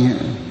خصوصیات بھی ہیں.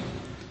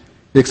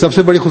 ایک سب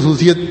سے بڑی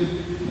خصوصیت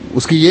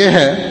اس کی یہ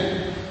ہے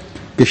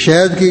کہ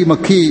شہد کی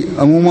مکھی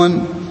عموماً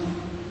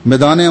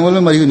میدان عمل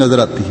میں مری ہوئی نظر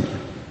آتی ہے.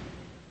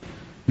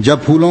 جب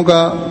پھولوں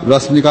کا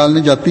رس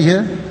نکالنے جاتی ہے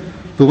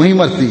تو وہیں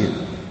مرتی ہے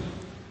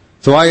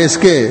سوائے اس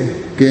کے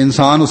کہ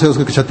انسان اسے اس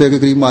کے چھتے کے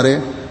قریب مارے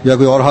یا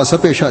کوئی اور حادثہ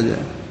پیش آ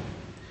جائے.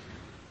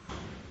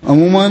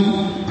 عموماً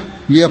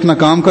یہ اپنا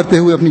کام کرتے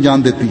ہوئے اپنی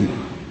جان دیتی ہے.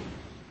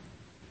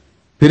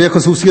 پھر ایک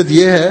خصوصیت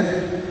یہ ہے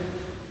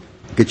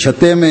کہ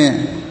چھتے میں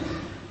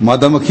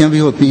مادہ مکھیاں بھی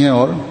ہوتی ہیں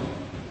اور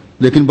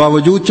لیکن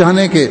باوجود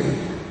چاہنے کے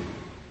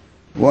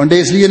وہ انڈے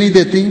اس لیے نہیں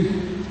دیتی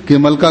کہ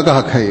ملکہ کا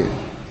حق ہے.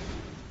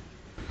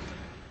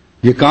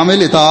 یہ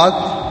کامل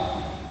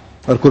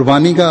اطاعت اور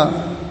قربانی کا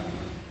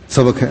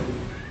سبق ہے.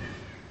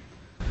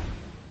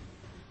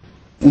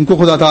 ان کو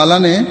خدا تعالیٰ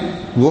نے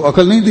وہ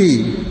عقل نہیں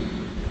دی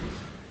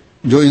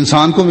جو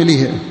انسان کو ملی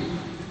ہے،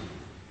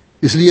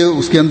 اس لیے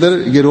اس کے اندر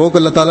یہ روک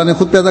اللہ تعالیٰ نے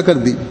خود پیدا کر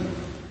دی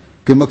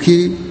کہ مکھی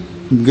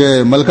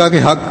ملکہ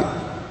کے حق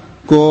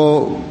کو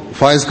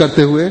فائز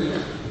کرتے ہوئے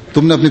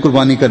تم نے اپنی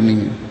قربانی کرنی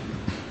ہے.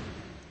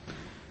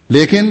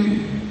 لیکن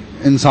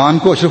انسان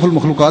کو اشرف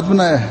المخلوقات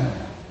بنایا ہے،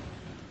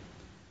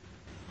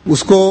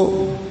 اس کو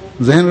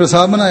ذہن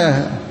رسا بنایا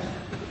ہے،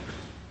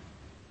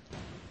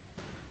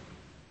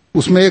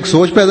 اس میں ایک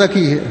سوچ پیدا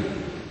کی ہے،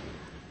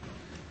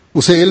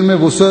 اسے علم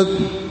وسعت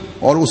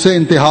اور اسے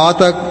انتہا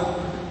تک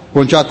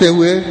پہنچاتے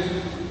ہوئے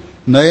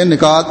نئے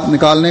نکات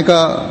نکالنے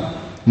کا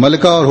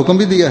ملکہ اور حکم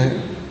بھی دیا ہے،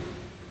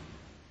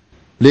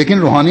 لیکن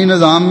روحانی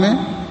نظام میں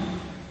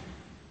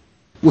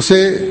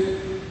اسے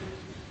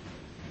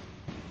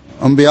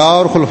انبیاء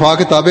اور خلفاء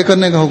کے تابع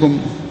کرنے کا حکم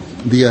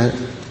دیا ہے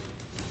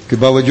کہ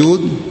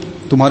باوجود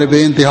تمہارے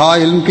بے انتہا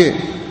علم کے،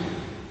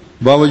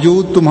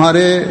 باوجود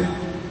تمہارے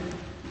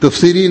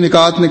تفسیری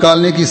نکات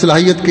نکالنے کی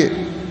صلاحیت کے،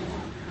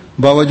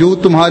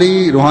 باوجود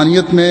تمہاری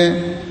روحانیت میں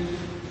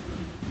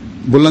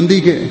بلندی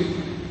کے،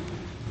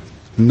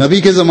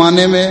 نبی کے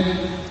زمانے میں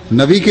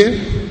نبی کے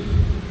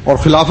اور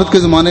خلافت کے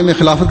زمانے میں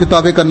خلافت کے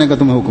تابع کرنے کا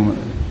تمہیں حکم ہے،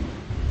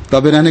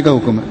 تابع رہنے کا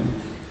حکم ہے،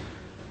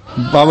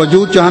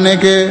 باوجود چاہنے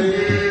کے،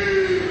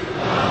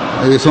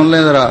 یہ سن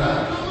لیں ذرا،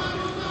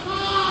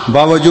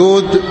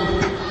 باوجود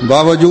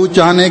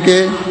چاہنے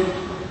کے،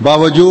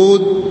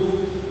 باوجود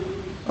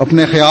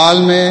اپنے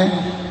خیال میں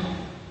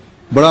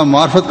بڑا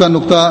معرفت کا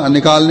نقطہ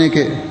نکالنے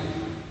کے،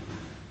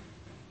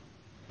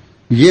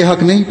 یہ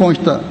حق نہیں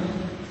پہنچتا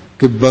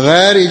کہ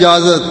بغیر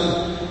اجازت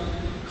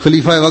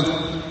خلیفہ وقت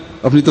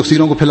اپنی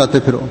تفسیروں کو پھیلاتے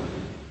پھرو۔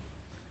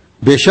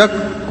 بے شک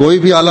کوئی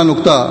بھی اعلیٰ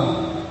نقطہ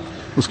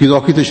اس کی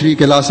ذوقی تشریح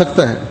کہلا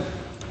سکتا ہے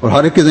اور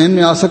ہر ایک کے ذہن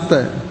میں آ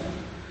سکتا ہے،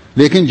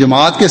 لیکن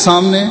جماعت کے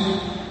سامنے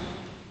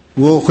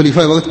وہ خلیفہ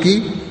وقت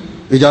کی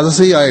اجازت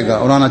سے ہی آئے گا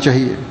اور آنا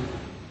چاہیے۔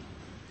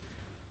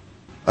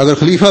 اگر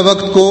خلیفہ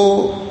وقت کو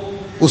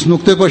اس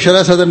نقطے پر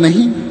شرح صدر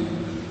نہیں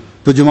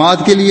تو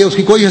جماعت کے لیے اس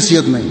کی کوئی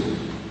حیثیت نہیں۔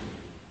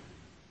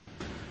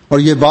 اور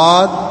یہ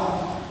بات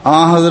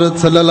حضرت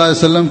صلی اللہ علیہ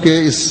وسلم کے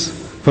اس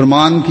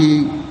فرمان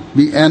کی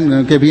بھی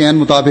عین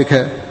مطابق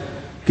ہے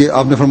کہ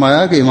آپ نے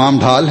فرمایا کہ امام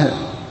ڈھال ہے۔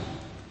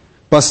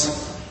 بس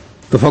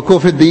تفقہ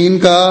فی الدین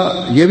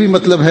کا یہ بھی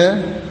مطلب ہے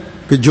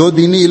کہ جو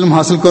دینی علم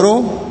حاصل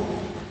کرو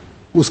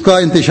اس کا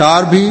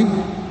انتشار بھی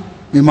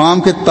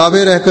امام کے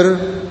تابع رہ کر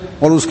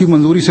اور اس کی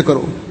منظوری سے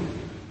کرو۔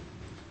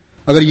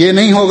 اگر یہ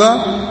نہیں ہوگا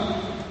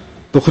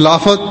تو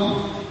خلافت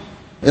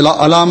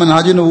علی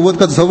منہاج نبوت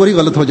کا تصور ہی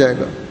غلط ہو جائے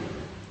گا،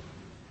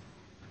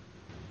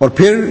 اور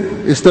پھر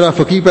اس طرح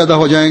فقیہ پیدا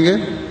ہو جائیں گے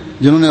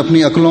جنہوں نے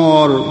اپنی عقلوں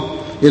اور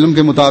علم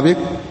کے مطابق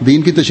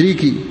دین کی تشریح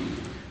کی۔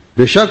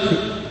 بے شک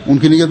ان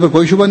کی نیت پر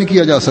کوئی شبہ نہیں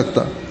کیا جا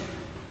سکتا،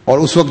 اور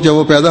اس وقت جب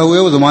وہ پیدا ہوئے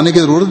وہ زمانے کی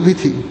ضرورت بھی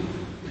تھی،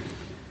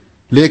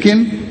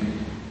 لیکن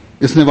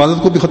اس نے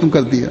عبادت کو بھی ختم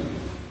کر دیا۔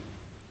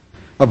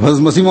 اب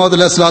حضرت مسیح موعود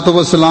علیہ الصلوۃ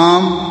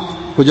والسلام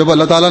کو جب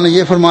اللہ تعالیٰ نے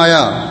یہ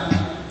فرمایا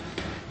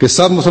کہ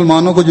سب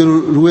مسلمانوں کو جو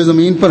روئے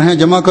زمین پر ہیں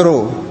جمع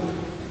کرو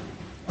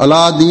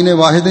علی دین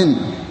واحد،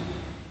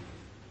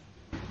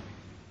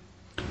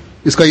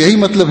 اس کا یہی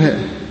مطلب ہے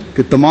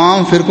کہ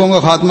تمام فرقوں کا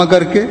خاتمہ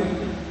کر کے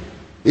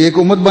ایک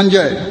امت بن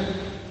جائے۔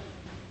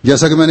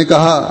 جیسا کہ میں نے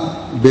کہا،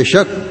 بے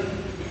شک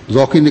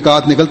ذوقی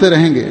نکات نکلتے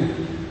رہیں گے،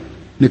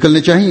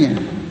 نکلنے چاہیے،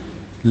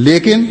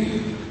 لیکن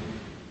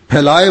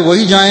پھیلائے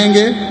وہی جائیں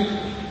گے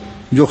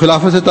جو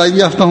خلافت سے تائید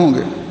یافتہ ہوں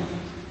گے۔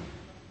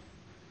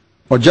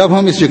 اور جب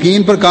ہم اس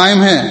یقین پر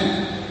قائم ہیں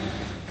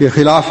کہ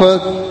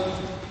خلافت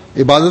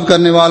عبادت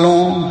کرنے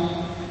والوں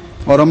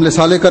اور عمل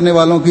صالح کرنے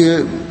والوں کی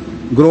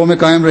گروہ میں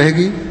قائم رہے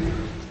گی،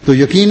 تو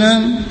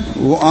یقیناً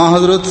وہ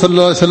حضرت صلی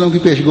اللہ علیہ وسلم کی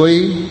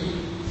پیشگوئی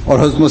اور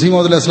حضرت مسیح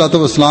موعود علیہ الصلوۃ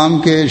والسلام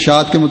کے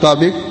ارشاد کے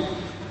مطابق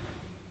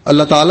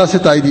اللہ تعالیٰ سے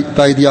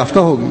تائید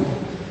یافتہ ہوگی۔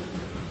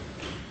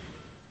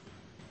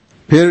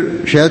 پھر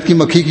شہد کی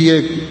مکھی کی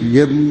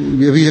یہ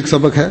بھی ایک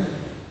سبق ہے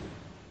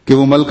کہ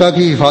وہ ملکہ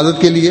کی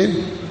حفاظت کے لیے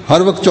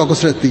ہر وقت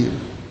چوکس رہتی ہے۔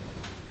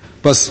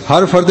 بس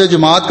ہر فرد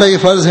جماعت کا یہ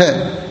فرض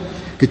ہے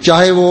کہ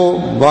چاہے وہ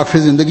واقف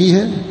زندگی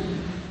ہے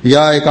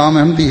یا ایک عام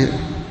احمدی ہے۔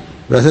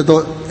 ویسے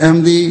تو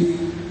احمدی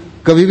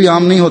کبھی بھی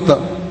عام نہیں ہوتا،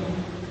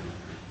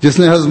 جس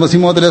نے حضرت مسیح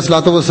موعود علیہ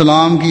الصلوۃ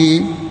والسلام کی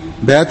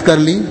بیعت کر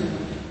لی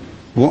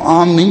وہ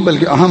عام نہیں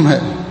بلکہ اہم ہے،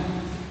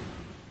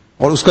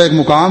 اور اس کا ایک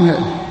مقام ہے۔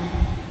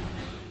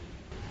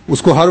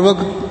 اس کو ہر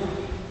وقت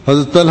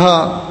حضرت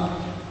طلحہ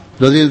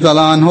رضی اللہ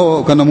تعالیٰ عنہ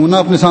کا نمونہ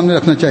اپنے سامنے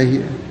رکھنا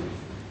چاہیے،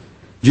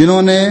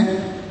 جنہوں نے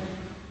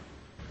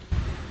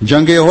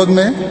جنگ احد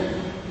میں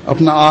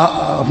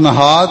اپنا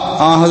ہاتھ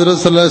حضرت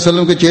صلی اللہ علیہ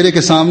وسلم کے چہرے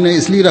کے سامنے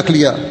اس لیے رکھ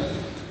لیا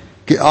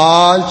کہ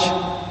آج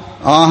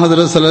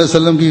حضرت صلی اللہ علیہ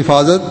وسلم کی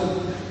حفاظت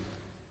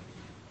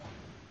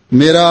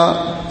میرا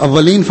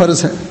اولین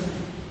فرض ہے۔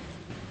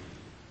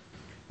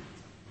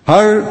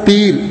 ہر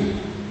تیر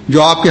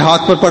جو آپ کے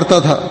ہاتھ پر پڑتا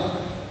تھا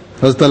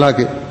حضرت طلحہ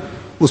کے،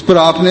 اس پر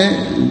آپ نے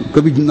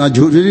کبھی نہ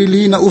جھری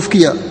لی نہ اف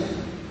کیا،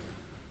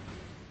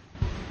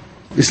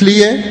 اس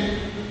لیے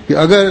کہ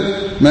اگر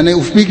میں نے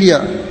اف بھی کیا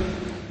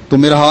تو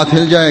میرا ہاتھ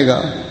ہل جائے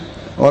گا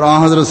اور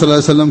حضرت صلی اللہ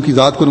علیہ وسلم کی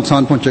ذات کو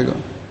نقصان پہنچے گا۔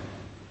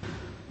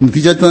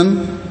 نتیجتاً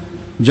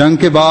جنگ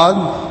کے بعد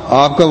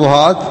آپ کا وہ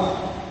ہاتھ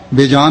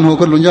بے جان ہو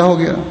کر لنجا ہو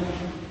گیا۔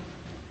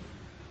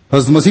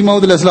 حضرت مسیح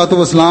موعود علیہ الصلوۃ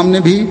والسلام نے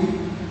بھی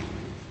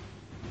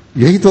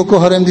یہی توقع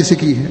ہر احمدی سے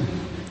کی ہے،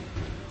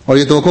 اور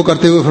یہ توقع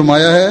کرتے ہوئے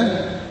فرمایا ہے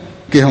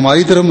کہ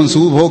ہماری طرف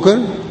منسوب ہو کر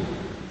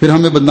پھر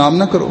ہمیں بدنام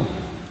نہ کرو۔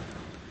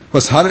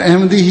 بس ہر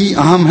احمدی ہی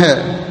اہم ہے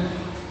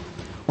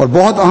اور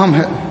بہت اہم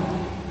ہے،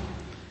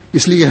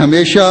 اس لیے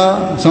ہمیشہ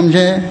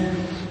سمجھیں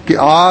کہ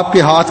آپ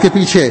کے ہاتھ کے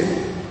پیچھے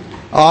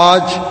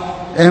آج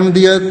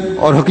احمدیت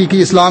اور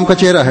حقیقی اسلام کا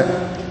چہرہ ہے،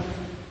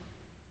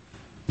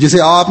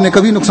 جسے آپ نے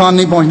کبھی نقصان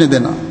نہیں پہنچنے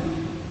دینا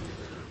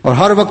اور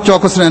ہر وقت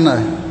چوکس رہنا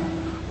ہے،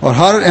 اور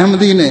ہر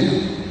احمدی نے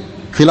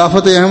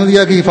خلافت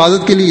احمدیہ کی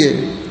حفاظت کے لیے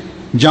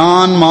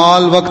جان،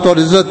 مال، وقت اور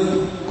عزت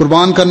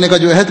قربان کرنے کا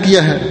جو عہد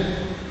کیا ہے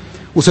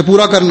اسے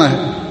پورا کرنا ہے۔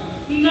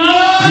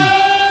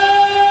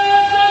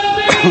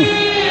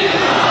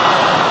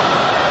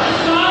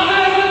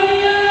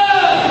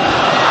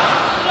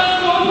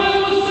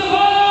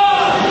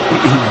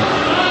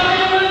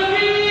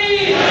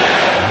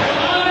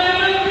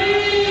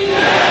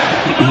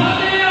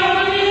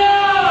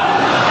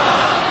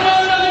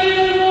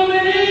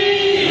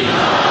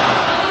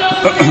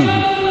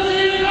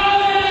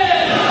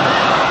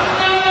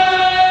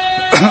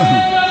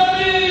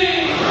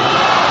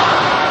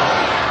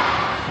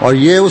 اور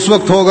یہ اس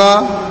وقت ہوگا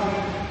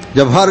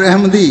جب ہر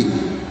احمدی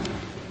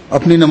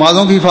اپنی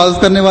نمازوں کی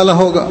حفاظت کرنے والا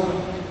ہوگا،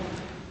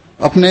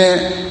 اپنے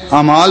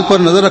اعمال پر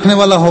نظر رکھنے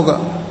والا ہوگا۔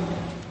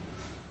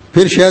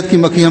 پھر شہد کی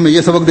مکھی ہمیں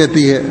یہ سبق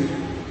دیتی ہے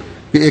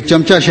کہ ایک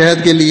چمچہ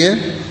شہد کے لیے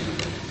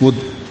وہ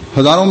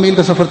ہزاروں میل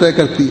کا سفر طے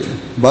کرتی ہے،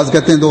 بعض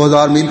کہتے ہیں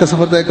 2000 میل کا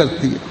سفر طے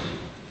کرتی ہے۔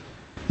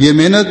 یہ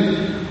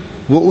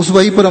محنت وہ اس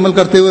وحی پر عمل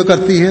کرتے ہوئے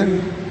کرتی ہے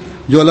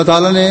جو اللہ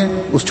تعالیٰ نے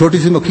اس چھوٹی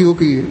سی مکھی کو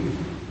کی ہے۔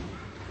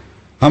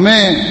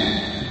 ہمیں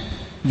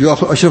جو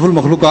اشرف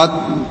المخلوقات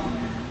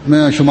میں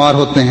شمار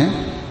ہوتے ہیں،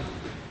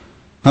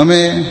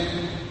 ہمیں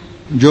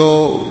جو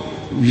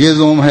یہ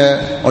زوم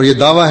ہے اور یہ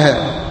دعویٰ ہے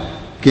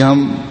کہ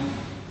ہم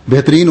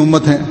بہترین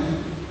امت ہیں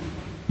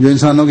جو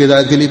انسانوں کی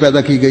ہدایت کے لیے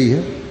پیدا کی گئی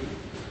ہے،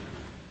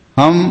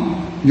 ہم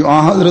جو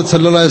حضرت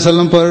صلی اللہ علیہ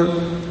وسلم پر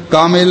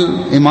کامل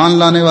ایمان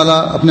لانے والا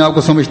اپنے آپ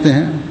کو سمجھتے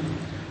ہیں،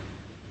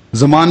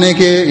 زمانے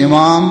کے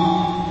امام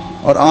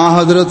اور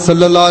حضرت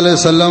صلی اللہ علیہ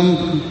وسلم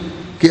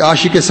کے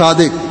عاشق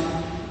صادق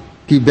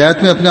کی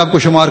بیعت میں اپنے آپ کو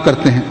شمار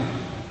کرتے ہیں،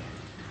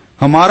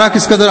 ہمارا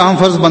کس قدر اہم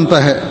فرض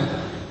بنتا ہے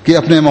کہ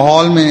اپنے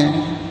ماحول میں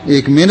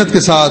ایک محنت کے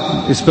ساتھ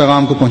اس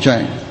پیغام کو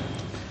پہنچائیں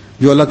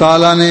جو اللہ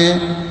تعالیٰ نے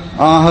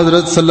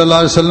حضرت صلی اللہ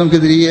علیہ وسلم کے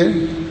ذریعے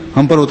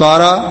ہم پر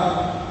اتارا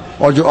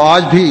اور جو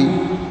آج بھی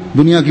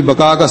دنیا کی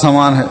بقا کا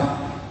سامان ہے۔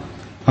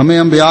 ہمیں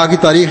انبیاء کی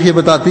تاریخ یہ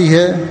بتاتی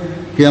ہے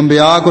کہ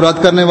انبیاء کو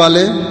رد کرنے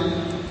والے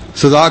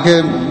سزا کے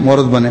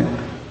مورد بنے۔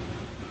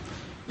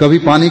 کبھی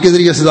پانی کے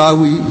ذریعے سزا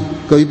ہوئی،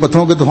 کبھی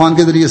پتھروں کے طوفان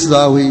کے ذریعے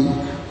سزا ہوئی،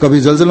 کبھی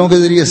زلزلوں کے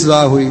ذریعے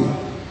سزا ہوئی،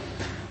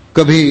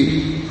 کبھی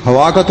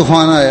ہوا کا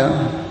طوفان آیا۔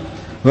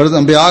 غرض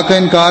انبیاء کا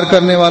انکار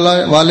کرنے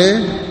والے،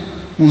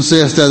 ان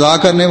سے استہزاء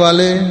کرنے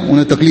والے،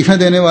 انہیں تکلیفیں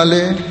دینے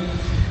والے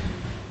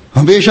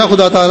ہمیشہ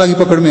خدا تعالیٰ کی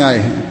پکڑ میں آئے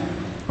ہیں،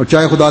 اور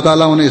چاہے خدا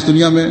تعالیٰ انہیں اس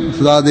دنیا میں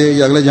سزا دے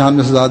یا اگلے جہان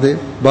میں سزا دے،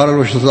 بہرحال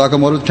وہ سزا کا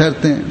مورد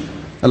ٹھہرتے ہیں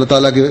اللہ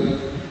تعالیٰ کے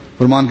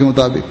فرمان کے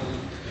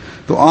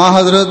مطابق۔ تو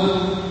حضرت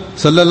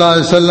صلی اللہ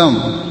علیہ وسلم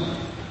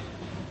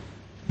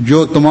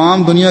جو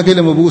تمام دنیا کے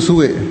لیے مبعوث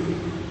ہوئے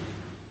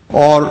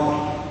اور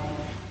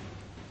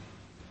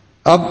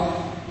اب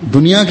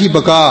دنیا کی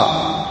بقا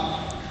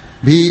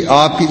بھی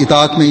آپ کی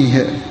اطاعت میں ہی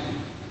ہے،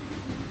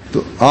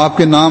 تو آپ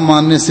کے نام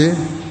ماننے سے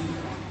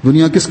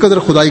دنیا کس قدر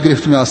خدائی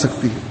گرفت میں آ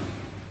سکتی ہے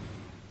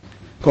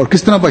اور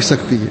کس طرح بچ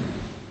سکتی ہے۔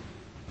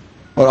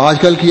 اور آج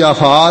کل کی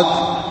آفات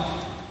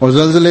اور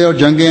زلزلے اور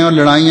جنگیں اور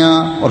لڑائیاں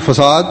اور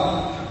فساد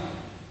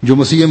جو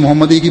مسیح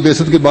محمدی کی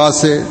بعثت کے بعد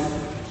سے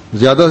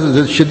زیادہ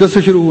شدت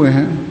سے شروع ہوئے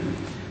ہیں،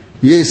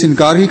 یہ اس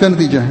انکار ہی کا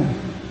نتیجہ ہے۔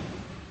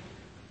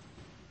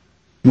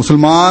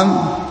 مسلمان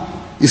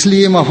اس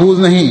لیے محفوظ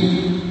نہیں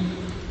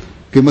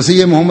کہ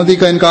مسیح محمدی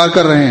کا انکار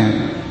کر رہے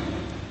ہیں،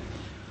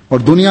 اور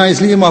دنیا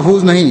اس لیے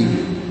محفوظ نہیں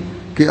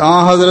کہ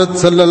حضرت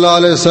صلی اللہ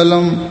علیہ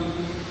وسلم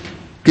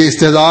کے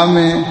استہزاء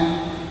میں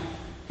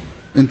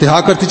انتہا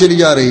کرتی چلی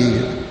جا رہی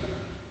ہے۔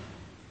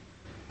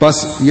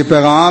 بس یہ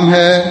پیغام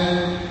ہے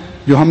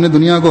جو ہم نے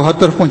دنیا کو ہر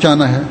طرف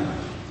پہنچانا ہے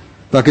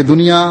تاکہ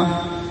دنیا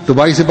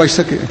تباہی سے بچ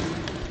سکے،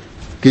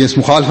 کہ اس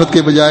مخالفت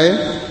کے بجائے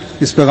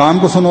اس پیغام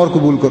کو سنو اور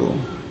قبول کرو۔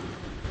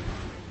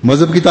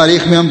 مذہب کی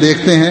تاریخ میں ہم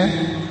دیکھتے ہیں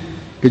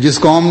کہ جس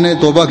قوم نے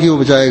توبہ کی وہ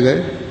بچائے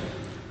گئے۔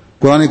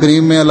 قرآن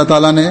کریم میں اللہ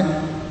تعالیٰ نے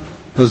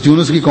حضرت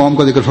یونس کی قوم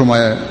کا ذکر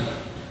فرمایا ہے۔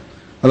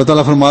 اللہ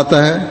تعالیٰ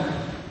فرماتا ہے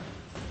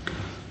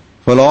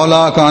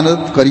فلولا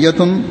کانت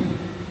قریۃ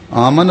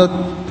آمنت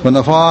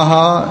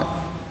فنفعها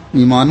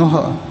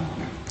ایمانها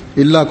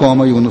الا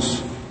قوم یونس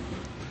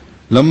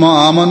لما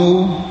آمنوا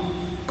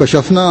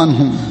کشفنا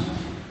عنهم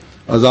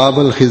عذاب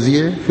الخزي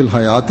فی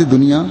الحیات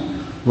الدنیا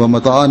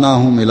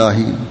ومتعناهم الی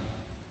حین۔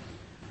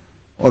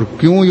 اور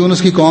کیوں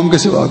یونس کی قوم کے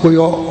سوا کوئی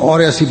اور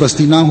ایسی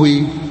بستی نہ ہوئی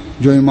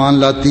جو ایمان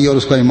لاتی اور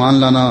اس کا ایمان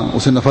لانا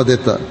اسے نفع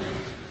دیتا۔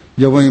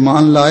 جب وہ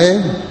ایمان لائے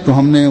تو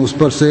ہم نے اس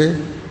پر سے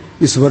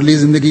اس ورلی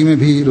زندگی میں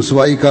بھی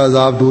رسوائی کا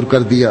عذاب دور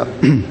کر دیا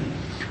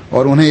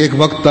اور انہیں ایک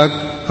وقت تک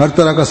ہر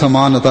طرح کا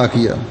سامان عطا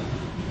کیا۔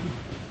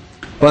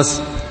 بس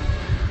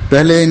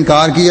پہلے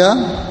انکار کیا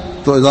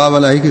تو عذاب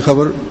الہی کی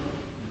خبر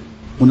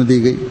انہیں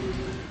دی گئی،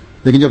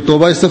 لیکن جب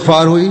توبہ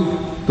استغفار ہوئی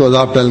تو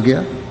عذاب ٹل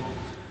گیا۔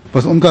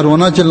 بس ان کا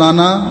رونا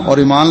چلانا اور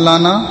ایمان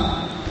لانا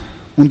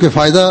ان کے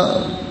فائدہ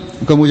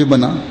کا موجب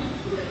بنا،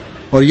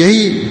 اور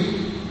یہی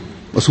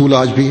اصول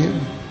آج بھی ہے۔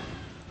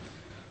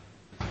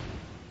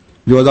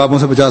 جو عذابوں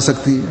سے بچا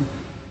سکتی ہے۔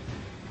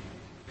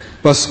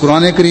 بس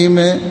قرآن کریم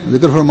میں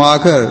ذکر فرما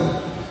کر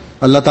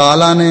اللہ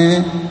تعالیٰ نے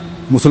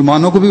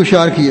مسلمانوں کو بھی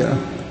ہوشیار کیا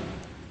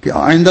کہ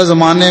آئندہ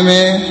زمانے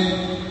میں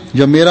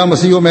جب میرا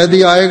مسیح و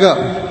مہدی آئے گا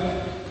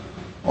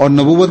اور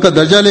نبوت کا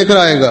درجہ لے کر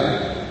آئے گا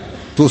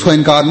تو اس کا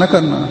انکار نہ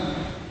کرنا،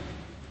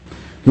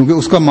 کیونکہ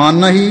اس کا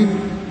ماننا ہی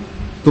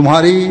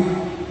تمہاری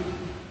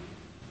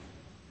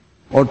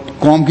اور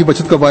قوم کی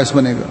بچت کا باعث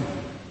بنے گا۔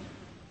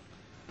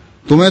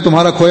 تمہیں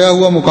تمہارا کھویا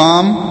ہوا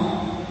مقام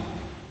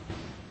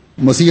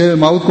مسیح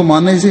موعود کو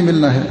ماننے ہی سے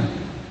ملنا ہے۔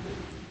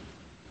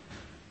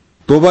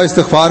 توبہ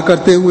استغفار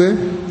کرتے ہوئے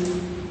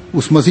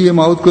اس مسیح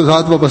موعود کے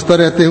ساتھ وابستہ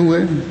رہتے ہوئے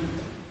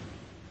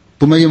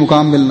تمہیں یہ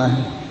مقام ملنا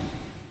ہے۔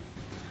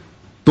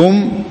 تم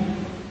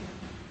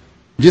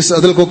جس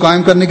عدل کو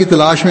قائم کرنے کی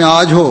تلاش میں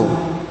آج ہو،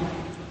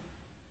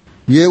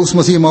 یہ اس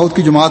مسیح موعود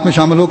کی جماعت میں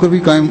شامل ہو کر ہی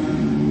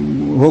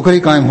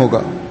قائم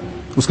ہوگا،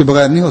 اس کے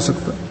بغیر نہیں ہو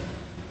سکتا۔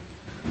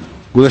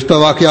 گزشتہ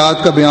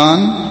واقعات کا بیان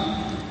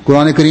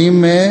قرآن کریم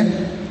میں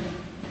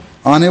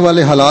آنے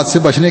والے حالات سے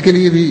بچنے کے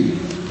لیے بھی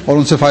اور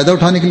ان سے فائدہ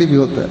اٹھانے کے لیے بھی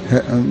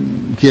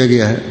کیا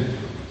گیا ہے۔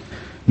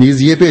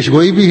 نیز یہ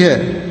پیشگوئی بھی ہے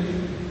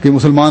کہ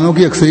مسلمانوں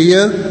کی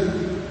اکثریت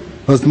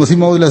حضرت مسیح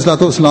موعود علیہ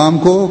الصلوۃ والسلام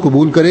کو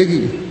قبول کرے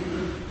گی۔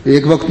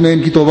 ایک وقت میں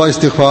ان کی توبہ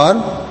استغفار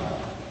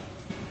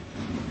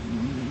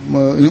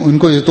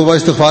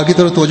کی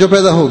طرف توجہ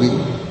پیدا ہوگی،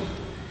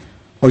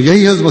 اور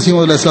یہی حضرت مسیح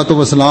موعود علیہ الصلوۃ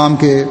والسلام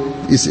کے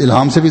اس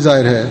الہام سے بھی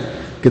ظاہر ہے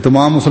کہ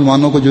تمام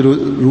مسلمانوں کو جو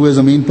روئے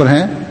زمین پر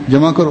ہیں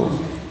جمع کرو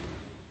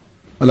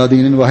اللہ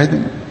دین واحد۔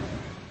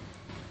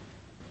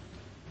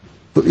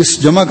 تو اس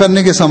جمع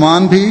کرنے کے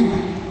سامان بھی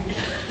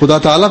خدا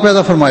تعالیٰ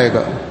پیدا فرمائے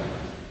گا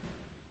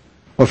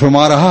اور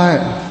فرما رہا ہے۔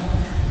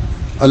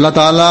 اللہ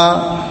تعالیٰ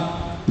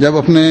جب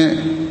اپنے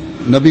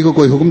نبی کو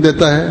کوئی حکم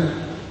دیتا ہے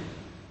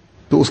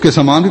تو اس کے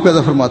سامان بھی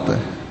پیدا فرماتا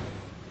ہے،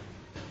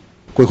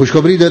 کوئی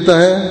خوشخبری دیتا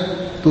ہے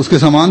تو اس کے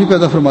سامان بھی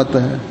پیدا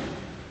فرماتا ہے۔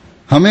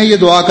 ہمیں یہ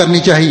دعا کرنی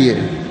چاہیے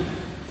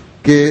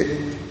کہ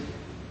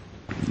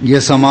یہ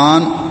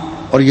سامان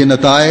اور یہ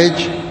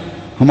نتائج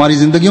ہماری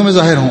زندگیوں میں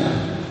ظاہر ہوں۔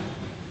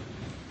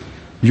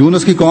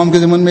 یونس کی قوم کے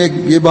ضمن میں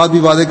یہ بات بھی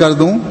واضح کر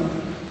دوں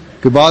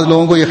کہ بعض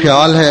لوگوں کو یہ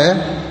خیال ہے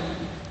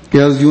کہ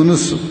حضرت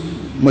یونس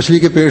مچھلی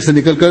کے پیٹ سے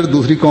نکل کر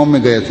دوسری قوم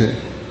میں گئے تھے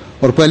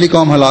اور پہلی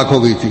قوم ہلاک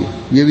ہو گئی تھی۔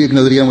 یہ بھی ایک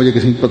نظریہ مجھے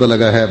کسی کو پتہ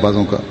لگا ہے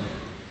بعضوں کا۔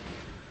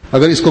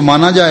 اگر اس کو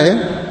مانا جائے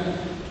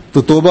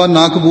تو توبہ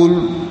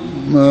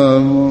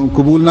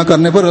قبول نہ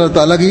کرنے پر اللہ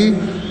تعالیٰ کی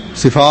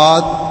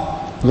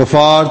صفات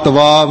غفار،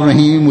 تواب،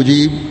 رحیم،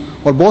 مجیب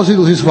اور بہت سی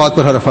دوسری صفات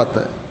پر حرف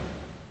آتا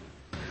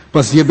ہے۔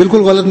 بس یہ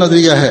بالکل غلط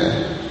نظریہ ہے۔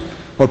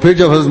 اور پھر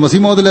جب حضرت مسیح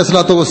موعود علیہ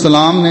الصلوۃ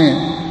والسلام نے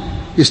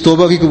اس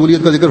توبہ کی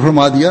قبولیت کا ذکر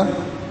فرما دیا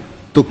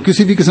تو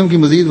کسی بھی قسم کی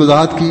مزید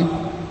وضاحت کی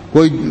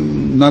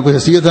نہ کوئی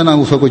حیثیت ہے نہ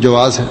اس کا کوئی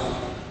جواز ہے۔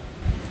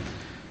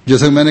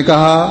 جیسے میں نے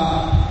کہا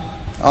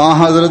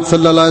حضرت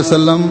صلی اللہ علیہ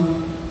وسلم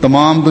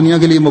تمام دنیا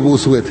کے لیے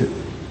مبعوث ہوئے تھے،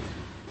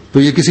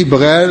 تو یہ کسی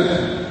بغیر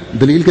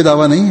دلیل کے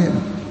دعویٰ نہیں ہے۔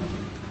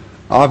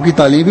 آپ کی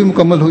تعلیم بھی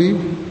مکمل ہوئی،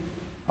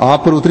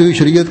 آپ پر اتری ہوئی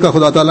شریعت کا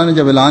خدا تعالیٰ نے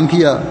جب اعلان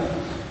کیا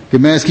کہ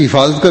میں اس کی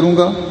حفاظت کروں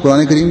گا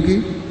قرآن کریم کی،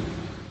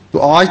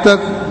 تو آج تک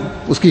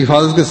اس کی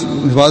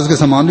حفاظت کے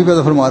سامان بھی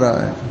پیدا فرما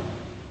رہا ہے۔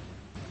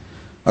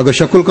 اگر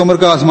شق القمر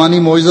کا آسمانی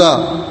معجزہ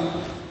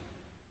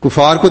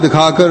کفار کو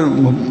دکھا کر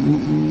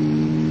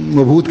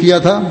مبہوت کیا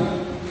تھا،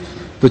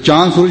 تو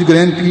چاند سورج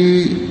گرہن کی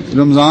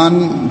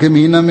رمضان کے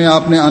مہینہ میں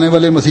آپ نے آنے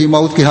والے مسیح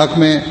موعود کے حق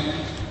میں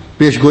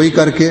پیش گوئی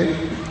کر کے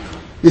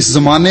اس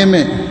زمانے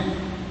میں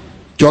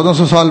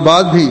 1400 سال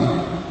بعد بھی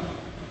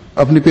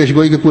اپنی پیش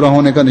گوئی کے پورا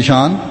ہونے کا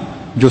نشان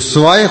جو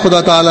سوائے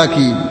خدا تعالیٰ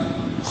کی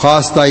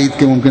خاص تائید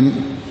کے ممکن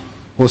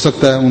ہو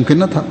سکتا ہے ممکن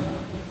نہ تھا،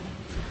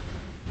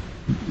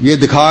 یہ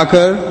دکھا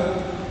کر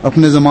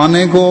اپنے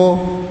زمانے کو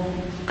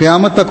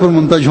قیامت تک پر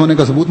منتج ہونے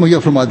کا ثبوت مہیا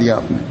فرما دیا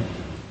آپ نے۔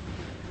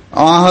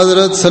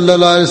 حضرت صلی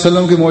اللہ علیہ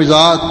وسلم کے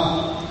معجزات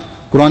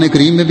قرآن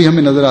کریم میں بھی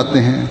ہمیں نظر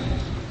آتے ہیں،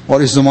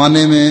 اور اس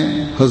زمانے میں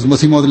حضرت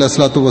مسیح موعود علیہ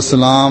الصلوۃ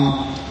والسلام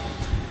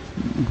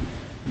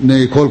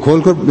نے کھول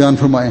کھول کر بیان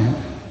فرمائے ہیں۔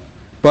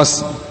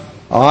 بس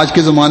آج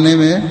کے زمانے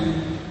میں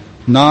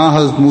نہ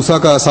حضرت موسیٰ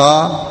کا عصا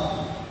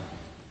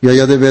یا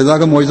ید بیضا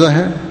کا معجزہ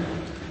ہے،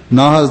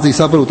 نہ حضرت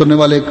عیسیٰ پر اترنے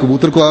والے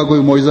کبوتر کا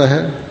کوئی معجزہ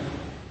ہے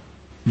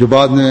جو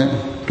بعد میں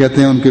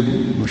کہتے ہیں ان کے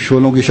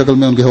شعلوں کی شکل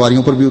میں ان کے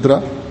حواریوں پر بھی اترا،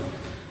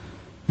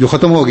 جو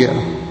ختم ہو گیا۔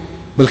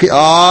 بلکہ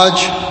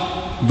آج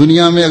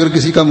دنیا میں اگر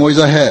کسی کا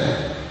معجزہ ہے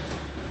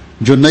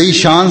جو نئی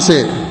شان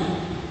سے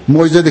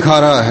معجزے دکھا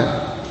رہا ہے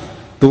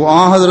تو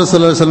وہ حضرت صلی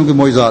اللہ علیہ وسلم کے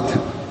معجزات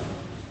ہیں،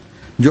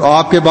 جو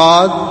آپ کے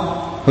بعد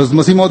حضرت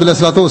مسیح موعود علیہ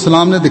الصلوۃ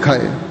والسلام نے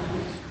دکھائے۔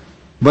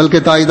 بلکہ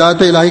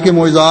تائیدات الہی کے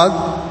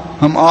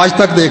معجزات ہم آج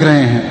تک دیکھ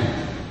رہے ہیں،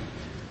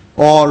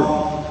 اور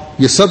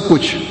یہ سب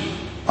کچھ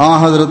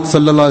حضرت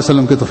صلی اللہ علیہ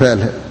وسلم کے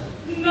طفیل ہے۔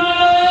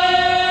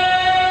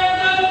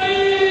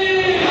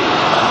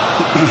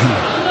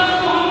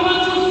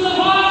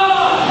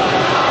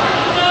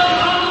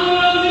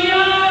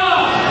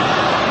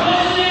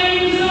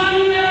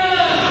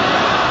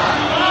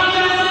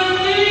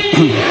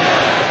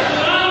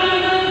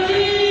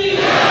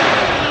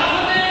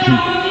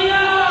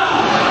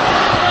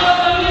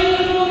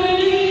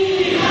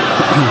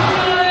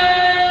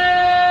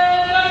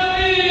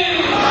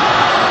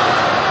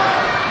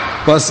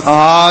 پس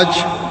آج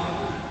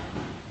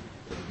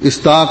اس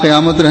تا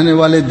قیامت رہنے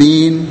والے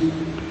دین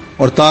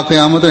اور تا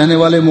قیامت رہنے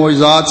والے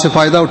معجزات سے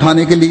فائدہ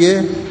اٹھانے کے لیے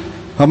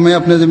ہمیں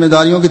اپنے ذمہ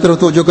داریوں کی طرف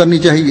توجہ کرنی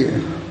چاہیے.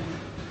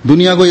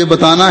 دنیا کو یہ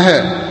بتانا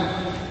ہے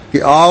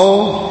کہ آؤ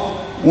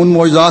ان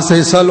معجزات سے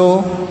حصہ لو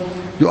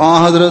جو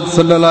آن حضرت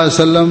صلی اللہ علیہ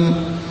وسلم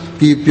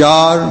کی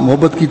پیار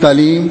محبت کی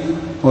تعلیم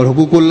اور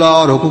حقوق اللہ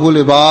اور حقوق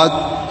العباد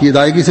کی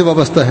ادائیگی سے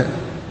وابستہ ہے.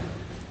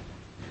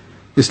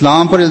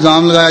 اسلام پر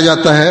الزام لگایا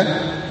جاتا ہے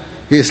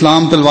کہ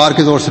اسلام تلوار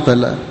کے دور سے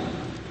پھیلا ہے،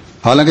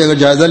 حالانکہ اگر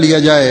جائزہ لیا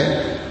جائے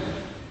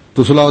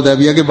تو صلح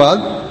حدیبیہ کے بعد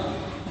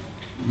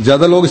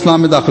زیادہ لوگ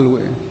اسلام میں داخل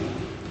ہوئے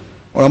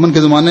اور امن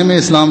کے زمانے میں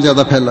اسلام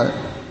زیادہ پھیلا ہے.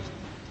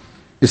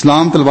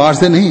 اسلام تلوار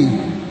سے نہیں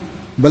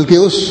بلکہ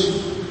اس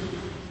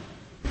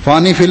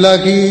فانی فلا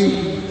کی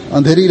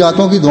اندھیری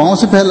راتوں کی دعاؤں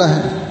سے پھیلا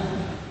ہے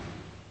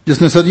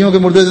جس نے صدیوں کے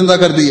مردے زندہ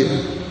کر دیے.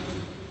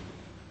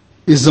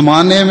 اس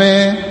زمانے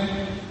میں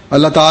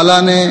اللہ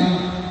تعالیٰ نے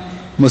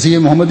مسیح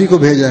محمدی کو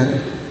بھیجا ہے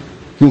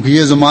کیونکہ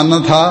یہ زمانہ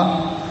تھا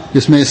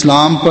جس میں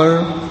اسلام پر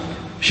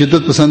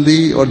شدت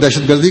پسندی اور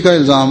دہشت گردی کا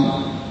الزام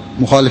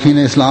مخالفین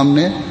اسلام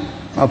نے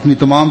اپنی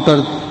تمام تر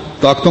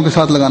طاقتوں کے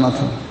ساتھ لگانا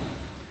تھا.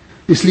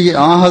 اس لیے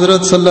آن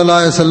حضرت صلی اللہ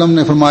علیہ وسلم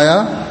نے فرمایا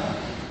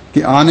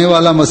کہ آنے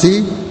والا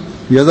مسیح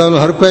یضع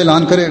الحرب کا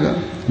اعلان کرے گا،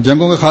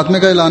 جنگوں کے خاتمے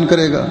کا اعلان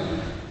کرے گا،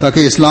 تاکہ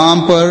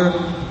اسلام پر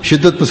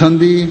شدت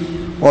پسندی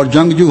اور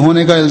جنگجو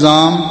ہونے کا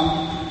الزام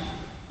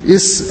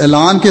اس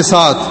اعلان کے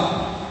ساتھ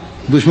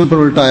دشمن پر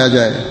الٹایا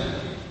جائے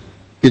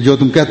کہ جو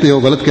تم کہتے ہو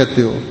غلط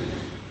کہتے ہو،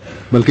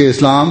 بلکہ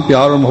اسلام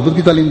پیار اور محبت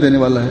کی تعلیم دینے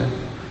والا ہے.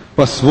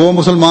 بس وہ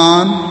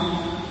مسلمان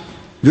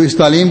جو اس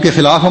تعلیم کے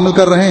خلاف عمل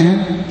کر رہے ہیں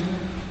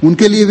ان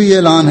کے لیے بھی یہ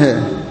اعلان ہے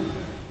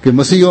کہ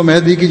مسیح و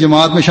مہدی کی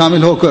جماعت میں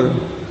شامل ہو کر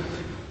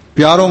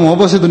پیار و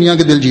محبت سے دنیا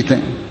کے دل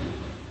جیتیں.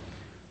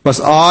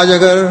 بس آج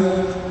اگر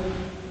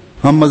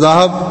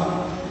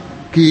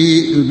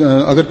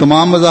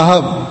تمام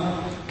مذاہب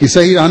کی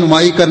صحیح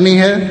رہنمائی کرنی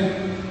ہے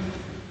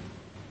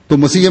تو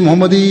مسیح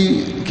محمدی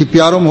کی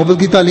پیار و محبت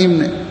کی تعلیم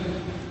نے،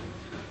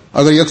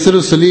 اگر یکسر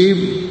الصلیب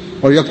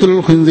اور یقتل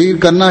الخنزیر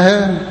کرنا ہے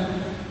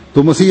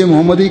تو مسیح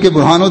محمدی کے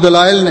برہان و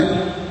دلائل نے،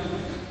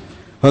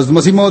 حضرت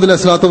مسیح موعود علیہ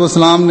الصلوۃ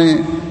والسلام نے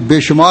بے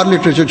شمار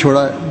لٹریچر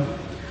چھوڑا ہے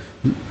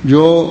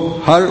جو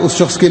ہر اس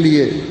شخص کے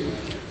لیے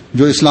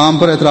جو اسلام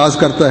پر اعتراض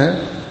کرتا ہے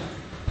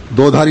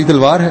دو دھاری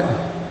تلوار ہے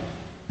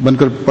بن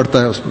کر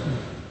پڑتا ہے اس پر.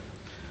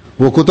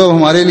 وہ کتب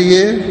ہمارے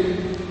لیے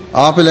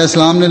آپ علیہ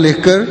السلام نے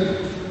لکھ کر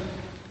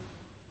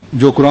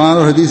جو قرآن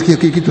اور حدیث کی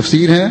حقیقی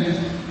تفسیر ہے،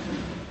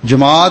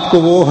 جماعت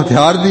کو وہ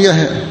ہتھیار دیا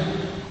ہے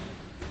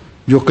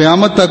جو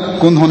قیامت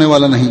تک کند ہونے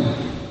والا نہیں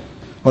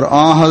اور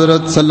آن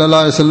حضرت صلی اللہ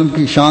علیہ وسلم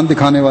کی شان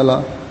دکھانے والا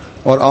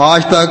اور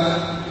آج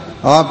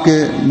تک آپ کے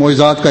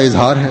معجزات کا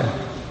اظہار ہے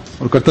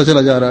اور کرتا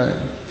چلا جا رہا ہے.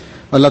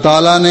 اللہ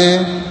تعالیٰ نے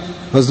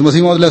حضرت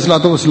مسیح موعود علیہ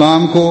الصلوۃ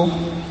والسلام کو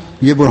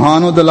یہ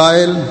برہان و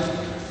دلائل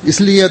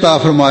اس لیے عطا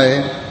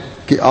فرمائے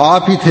کہ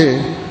آپ ہی تھے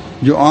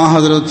جو آن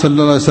حضرت صلی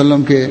اللہ علیہ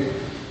وسلم کے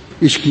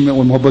عشق میں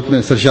اور محبت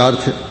میں سرشار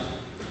تھے،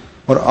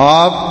 اور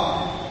آپ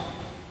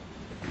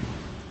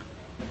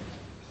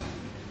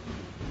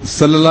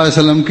صلی اللہ علیہ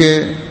وسلم کے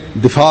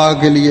دفاع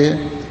کے لیے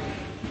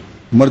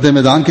مرد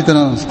میدان کی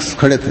طرح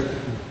کھڑے تھے.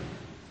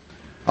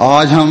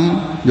 آج ہم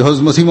جو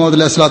حضرت مسیح موعود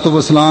علیہ الصلوۃ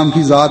والسلام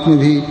کی ذات میں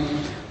بھی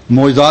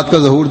معجزات کا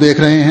ظہور دیکھ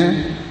رہے ہیں،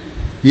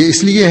 یہ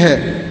اس لیے ہے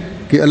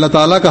کہ اللہ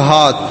تعالیٰ کا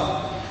ہاتھ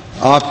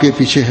آپ کے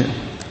پیچھے ہے.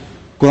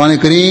 قرآن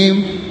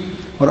کریم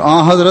اور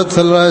آن حضرت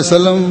صلی اللہ علیہ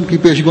وسلم کی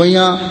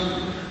پیشگوئیاں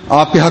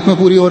آپ کے حق میں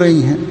پوری ہو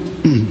رہی ہیں.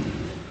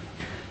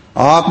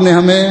 آپ نے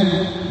ہمیں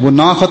وہ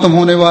نہ ختم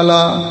ہونے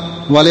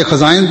والے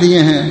خزائن دیے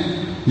ہیں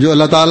جو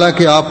اللہ تعالیٰ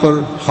کے آپ پر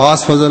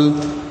خاص فضل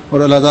اور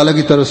اللہ تعالیٰ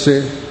کی طرف سے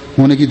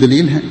ہونے کی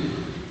دلیل ہیں.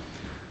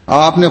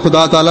 آپ نے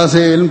خدا تعالیٰ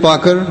سے علم پا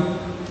کر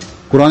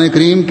قرآن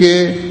کریم کے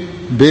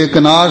بے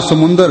کنار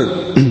سمندر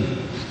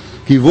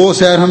کی وہ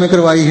سیر ہمیں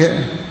کروائی ہے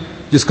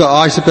جس کا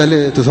آج سے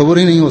پہلے تصور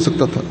ہی نہیں ہو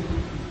سکتا تھا.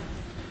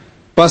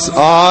 بس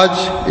آج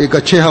ایک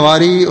اچھے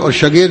حواری اور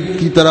شاگرد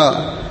کی طرح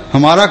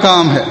ہمارا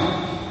کام ہے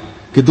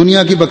کہ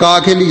دنیا کی بقا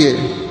کے لیے،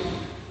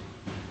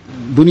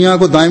 دنیا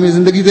کو دائمی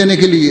زندگی دینے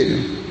کے لیے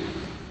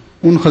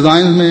ان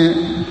خزائن میں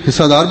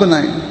حصہ دار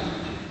بنائیں،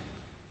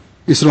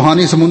 اس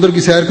روحانی سمندر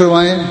کی سیر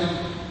کروائیں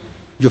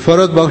جو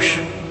فرد بخش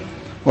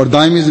اور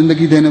دائمی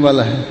زندگی دینے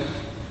والا ہے.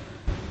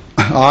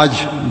 آج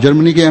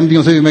جرمنی کے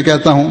احمدیوں سے بھی میں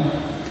کہتا ہوں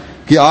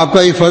کہ آپ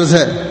کا یہ فرض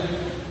ہے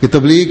کہ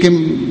تبلیغ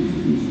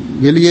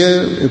کے لیے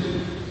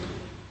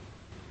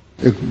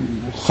ایک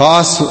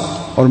خاص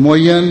اور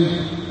معین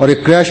اور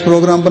ایک کریش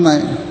پروگرام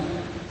بنائیں،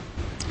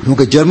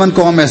 کیونکہ جرمن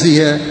قوم ایسی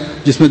ہے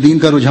جس میں دین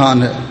کا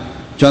رجحان ہے.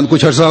 چند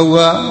کچھ عرصہ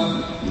ہوا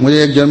مجھے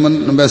ایک جرمن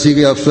ایمبیسی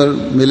کے افسر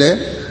ملے،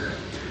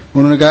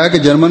 انہوں نے کہا کہ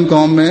جرمن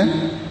قوم میں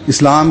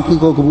اسلام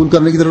کو قبول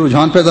کرنے کی طرف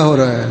رجحان پیدا ہو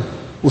رہا ہے.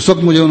 اس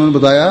وقت مجھے انہوں نے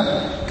بتایا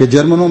کہ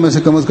جرمنوں میں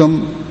سے کم از کم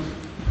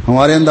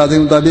ہمارے اندازے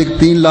کے مطابق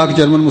 3 لاکھ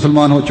جرمن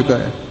مسلمان ہو چکا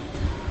ہے.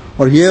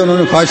 اور یہ انہوں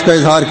نے خواہش کا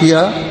اظہار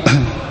کیا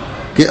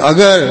کہ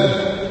اگر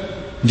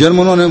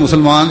جرمنوں نے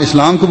مسلمان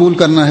اسلام قبول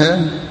کرنا ہے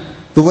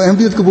تو وہ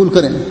احمدیت قبول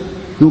کریں،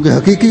 کیونکہ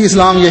حقیقی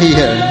اسلام یہی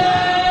ہے.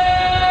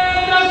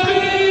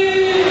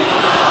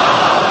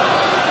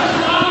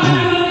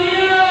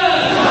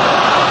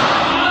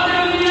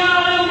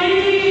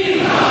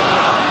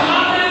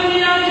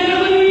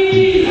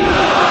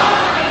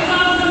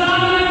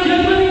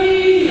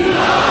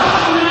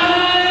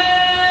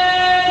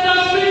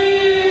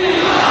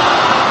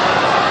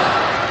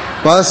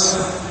 بس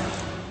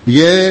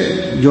یہ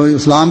جو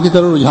اسلام کی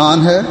طرف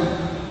رجحان ہے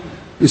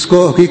اس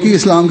کو حقیقی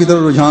اسلام کی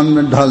طرف رجحان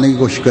میں ڈھالنے کی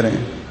کوشش کریں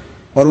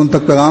اور ان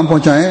تک پیغام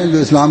پہنچائیں جو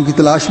اسلام کی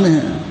تلاش میں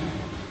ہیں.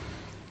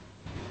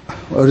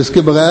 اور اس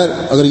کے بغیر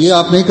اگر یہ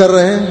آپ نہیں کر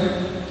رہے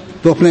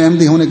تو اپنے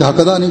احمدی ہونے کا حق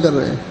ادا نہیں کر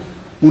رہے.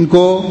 ان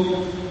کو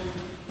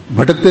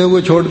بھٹکتے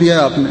ہوئے چھوڑ دیا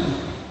ہے آپ نے.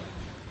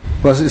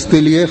 بس اس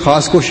کے لیے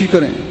خاص کوشش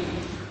کریں.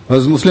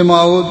 حضرت مسلم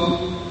موعود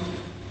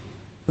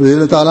رضی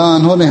اللہ تعالیٰ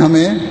عنہ نے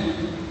ہمیں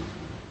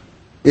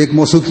ایک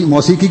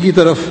موسیقی کی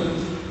طرف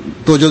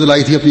توجہ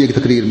دلائی تھی اپنی ایک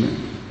تقریر میں،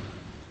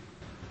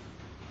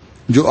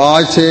 جو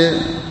آج سے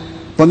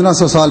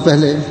 1500 سال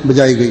پہلے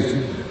بجائی گئی تھی،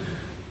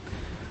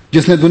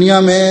 جس نے دنیا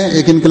میں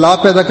ایک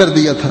انقلاب پیدا کر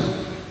دیا تھا.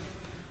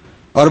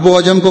 عرب و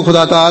عجم کو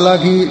خدا تعالیٰ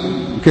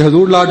کے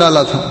حضور لا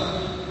ڈالا تھا.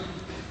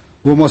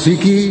 وہ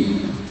موسیقی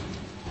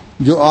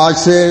جو آج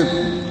سے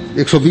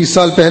 120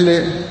 سال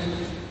پہلے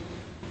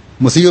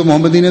مسیح و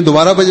محمدی نے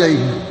دوبارہ بجائی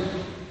ہے،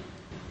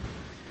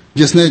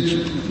 جس نے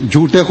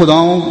جھوٹے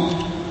خداؤں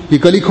کی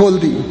کلی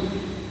کھول دی،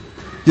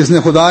 جس نے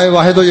خدائے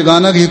واحد و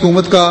یگانہ کی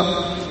حکومت کا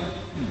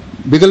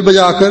بگل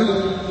بجا کر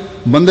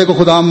بندے کو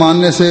خدا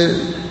ماننے سے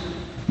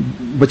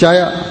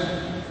بچایا،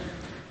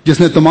 جس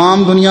نے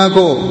تمام دنیا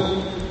کو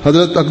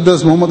حضرت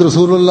اقدس محمد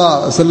رسول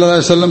اللہ صلی اللہ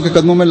علیہ وسلم کے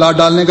قدموں میں لا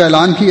ڈالنے کا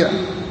اعلان کیا.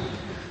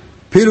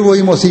 پھر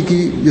وہی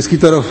موسیقی جس کی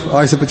طرف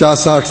آج سے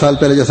 50-60 سال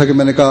پہلے، جیسا کہ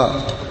میں نے کہا،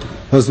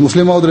 حضرت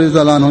مسلم موعود رضی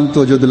اللہ عنہ نے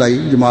توجہ دلائی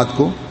جماعت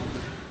کو،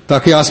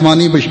 تاکہ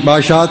آسمانی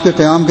بادشاہت کے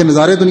قیام کے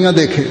نظارے دنیا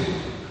دیکھے.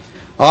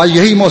 آج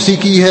یہی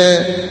موسیقی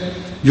ہے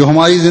جو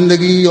ہماری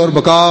زندگی اور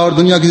بقا اور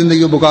دنیا کی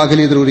زندگی اور بقا کے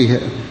لیے ضروری ہے.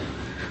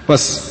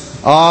 بس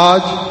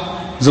آج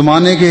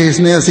زمانے کے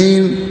حسن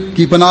حسین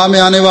کی پناہ میں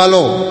آنے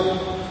والوں،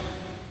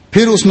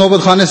 پھر اس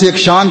نوبت خانے سے ایک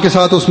شان کے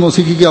ساتھ اس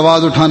موسیقی کی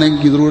آواز اٹھانے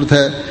کی ضرورت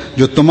ہے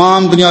جو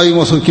تمام دنیاوی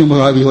موسیقیوں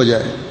پر حاوی ہو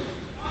جائے.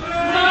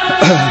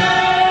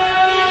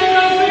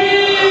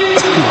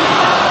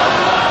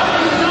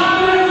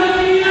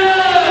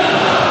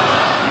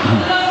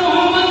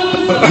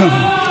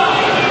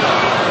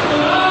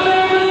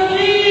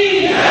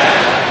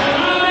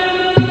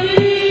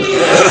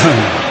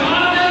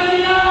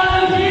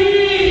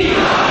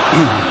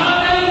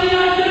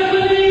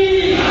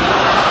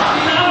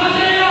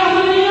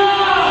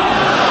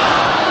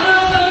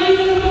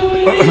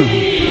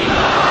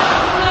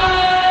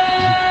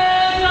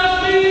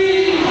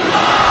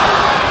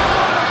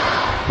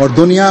 اور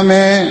دنیا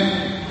میں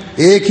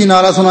ایک ہی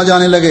نعرہ سنا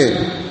جانے لگے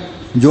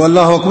جو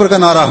اللہ اکبر کا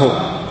نعرہ ہو،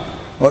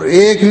 اور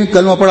ایک ہی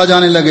کلمہ پڑھا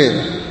جانے لگے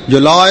جو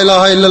لا الہ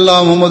الا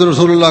اللہ محمد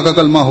رسول اللہ کا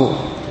کلمہ ہو.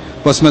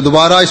 بس میں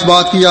دوبارہ اس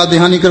بات کی یاد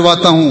دہانی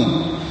کرواتا ہوں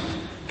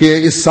کہ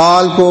اس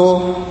سال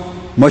کو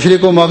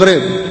مشرق و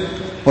مغرب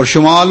اور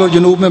شمال اور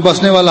جنوب میں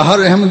بسنے والا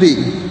ہر احمدی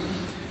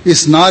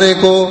اس نعرے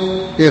کو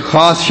ایک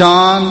خاص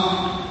شان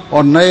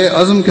اور نئے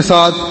عزم کے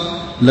ساتھ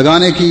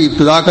لگانے کی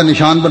ابتدا کا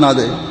نشان بنا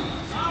دے.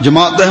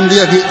 جماعت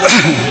احمدیہ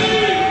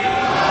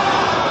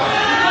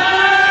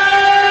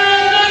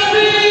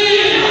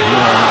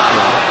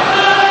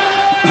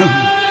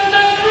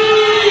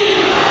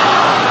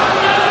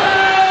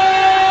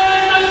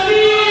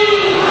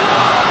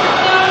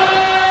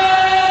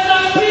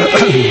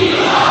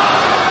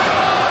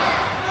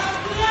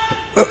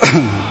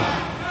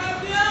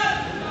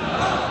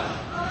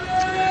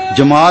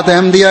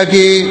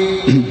کی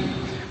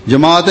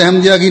جماعت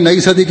احمدیہ کی نئی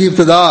صدی کی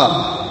ابتدا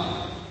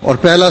اور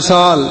پہلا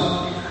سال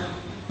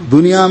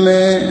دنیا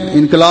میں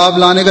انقلاب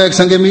لانے کا ایک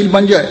سنگ میل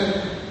بن جائے.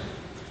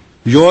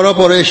 یورپ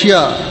اور ایشیا،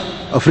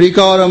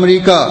 افریقہ اور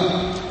امریکہ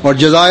اور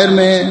جزائر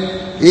میں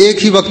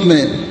ایک ہی وقت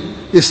میں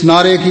اس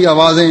نعرے کی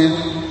آوازیں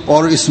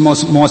اور اس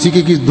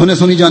موسیقی کی دھنیں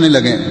سنی جانے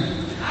لگیں.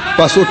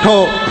 بس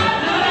اٹھو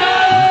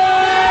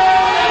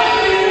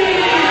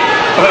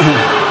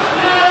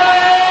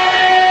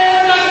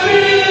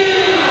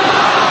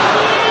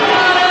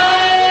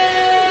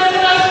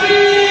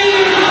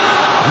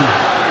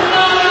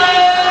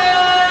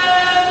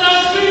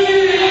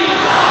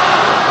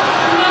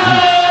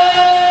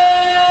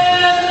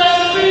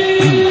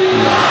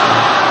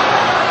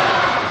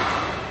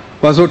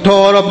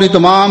اور اپنی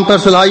تمام تر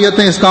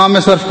صلاحیتیں اس کام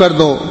میں صرف کر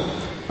دو.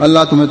 اللہ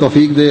تمہیں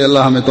توفیق دے، اللہ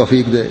ہمیں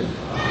توفیق دے.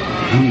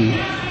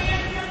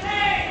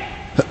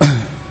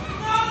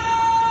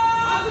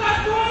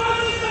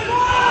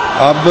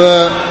 اب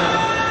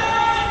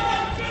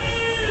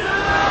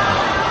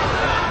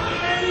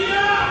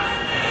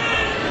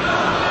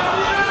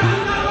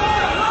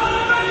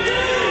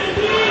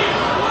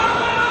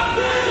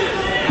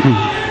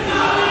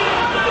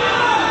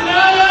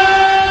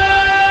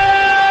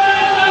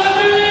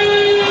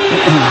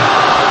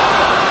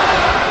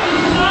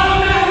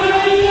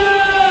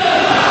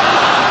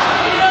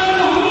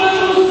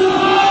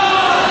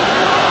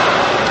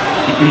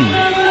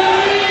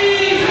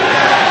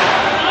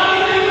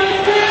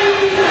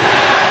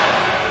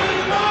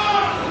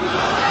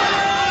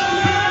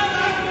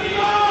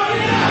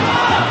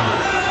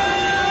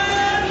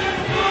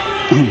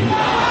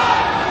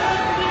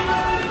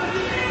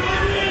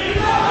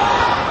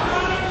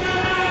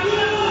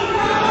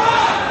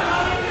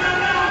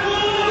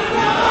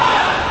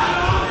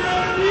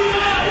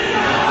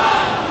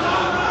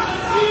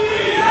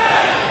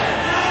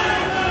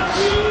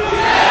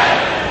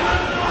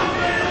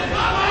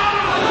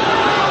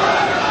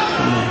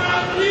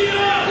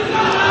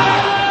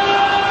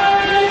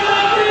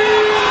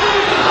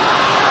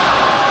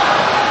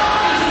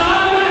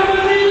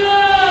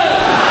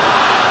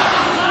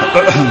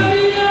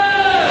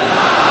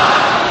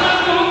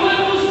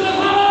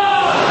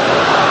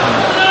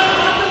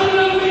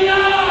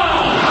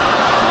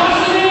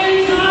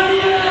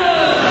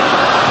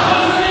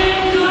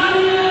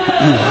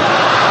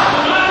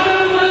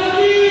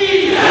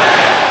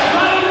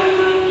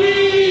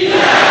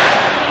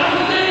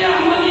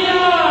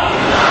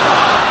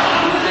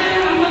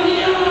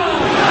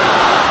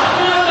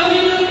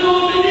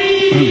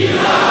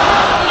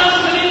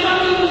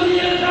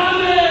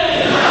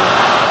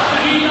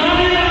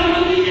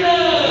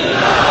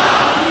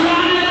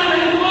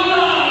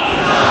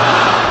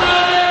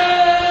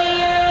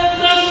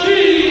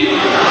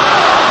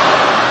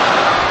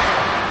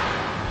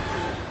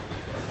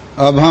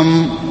اب ہم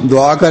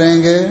دعا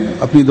کریں گے.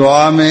 اپنی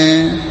دعا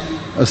میں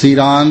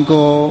اسیران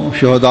کو،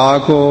 شہداء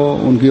کو،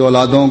 ان کی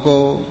اولادوں کو،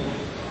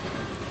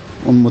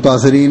 ان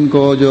متاثرین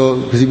کو جو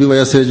کسی بھی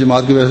وجہ سے،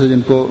 جماعت کی وجہ سے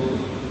جن کو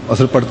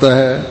اثر پڑتا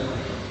ہے،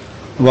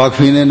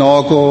 واقفین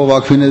نو کو،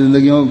 واقفین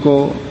زندگیوں کو،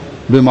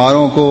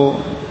 بیماروں کو،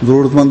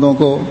 ضرورت مندوں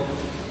کو،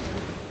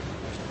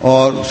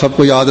 اور سب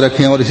کو یاد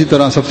رکھیں. اور اسی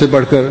طرح سب سے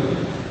بڑھ کر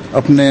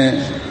اپنے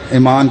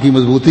ایمان کی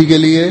مضبوطی کے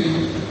لیے،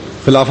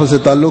 خلافت سے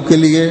تعلق کے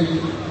لیے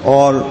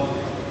اور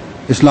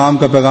اسلام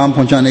کا پیغام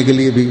پہنچانے کے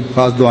لیے بھی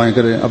خاص دعائیں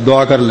کریں. اب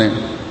دعا کر لیں.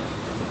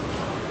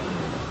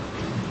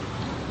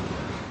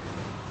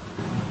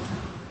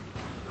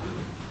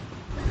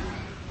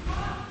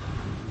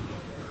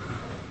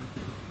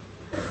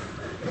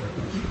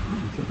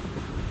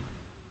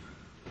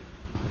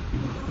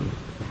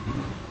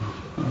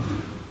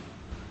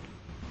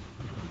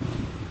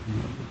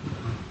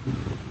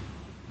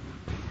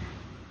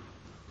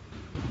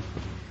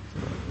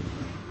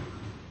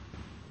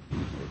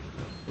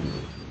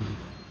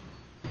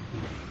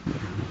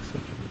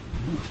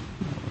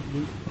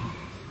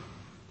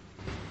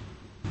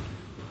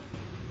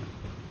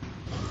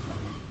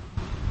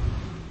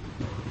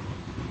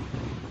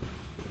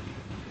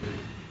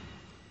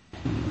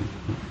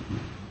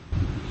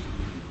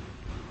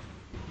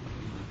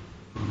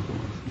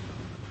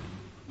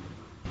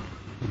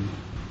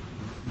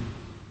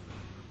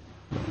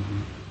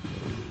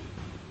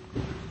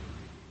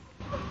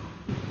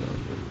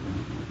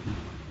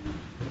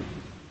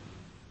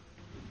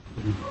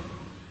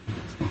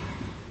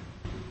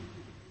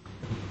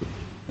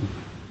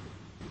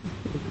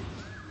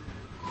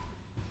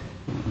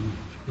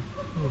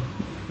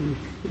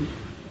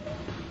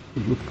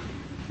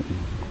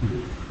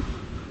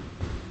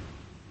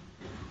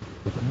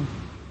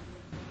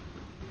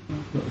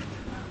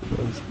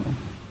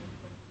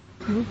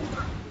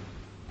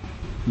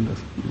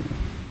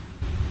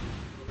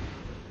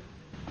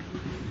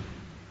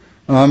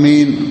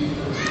 آمین.